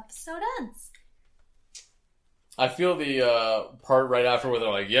 And the episode ends. I feel the part right after where they're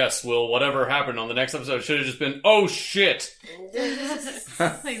like, yes, well, whatever happened on the next episode should have just been, oh shit!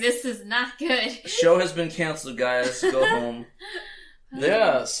 This is not good. Show has been canceled, guys. Go home.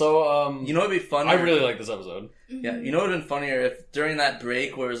 Yeah, so, You know what'd be funny? I really like this episode. Yeah, you know what'd been funnier if during that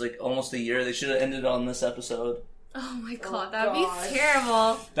break where it was almost a year, they should have ended on this episode. Oh my god, Oh, that would God. be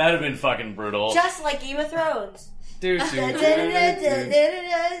terrible. That'd have been fucking brutal. Just like Game of Thrones. That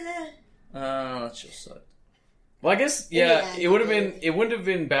just sucked. Well, I guess, yeah, it wouldn't have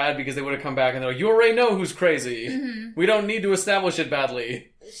been bad because they would have come back and they're like, you already know who's crazy. Mm-hmm. We don't need to establish it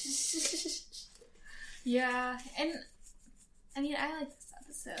badly. Yeah, and I mean, I like this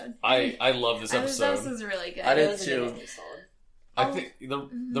episode. I love this This episode. was really good. I did That was a too. good episode. I think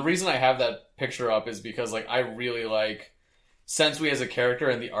the reason I have that picture up is because I really like Sensui as a character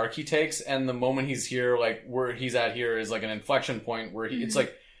and the arc he takes, and the moment he's here, where he's at here is an inflection point where it's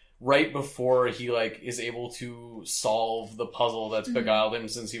right before he is able to solve the puzzle that's beguiled him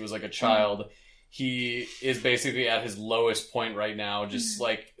since he was a child. He is basically at his lowest point right now, just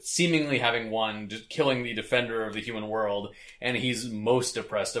seemingly having won, just killing the defender of the human world, and he's most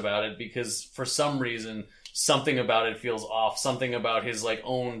depressed about it because for some reason something about it feels off. Something about his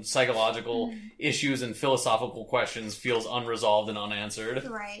own psychological issues and philosophical questions feels unresolved and unanswered.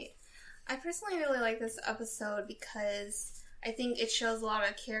 Right. I personally really like this episode because I think it shows a lot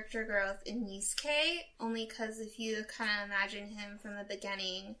of character growth in Yusuke, only because if you kind of imagine him from the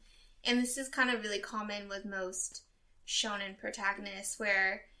beginning, and this is kind of really common with most shonen protagonists,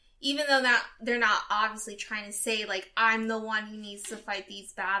 where even though they're not obviously trying to say, I'm the one who needs to fight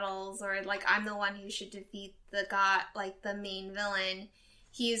these battles, or, I'm the one who should defeat the god, the main villain,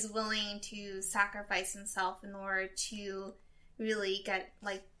 he is willing to sacrifice himself in order to really get,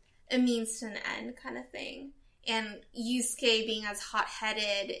 a means to an end kind of thing. And Yusuke being as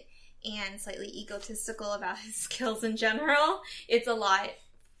hot-headed and slightly egotistical about his skills in general, it's a lot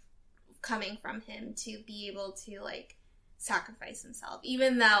coming from him to be able to, sacrifice himself,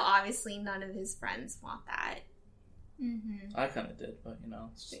 even though obviously none of his friends want that. Mm-hmm. I kind of did, but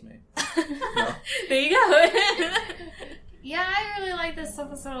it's just me. There you go. Yeah, I really like this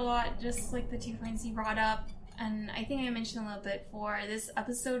episode a lot, just the 2 points you brought up. And I think I mentioned a little bit before, this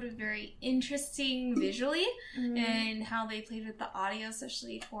episode was very interesting visually, and how they played with the audio,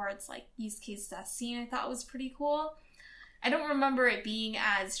 especially towards Yusuke's death scene, I thought was pretty cool. I don't remember it being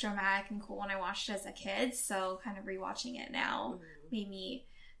as dramatic and cool when I watched it as a kid, so kind of rewatching it now made me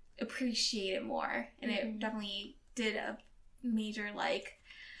appreciate it more. And it definitely did a major,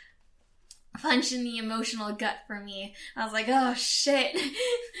 punch in the emotional gut for me. I was like, oh shit,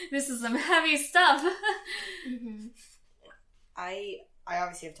 this is some heavy stuff. I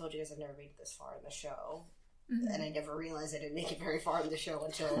obviously have told you guys I've never made it this far in the show. And I never realized I didn't make it very far in the show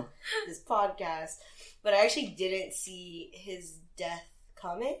until this podcast. But I actually didn't see his death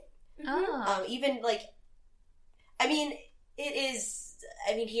coming. Oh. Even, I mean,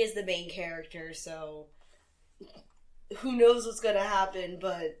 he is the main character, so who knows what's going to happen,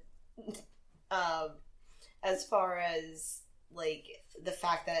 but as far as, the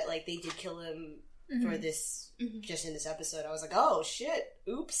fact that, they did kill him for this, just in this episode. I was like, oh shit,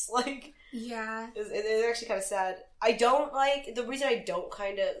 oops, like, Yeah. it's actually kind of sad. I don't like, the reason I don't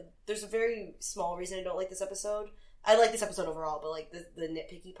there's a very small reason I don't like this episode. I like this episode overall, but like the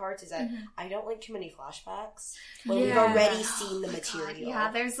nitpicky parts is that I don't like too many flashbacks when we've already seen the material. God,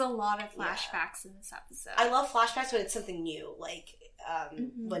 yeah, there's a lot of flashbacks in this episode. I love flashbacks when it's something new, like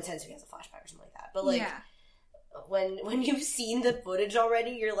when Sensui has a flashback or something like that. But like when you've seen the footage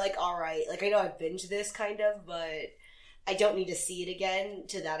already, you're like, all right, like I know I've binged this kind of, but I don't need to see it again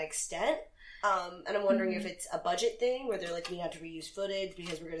to that extent. And I'm wondering if it's a budget thing where they're like, we have to reuse footage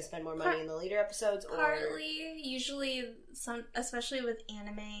because we're going to spend more money in the later episodes. Partly, usually, especially with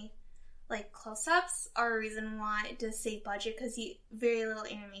anime, like close-ups are a reason why to save budget, because very little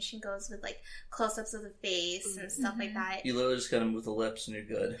animation goes with like close-ups of the face and stuff like that. You literally just gotta move the lips and you're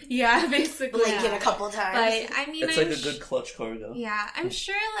good. Yeah, basically. Blink it a couple times. But I mean, It's like a good clutch cargo. Yeah, I'm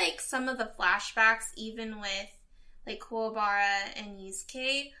sure like some of the flashbacks, even with like Kuwabara and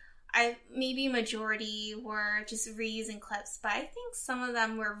Yusuke, maybe majority were just reusing clips, but I think some of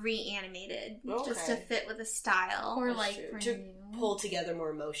them were reanimated just to fit with the style. Or like to pull together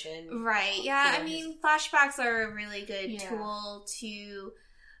more emotion. Right, yeah. I mean, flashbacks are a really good tool to,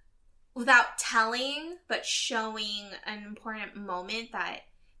 without telling, but showing an important moment that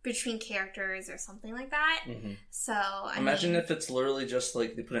between characters or something like that. So Imagine if it's literally just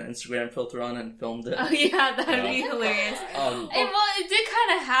like they put an Instagram filter on it and filmed it. Oh yeah, that'd be hilarious. And well, it did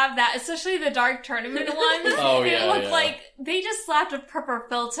kind of have that, especially the Dark Tournament ones. It looked like they just slapped a purple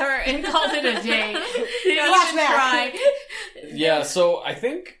filter and called it a day. They didn't try. Yeah, so I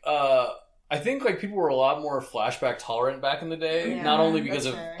think like people were a lot more flashback tolerant back in the day, not only because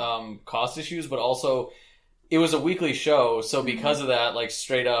of cost issues, but also it was a weekly show, so because of that, like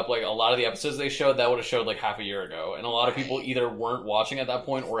straight up, like a lot of the episodes they showed, that would have showed like half a year ago, and a lot of people either weren't watching at that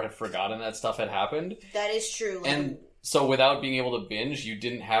point or had forgotten that stuff had happened. That is true. Like, and so without being able to binge, you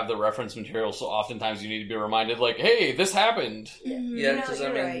didn't have the reference material, so oftentimes you need to be reminded, like, hey, this happened. Yeah, because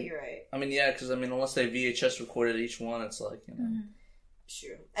you're right. I mean, yeah, because unless they VHS recorded each one, it's like, you know.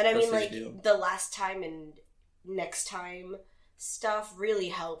 True. And I mean, like, the last time and next time stuff really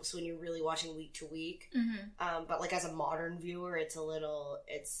helps when you're really watching week to week. But like as a modern viewer, it's a little,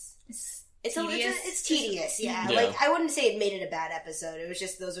 it's tedious. It's tedious, yeah. Like I wouldn't say it made it a bad episode. It was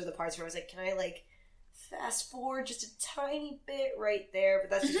just those are the parts where I was like, can I like fast forward just a tiny bit right there?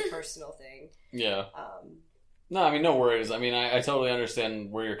 But that's just a personal thing. Yeah. No, I mean, no worries. I mean, I totally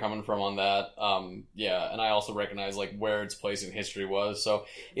understand where you're coming from on that. Yeah, and I also recognize like where its place in history was. So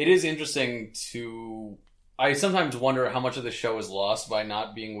it is interesting to. I sometimes wonder how much of the show is lost by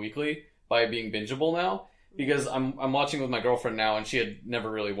not being weekly, by being bingeable now, because I'm watching with my girlfriend now, and she had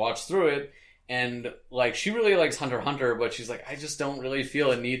never really watched through it, and like she really likes Hunter x Hunter, but she's like, I just don't really feel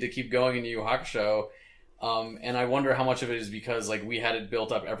a need to keep going in Yu Yu Hakusho. And I wonder how much of it is because like we had it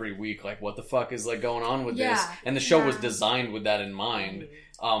built up every week, like what the fuck is like going on with this, and the show was designed with that in mind.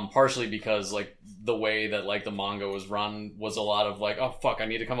 Partially because like the way that like the manga was run was a lot of like, oh fuck, I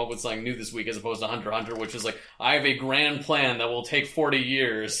need to come up with something new this week, as opposed to Hunter x Hunter, which is like, I have a grand plan that will take 40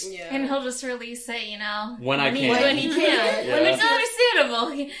 years. Yeah. And he'll just release it, you know, when I can. When he can. When it's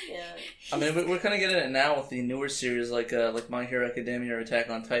understandable. Yeah. I mean, we're kind of getting it now with the newer series like My Hero Academia or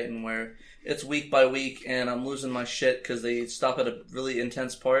Attack on Titan, where it's week by week, and I'm losing my shit because they stop at a really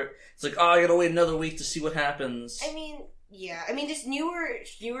intense part. It's like, oh, I gotta wait another week to see what happens. I mean, yeah. I mean, just newer.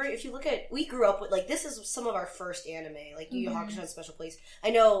 If you look at, we grew up with like this is some of our first anime. Like Yu Yu Hakusho has a special place.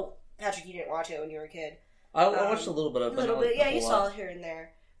 I know, Patrick, you didn't watch it when you were a kid. I watched a little bit of it. A little bit, yeah. You saw it here and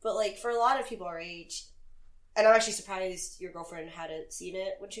there, but like for a lot of people our age. And I'm actually surprised your girlfriend hadn't seen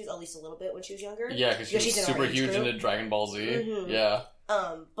it when she was, at least a little bit when she was younger. Yeah, because she's super huge into Dragon Ball Z. Yeah.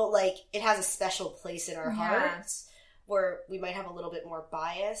 But like, it has a special place in our hearts where we might have a little bit more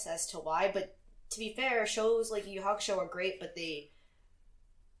bias as to why. But to be fair, shows like Yu Yu Hakusho are great, but they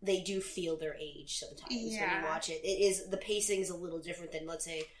do feel their age sometimes when you watch it. It is, the pacing is a little different than, let's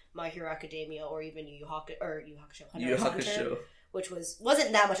say, My Hero Academia or even Yu Yu Hakusho. Yu Yu Hakusho. Which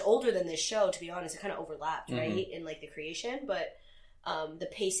wasn't that much older than this show, to be honest. It kind of overlapped, right, in like the creation, but the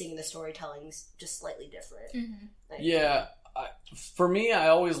pacing and the storytelling's just slightly different. Yeah, for me, I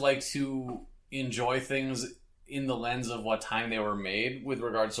always like to enjoy things in the lens of what time they were made with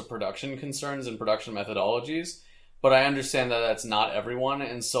regards to production concerns and production methodologies. But I understand that that's not everyone,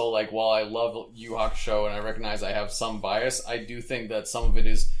 and so like while I love Yu Yu Hakusho and I recognize I have some bias, I do think that some of it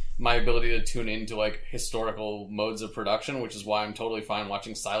is my ability to tune into like historical modes of production, which is why I'm totally fine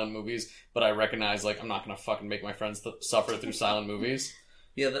watching silent movies, but I recognize like I'm not gonna fucking make my friends suffer through silent movies.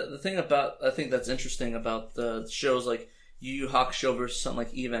 Yeah, the thing about, I think that's interesting about the shows like Yu Yu Hakusho versus something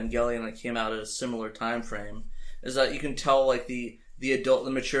like Evangelion that came out at a similar time frame is that you can tell like the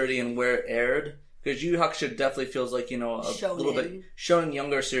maturity and where it aired. Because Yu Yu Hakusho definitely feels like, a little bit shonen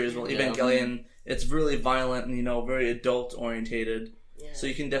younger series. Well, Evangelion, it's really violent and, very adult orientated. Yeah. So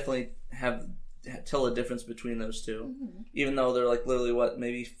you can definitely tell the difference between those two. Mm-hmm. Even though they're like literally,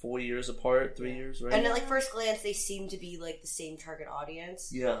 maybe 4 years apart, 3 years, right? And at first glance, they seem to be like the same target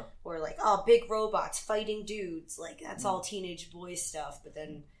audience. Yeah. Or like, big robots fighting dudes. Like, that's all teenage boy stuff. But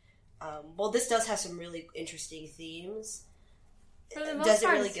then, this does have some really interesting themes. For the most doesn't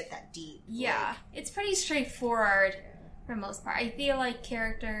part, really get that deep. Yeah, it's pretty straightforward for the most part. I feel like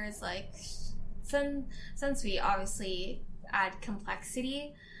characters like Sensui obviously add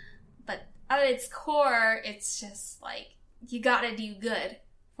complexity, but at its core, it's just like you gotta do good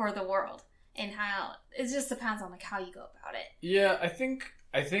for the world, and how it just depends on like how you go about it. Yeah, I think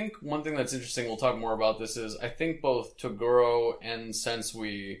one thing that's interesting. We'll talk more about this. Is I think both Toguro and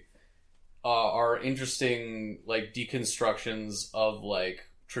Sensui are interesting like deconstructions of like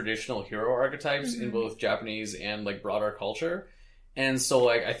traditional hero archetypes in both Japanese and like broader culture. And so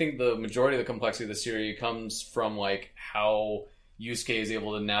like I think the majority of the complexity of the series comes from like how Yusuke is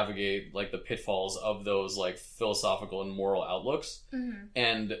able to navigate like the pitfalls of those like philosophical and moral outlooks.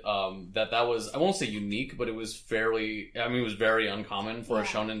 And that was, I won't say unique, but it was very uncommon for a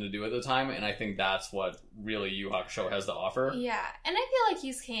shonen to do at the time, and I think that's what really Yu Yu Hakusho has to offer. Yeah, and I feel like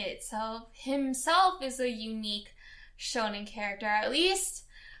Yusuke himself is a unique shonen character, at least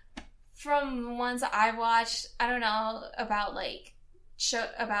from the ones that I watched. I don't know about like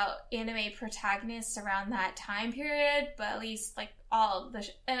about anime protagonists around that time period, but at least like all the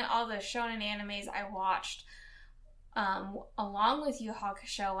shonen animes I watched along with Yu Yu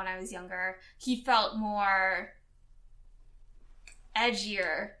Hakusho when I was younger, he felt more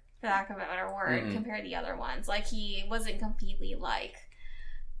edgier, for lack of a better word, compared to the other ones. Like, he wasn't completely like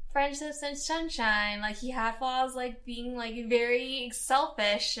Friendships and Sunshine. Like, he had flaws, like being like very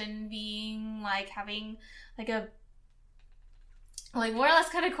selfish and being like having like a like more or less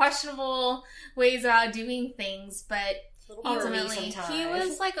kind of questionable ways about doing things, but ultimately he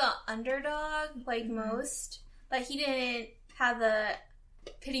was like an underdog like most, but he didn't have the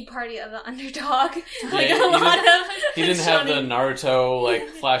pity party of the underdog. Like he didn't have the Naruto like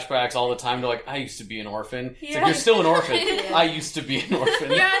flashbacks all the time to like, I used to be an orphan. It's like, you're still an orphan. I used to be an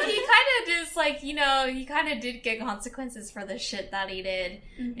orphan. Yeah, he kind of just like, he kind of did get consequences for the shit that he did.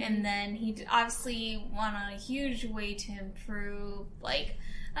 And then he obviously went on a huge way to improve, like,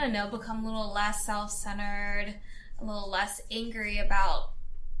 I don't know, become a little less self-centered, a little less angry about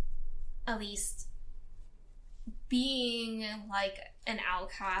at least being like an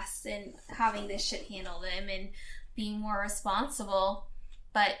outcast and having this shit handled him and being more responsible.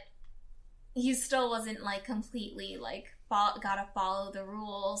 But he still wasn't like completely like gotta follow the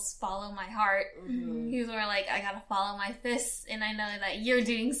rules, follow my heart. He was more like, I gotta follow my fists, and I know that you're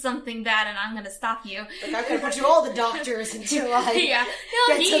doing something bad and I'm gonna stop you. Like, I'm gonna put you all the doctors until I get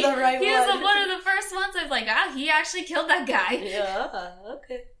to the right one. He was one of the first ones I was like, he actually killed that guy. Yeah,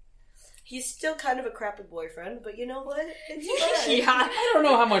 okay. He's still kind of a crappy boyfriend, but you know what? It's fine. I don't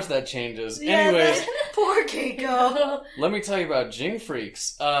know how much that changes. Anyways, poor Keiko. Let me tell you about Jing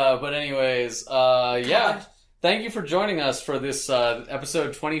Freaks. But anyways, yeah. Thank you for joining us for this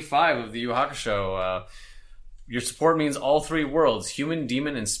episode 25 of the Yu Yu Hakusho. Your support means all three worlds, human,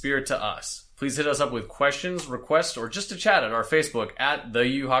 demon, and spirit to us. Please hit us up with questions, requests, or just to chat at our Facebook at The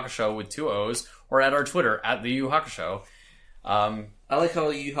Yu Yu Hakusho with 2 O's, or at our Twitter at The Yu Yu Hakusho. I like how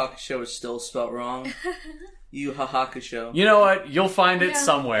Yu Yu Hakusho is still spelled wrong. Yu Yu Hakusho. You know what? You'll find it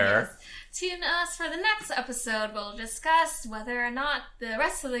somewhere. Yes. Tune us for the next episode. We'll discuss whether or not the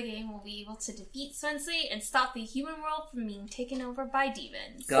rest of the game will be able to defeat Sensui and stop the human world from being taken over by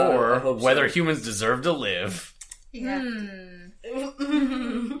demons. Or whether humans deserve to live. Yeah.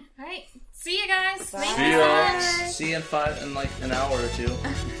 Alright. See you guys. Thank you so much. See you in like an hour or two.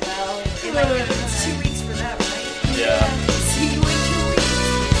 Well, it's 2 weeks for that, right? Yeah. See you in 2 weeks.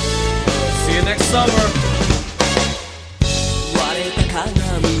 See you next summer. 割れた鏡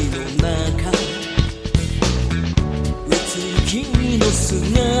の中映る君の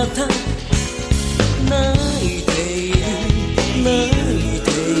姿泣いている泣いて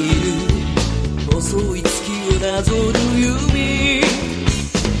いる細い月をなぞる指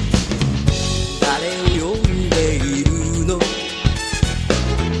誰を呼んでいるの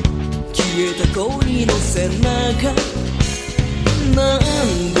消えた恋の背中何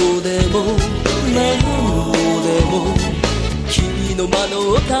度でも何度でも君の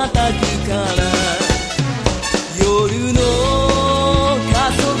窓を叩くから夜の加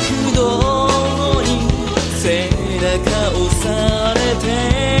速度に背中を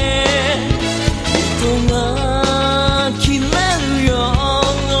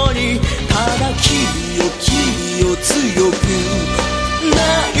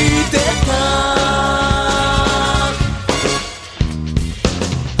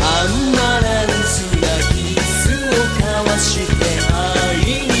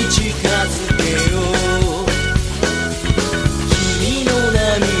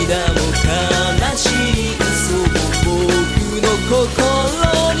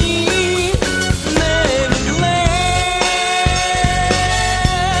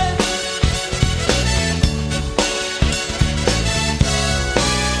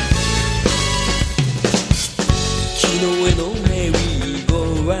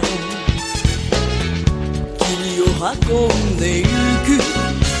運んでゆく止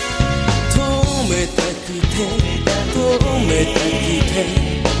めたくて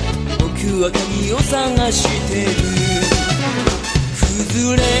僕は鍵を探してる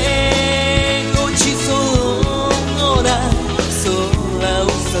崩れ落ちそうな空を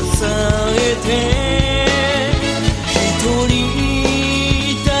支えて